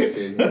everybody on the face.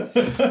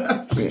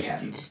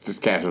 It's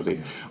just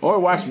casualty. Or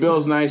watch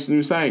Bill's nice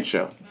new science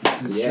show.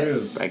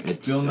 Yes.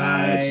 Like, Bill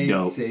Nye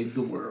dope. saves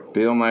the world.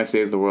 Bill Nye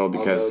saves the world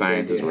because Although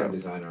science they is did have real.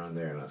 designer on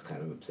there, and I was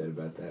kind of upset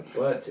about that.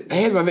 But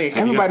Here's my thing.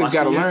 Everybody's watched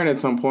got to it yet? learn at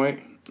some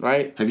point,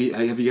 right? Have you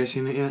guys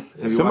seen it yet?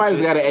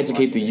 Somebody's got to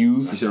educate the You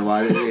youth. should have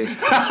watched it.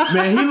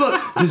 Man,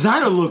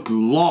 designer looked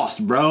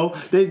lost, bro.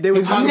 They were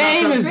His talking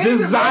name about is something-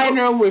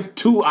 Designer with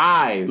 2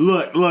 eyes.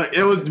 Look,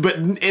 it was, but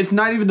it's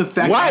not even the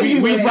fact. Why are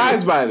you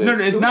surprised by this? No,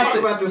 it's we'll not. talk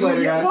about this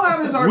later, guys. We'll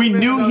have this We argument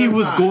knew he another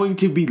was time. going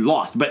to be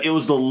lost, but it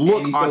was the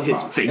look he's on still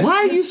his talking. face. Why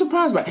are you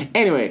surprised by it?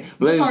 Anyway,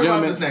 ladies talk and about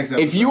gentlemen, this next if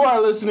episode. you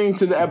are listening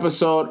to the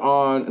episode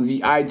on the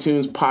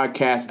iTunes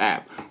podcast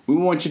app, we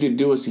want you to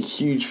do us a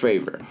huge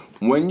favor.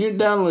 When you're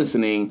done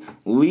listening,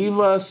 leave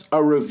us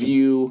a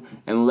review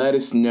and let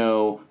us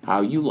know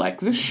how you like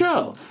the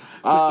show.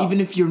 But even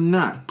if you're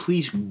not,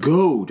 please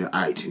go to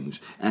iTunes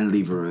and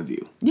leave a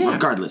review. Yeah.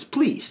 Regardless,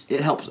 please.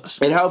 It helps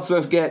us. It helps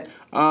us get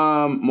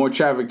more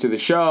traffic to the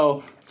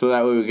show, so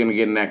that way we're going to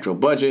get an actual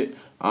budget.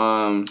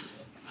 Oh,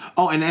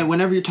 and then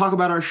whenever you talk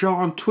about our show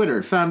on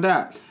Twitter, found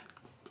out,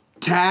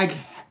 tag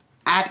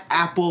at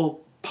Apple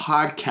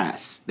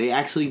Podcasts. They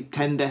actually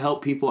tend to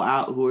help people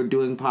out who are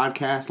doing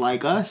podcasts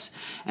like us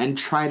and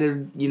try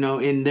to,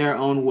 in their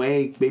own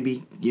way,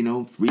 maybe,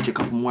 reach a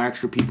couple more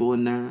extra people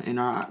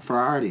for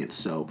our audience.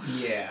 So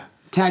Yeah.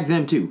 tag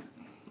them too.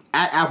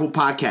 At Apple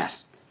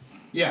Podcasts.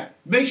 Yeah.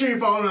 Make sure you're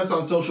following us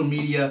on social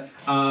media.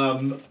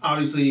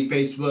 Obviously,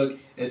 Facebook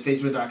is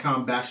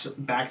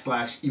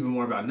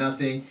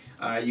facebook.com/evenmoreaboutnothing.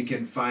 You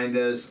can find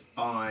us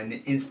on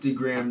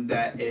Instagram.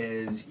 That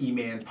is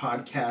eMan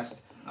Podcast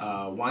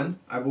 1,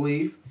 I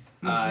believe.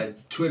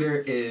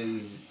 Twitter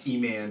is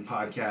eMan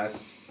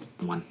Podcast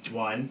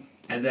 1.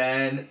 And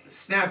then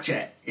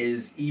Snapchat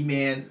is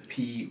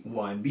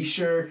eManP1. Be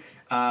sure,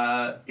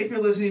 if you're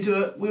listening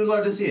to it, we would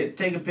love to see it.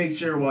 Take a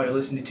picture while you're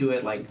listening to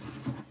it, like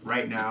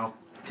right now.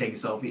 Take a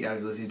selfie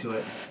as you're listening to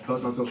it.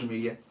 Post on social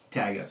media.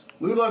 Tag us.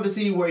 We would love to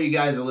see where you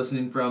guys are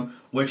listening from,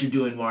 what you're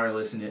doing while you're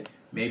listening.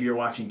 Maybe you're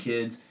watching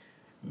kids.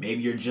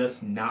 Maybe you're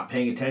just not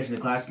paying attention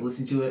to class and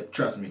listening to it.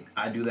 Trust me,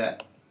 I do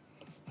that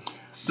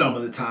some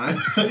of the time.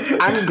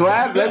 I'm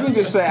glad. Let me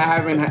just say,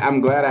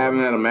 I'm glad I haven't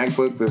had a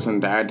MacBook this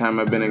entire time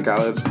I've been in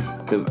college,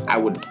 because I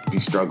would be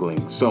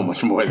struggling so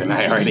much more than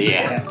I already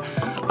am.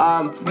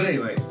 But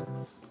anyways,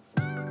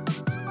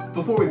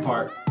 before we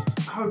part,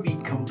 I would be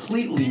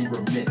completely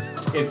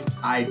remiss if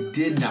I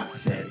did not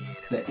say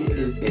that it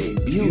is A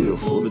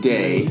beautiful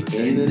day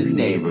in the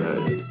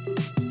neighborhood.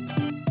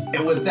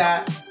 And with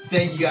that,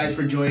 thank you guys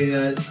for joining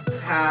us.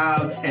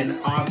 Have an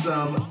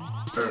awesome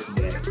Earth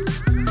Day.